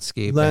the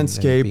landscape and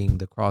being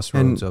the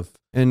crossroads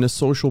and the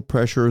social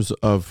pressures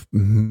of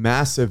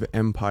massive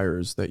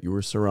empires that you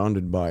were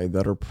surrounded by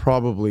that are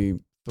probably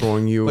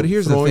throwing you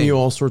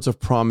all sorts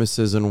of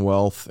promises and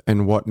wealth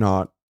and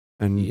whatnot.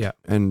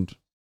 And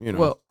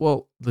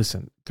well,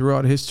 listen,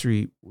 throughout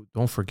history,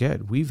 don't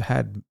forget,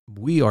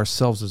 we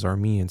ourselves as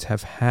Armenians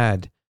have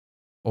had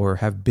or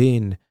have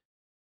been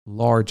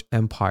large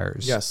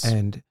empires. Yes.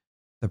 And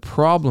the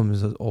problem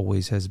is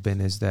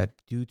that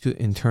due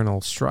to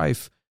internal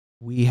strife,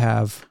 we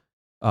have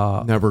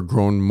never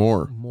grown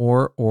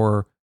more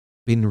or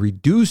been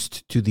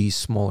reduced to these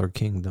smaller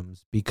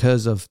kingdoms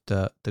because of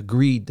the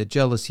greed, the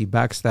jealousy,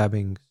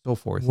 backstabbing, so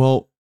forth.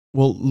 Well,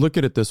 look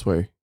at it this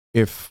way.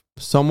 If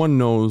someone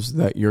knows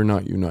that you're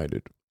not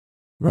united,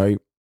 right,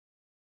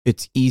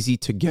 it's easy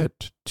to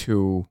get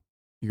to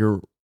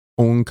your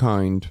own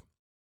kind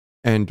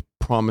and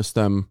promise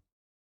them,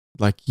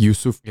 like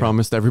Yusuf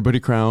promised everybody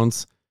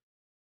crowns.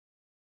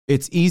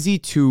 It's easy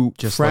to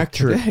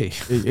fracture.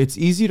 It's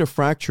easy to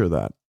fracture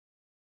that.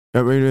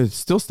 I mean, it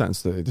still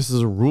stands today. This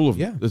is a rule of.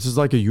 This is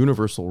like a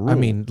universal rule. I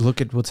mean,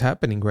 look at what's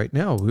happening right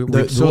now.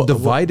 We're so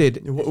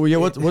divided.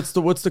 What's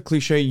the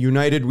cliche?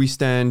 United we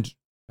stand.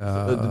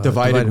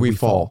 Divided we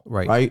fall.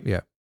 Right.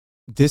 Yeah.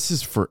 This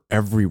is for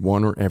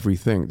everyone or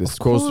everything. This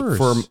goes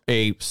from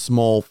a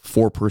small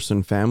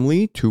 4-person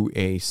family to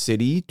a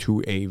city,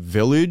 to a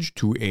village,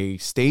 to a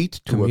state,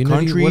 to community,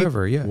 a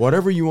country,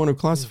 whatever you want to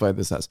classify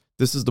this as.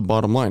 This is the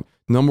bottom line.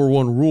 Number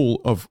one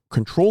rule of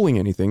controlling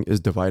anything is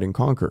divide and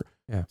conquer.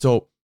 Yeah.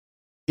 So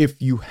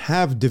if you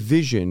have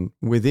division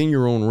within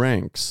your own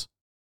ranks,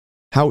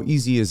 how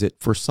easy is it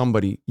for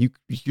somebody? You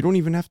don't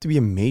even have to be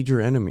a major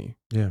enemy.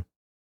 Yeah.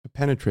 To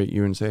penetrate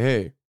you and say,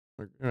 hey,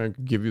 I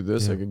could give you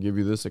this, I could give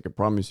you this, I could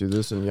promise you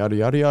this, and yada,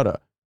 yada,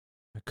 yada.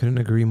 I couldn't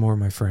agree more,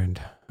 my friend.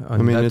 I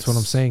mean, that's what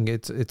I'm saying.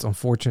 It's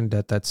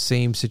unfortunate that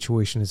same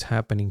situation is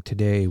happening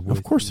today.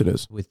 Of course it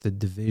is. With the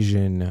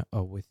division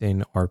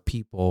within our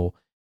people,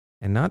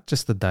 and not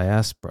just the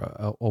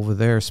diaspora over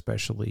there,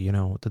 especially.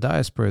 The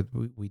diaspora,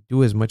 we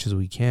do as much as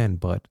we can,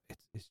 but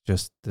it's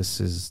just this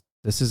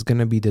is going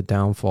to be the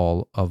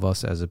downfall of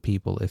us as a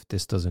people if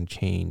this doesn't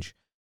change.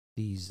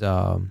 These,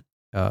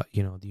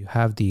 you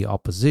have the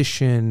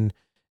opposition.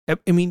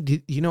 I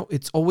mean,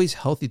 it's always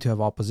healthy to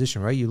have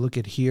opposition, right? You look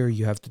at here,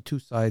 you have the two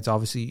sides.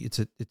 Obviously, it's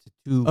a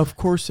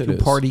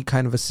two-party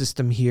kind of a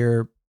system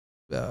here.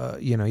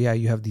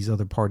 You have these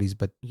other parties,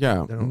 but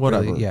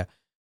whatever. Really,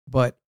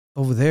 but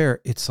over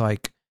there, it's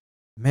like,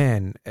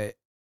 man,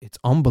 it's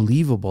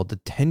unbelievable, the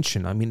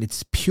tension. I mean,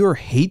 it's pure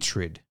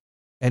hatred,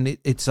 and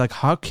it's like,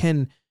 how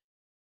can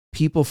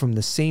people from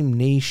the same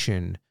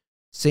nation,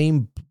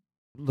 same,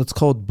 let's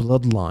call it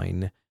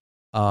bloodline,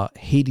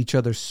 hate each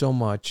other so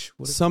much?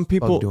 What is some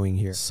people doing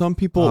here? Some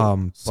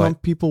people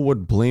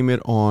would blame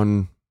it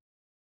on,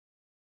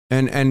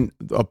 and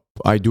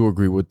I do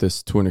agree with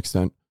this to an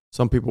extent.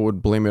 Some people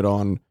would blame it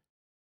on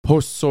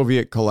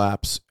post-Soviet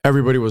collapse.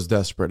 Everybody was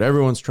desperate.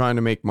 Everyone's trying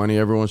to make money.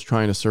 Everyone's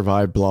trying to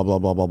survive. Blah blah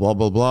blah blah blah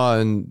blah blah.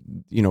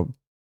 And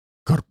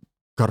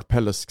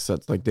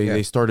Karpelisk, like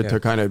they started to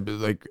kind of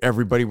like,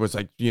 everybody was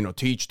like, to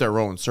each their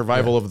own,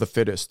 survival of the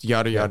fittest,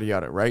 yada yada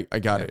yada, right? I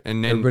got it.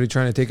 And then everybody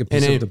trying to take a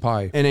piece of the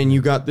pie. And then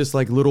you got this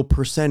like little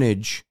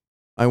percentage,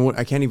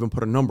 I can't even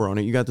put a number on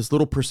it. You got this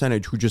little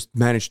percentage who just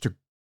managed to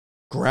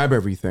grab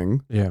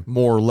everything,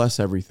 more or less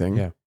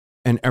everything,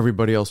 and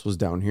everybody else was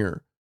down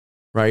here,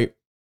 right?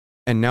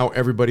 And now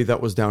everybody that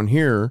was down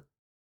here,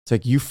 it's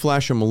like you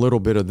flash them a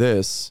little bit of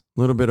this, a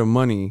little bit of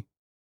money,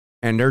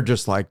 and they're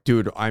just like,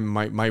 dude,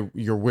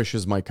 your wish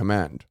is my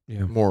command,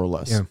 more or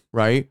less,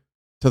 right?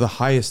 To the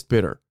highest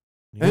bidder.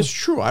 Yeah. And it's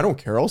true. I don't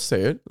care. I'll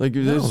say it. Like,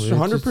 it's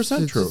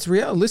 100% true. It's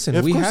real. Listen,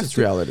 of course it's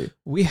reality.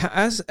 We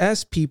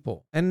as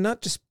people, and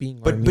not just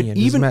being Armenian, but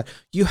even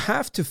you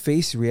have to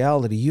face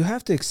reality. You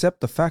have to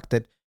accept the fact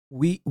that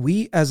we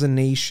as a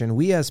nation,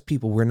 we as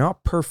people, we're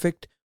not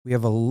perfect. We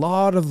have a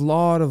lot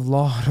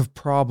of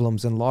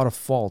problems and a lot of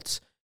faults.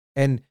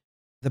 And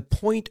the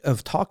point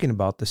of talking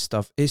about this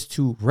stuff is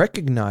to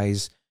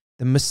recognize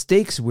the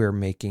mistakes we're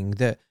making,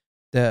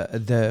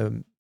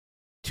 to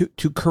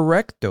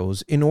correct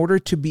those in order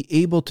to be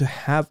able to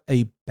have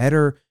a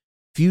better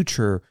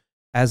future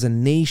as a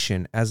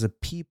nation, as a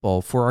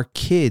people, for our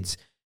kids.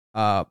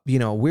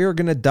 We're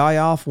gonna die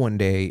off one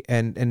day,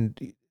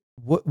 and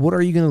what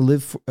are you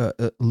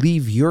gonna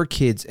leave your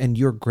kids and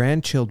your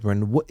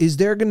grandchildren? What is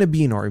there gonna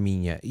be in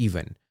Armenia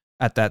even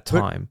at that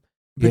time?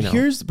 But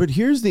here's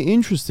the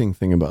interesting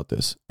thing about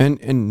this,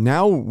 and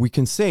now we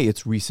can say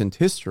it's recent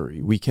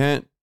history. We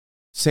can't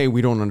say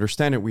we don't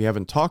understand it. We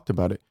haven't talked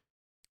about it.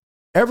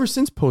 Ever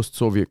since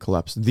post-Soviet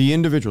collapse, the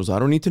individuals, I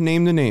don't need to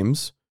name the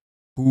names,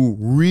 who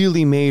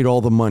really made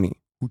all the money,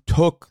 who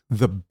took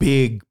the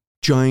big,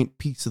 giant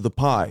piece of the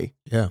pie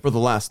for the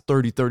last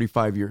 30,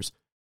 35 years,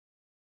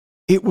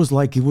 it was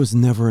like it was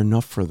never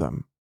enough for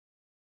them.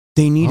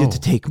 They needed to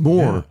take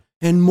more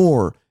and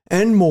more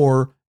and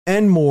more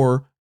and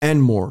more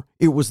and more.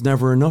 It was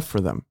never enough for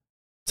them.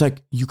 It's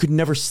like you could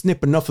never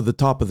snip enough of the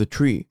top of the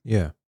tree.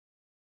 Yeah.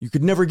 You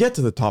could never get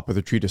to the top of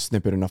the tree to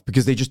snip it enough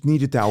because they just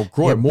needed to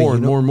outgrow it more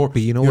and more and more.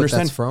 But you know what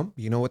that's from?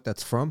 You know what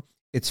that's from?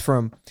 It's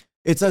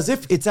as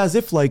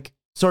if like,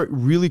 sorry,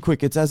 really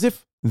quick. It's as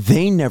if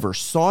they never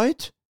saw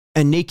it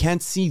and they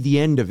can't see the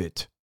end of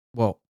it.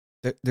 Well,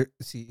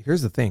 see,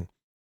 here's the thing.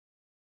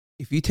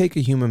 If you take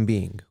a human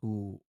being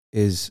who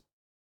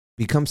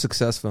becomes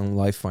successful in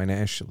life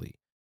financially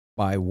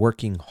by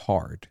working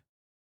hard,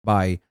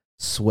 by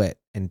sweat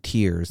and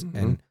tears,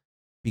 and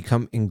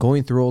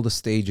going through all the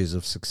stages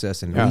of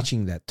success and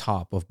reaching that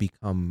top of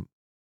become,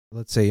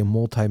 let's say, a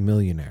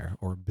multimillionaire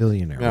or a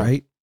billionaire,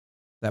 right?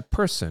 That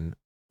person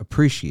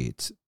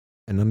appreciates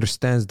and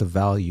understands the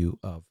value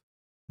of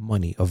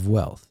money, of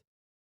wealth.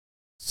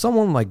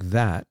 Someone like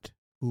that,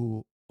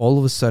 who all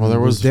of a sudden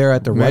was there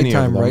at the right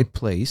time, right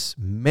place,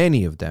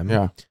 many of them,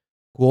 who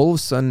all of a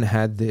sudden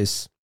had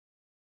this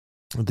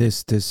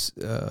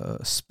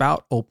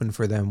spout open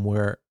for them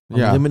where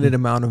a limited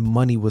amount of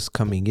money was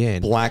coming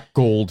in. Black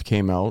gold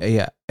came out.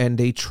 Yeah. And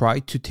they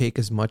tried to take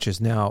as much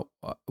as now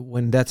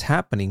when that's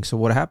happening. So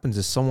what happens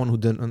is someone who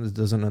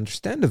doesn't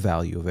understand the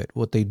value of it,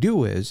 what they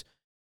do is,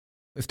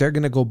 if they're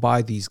going to go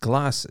buy these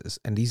glasses,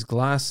 and these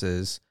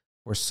glasses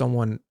for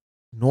someone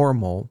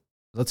normal,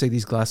 let's say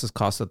these glasses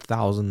cost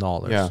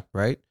 $1,000,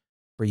 right?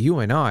 For you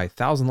and I,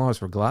 $1,000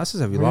 for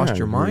glasses? Have you lost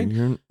your mind?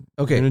 You're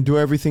going to do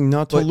everything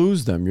not to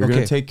lose them. You're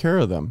going to take care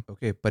of them.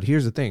 Okay, but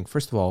here's the thing.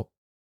 First of all,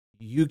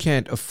 you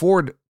can't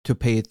afford to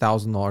pay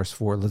 $1,000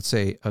 for, let's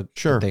say, a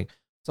thing.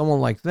 Someone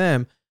like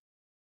them,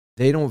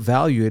 they don't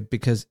value it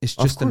because it's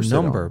just a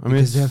number.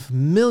 Because they have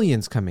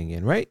millions coming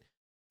in, right?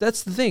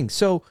 That's the thing.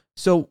 So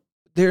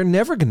they're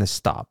never going to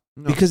stop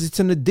because it's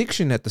an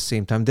addiction at the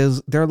same time.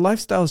 Their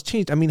lifestyles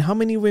changed. I mean, how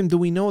many women do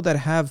we know that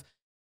have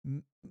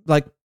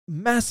like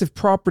massive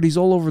properties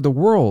all over the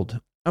world?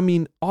 I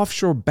mean,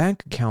 offshore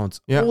bank accounts.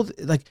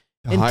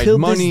 hide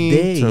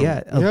money,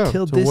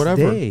 until this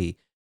whatever. day,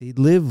 they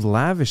live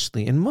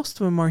lavishly, and most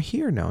of them are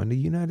here now in the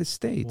United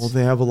States. Well,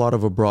 they have a lot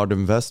of abroad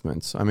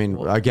investments. I mean,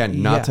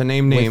 again, not to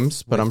name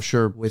names, but I'm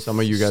sure some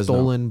of you guys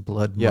stolen know.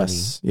 blood money.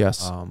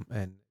 Yes.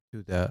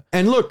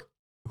 And look,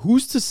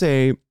 who's to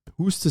say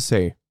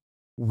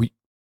we,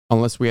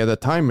 unless we had a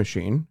time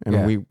machine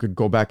and we could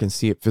go back and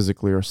see it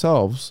physically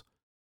ourselves,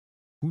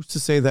 who's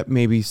to say that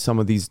maybe some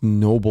of these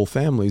noble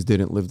families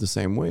didn't live the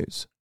same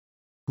ways?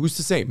 Who's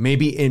to say?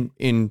 Maybe in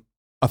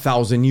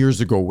 1,000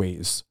 years ago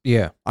ways.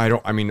 Yeah. I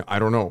don't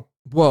know.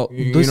 Well,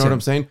 you know what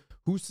I'm saying?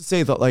 Who's to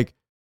say that like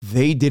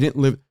they didn't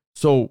live?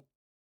 So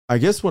I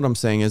guess what I'm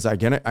saying is I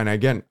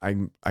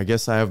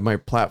guess I have my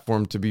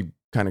platform to be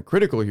kind of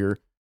critical here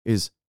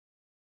is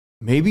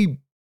maybe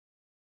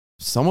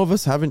some of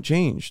us haven't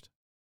changed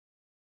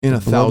in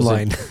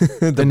 1,000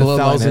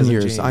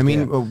 years. Changed, I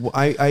mean,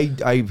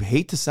 I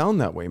hate to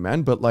sound that way,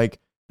 man, but like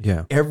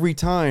every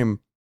time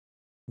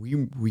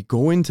we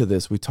go into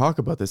this, we talk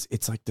about this,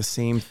 it's like the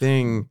same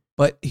thing.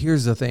 But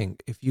here's the thing.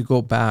 If you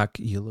go back,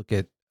 you look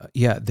at,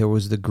 there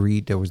was the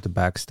greed, there was the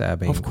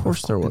backstabbing. Of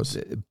course there was.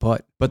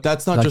 But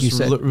that's not like just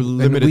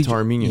limited to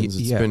Armenians.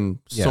 It's been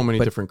so many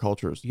different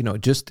cultures. You know,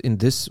 just in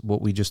this,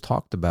 what we just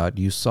talked about,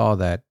 you saw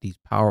that these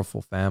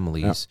powerful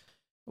families,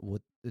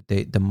 with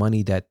the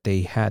money that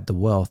they had, the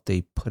wealth,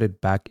 they put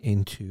it back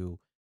into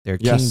their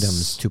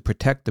kingdoms to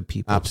protect the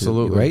people.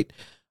 Absolutely. Right?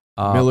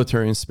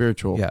 Military and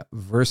spiritual. Yeah.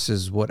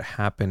 Versus what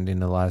happened in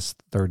the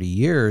last 30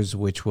 years,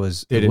 which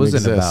was, it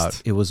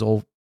was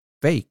all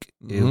fake.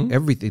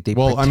 Everything they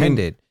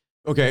pretended.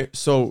 Okay.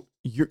 So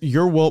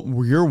you're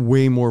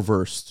way more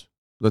versed.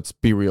 Let's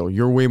be real.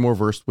 You're way more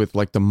versed with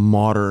like the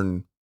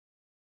modern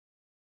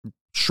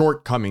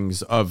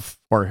shortcomings of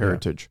our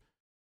heritage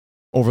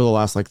over the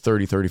last like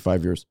 30,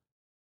 35 years.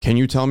 Can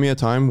you tell me a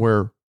time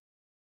where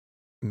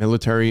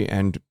military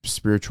and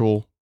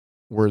spiritual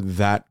were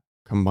that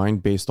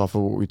combined based off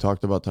of what we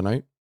talked about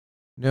tonight?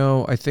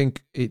 No, I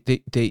think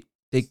they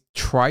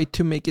tried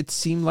to make it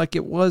seem like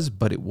it was,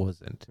 but it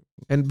wasn't.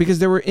 And because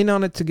they were in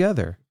on it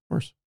together. Of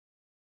course.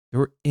 They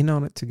were in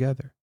on it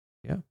together.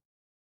 Yeah.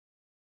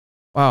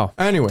 Wow.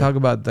 Anyway. Talk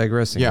about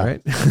digressing,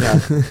 right? Yeah.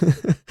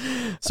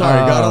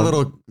 Sorry, got a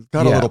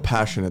little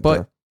passionate but,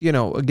 there. You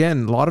know,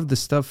 again, a lot of the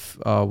stuff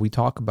we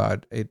talk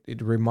about,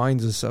 it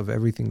reminds us of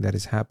everything that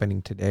is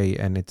happening today.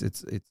 And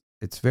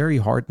it's very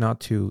hard not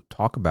to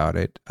talk about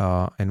it.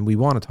 And we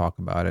want to talk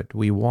about it.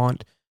 We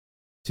want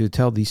to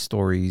tell these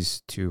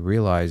stories to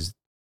realize,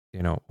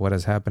 you know, what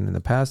has happened in the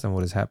past and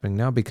what is happening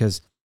now,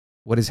 because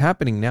what is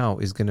happening now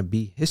is going to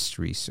be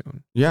history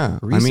soon. Yeah.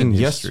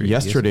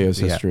 Yesterday is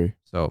history.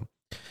 So,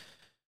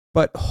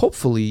 but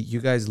hopefully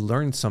you guys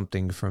learned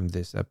something from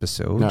this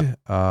episode.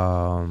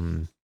 Yeah.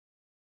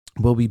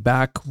 We'll be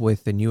back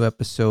with a new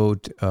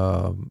episode,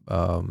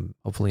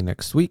 hopefully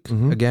next week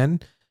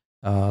again.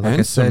 Like I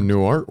said, some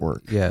new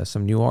artwork. Yeah,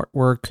 some new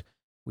artwork.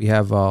 We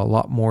have a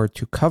lot more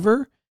to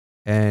cover,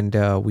 and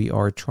we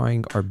are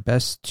trying our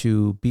best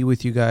to be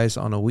with you guys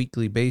on a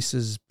weekly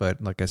basis.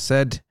 But like I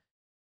said,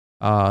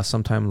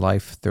 sometimes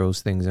life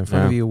throws things in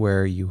front of you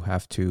where you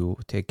have to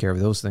take care of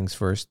those things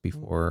first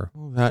before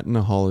that and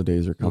the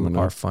holidays are coming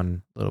up. Our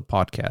fun little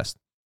podcast.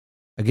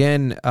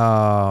 Again,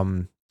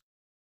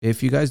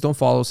 if you guys don't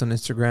follow us on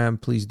Instagram,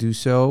 please do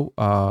so.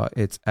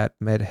 It's at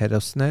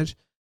medhedosned.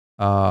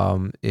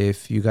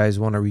 If you guys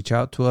want to reach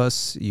out to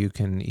us, you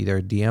can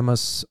either DM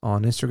us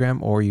on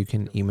Instagram or you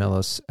can email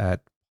us at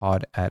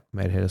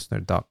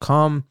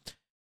pod@medhedosned.com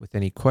with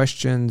any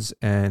questions.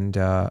 And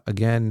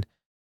again,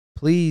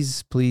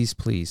 please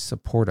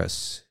support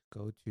us.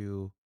 Go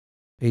to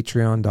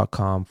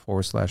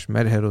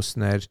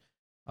patreon.com/medhedosned.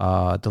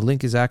 The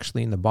link is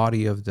actually in the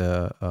body of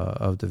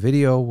the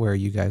video where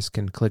you guys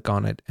can click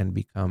on it and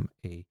become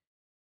a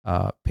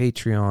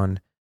Patreon.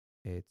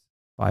 It's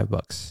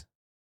 $5.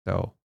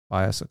 So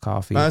buy us a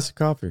coffee.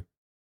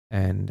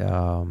 And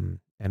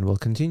we'll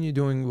continue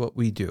doing what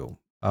we do.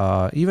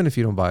 Even if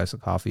you don't buy us a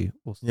coffee,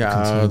 we'll still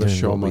continue the doing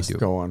show what must we do.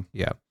 go on.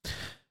 Yeah.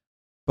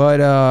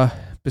 But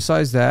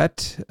besides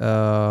that,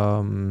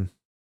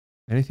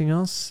 anything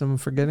else I'm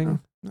forgetting?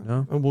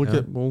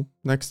 No?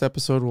 Next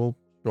episode we'll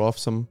show off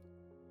some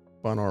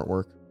fun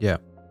artwork. Yeah.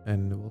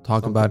 And we'll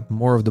talk about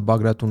more of the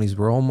Bagratunis.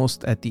 We're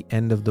almost at the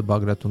end of the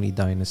Bagratuni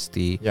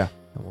dynasty. Yeah.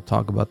 And we'll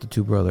talk about the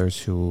two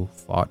brothers who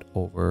fought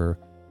over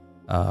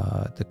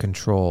the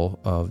control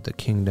of the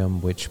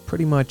kingdom, which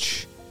pretty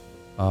much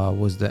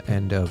was the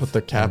end of... Put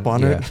the cap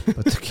on it?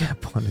 Put the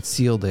cap on it,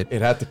 sealed it.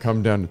 It had to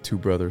come down to two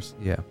brothers.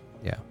 Yeah.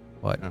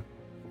 But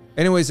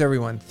anyways,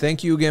 everyone,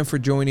 thank you again for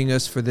joining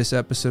us for this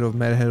episode of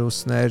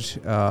Medhedosned.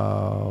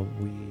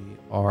 We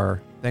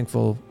are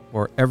thankful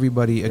for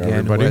everybody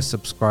again who has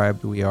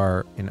subscribed. We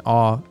are in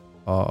awe.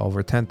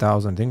 Over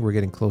 10,000. I think we're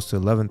getting close to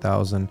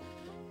 11,000.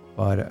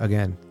 But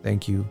again,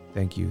 thank you.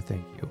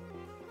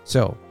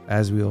 So,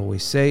 as we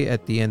always say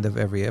at the end of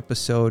every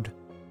episode,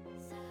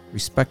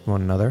 respect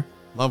one another.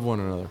 Love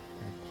one another.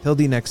 Till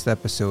the next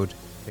episode,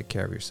 take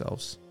care of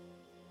yourselves.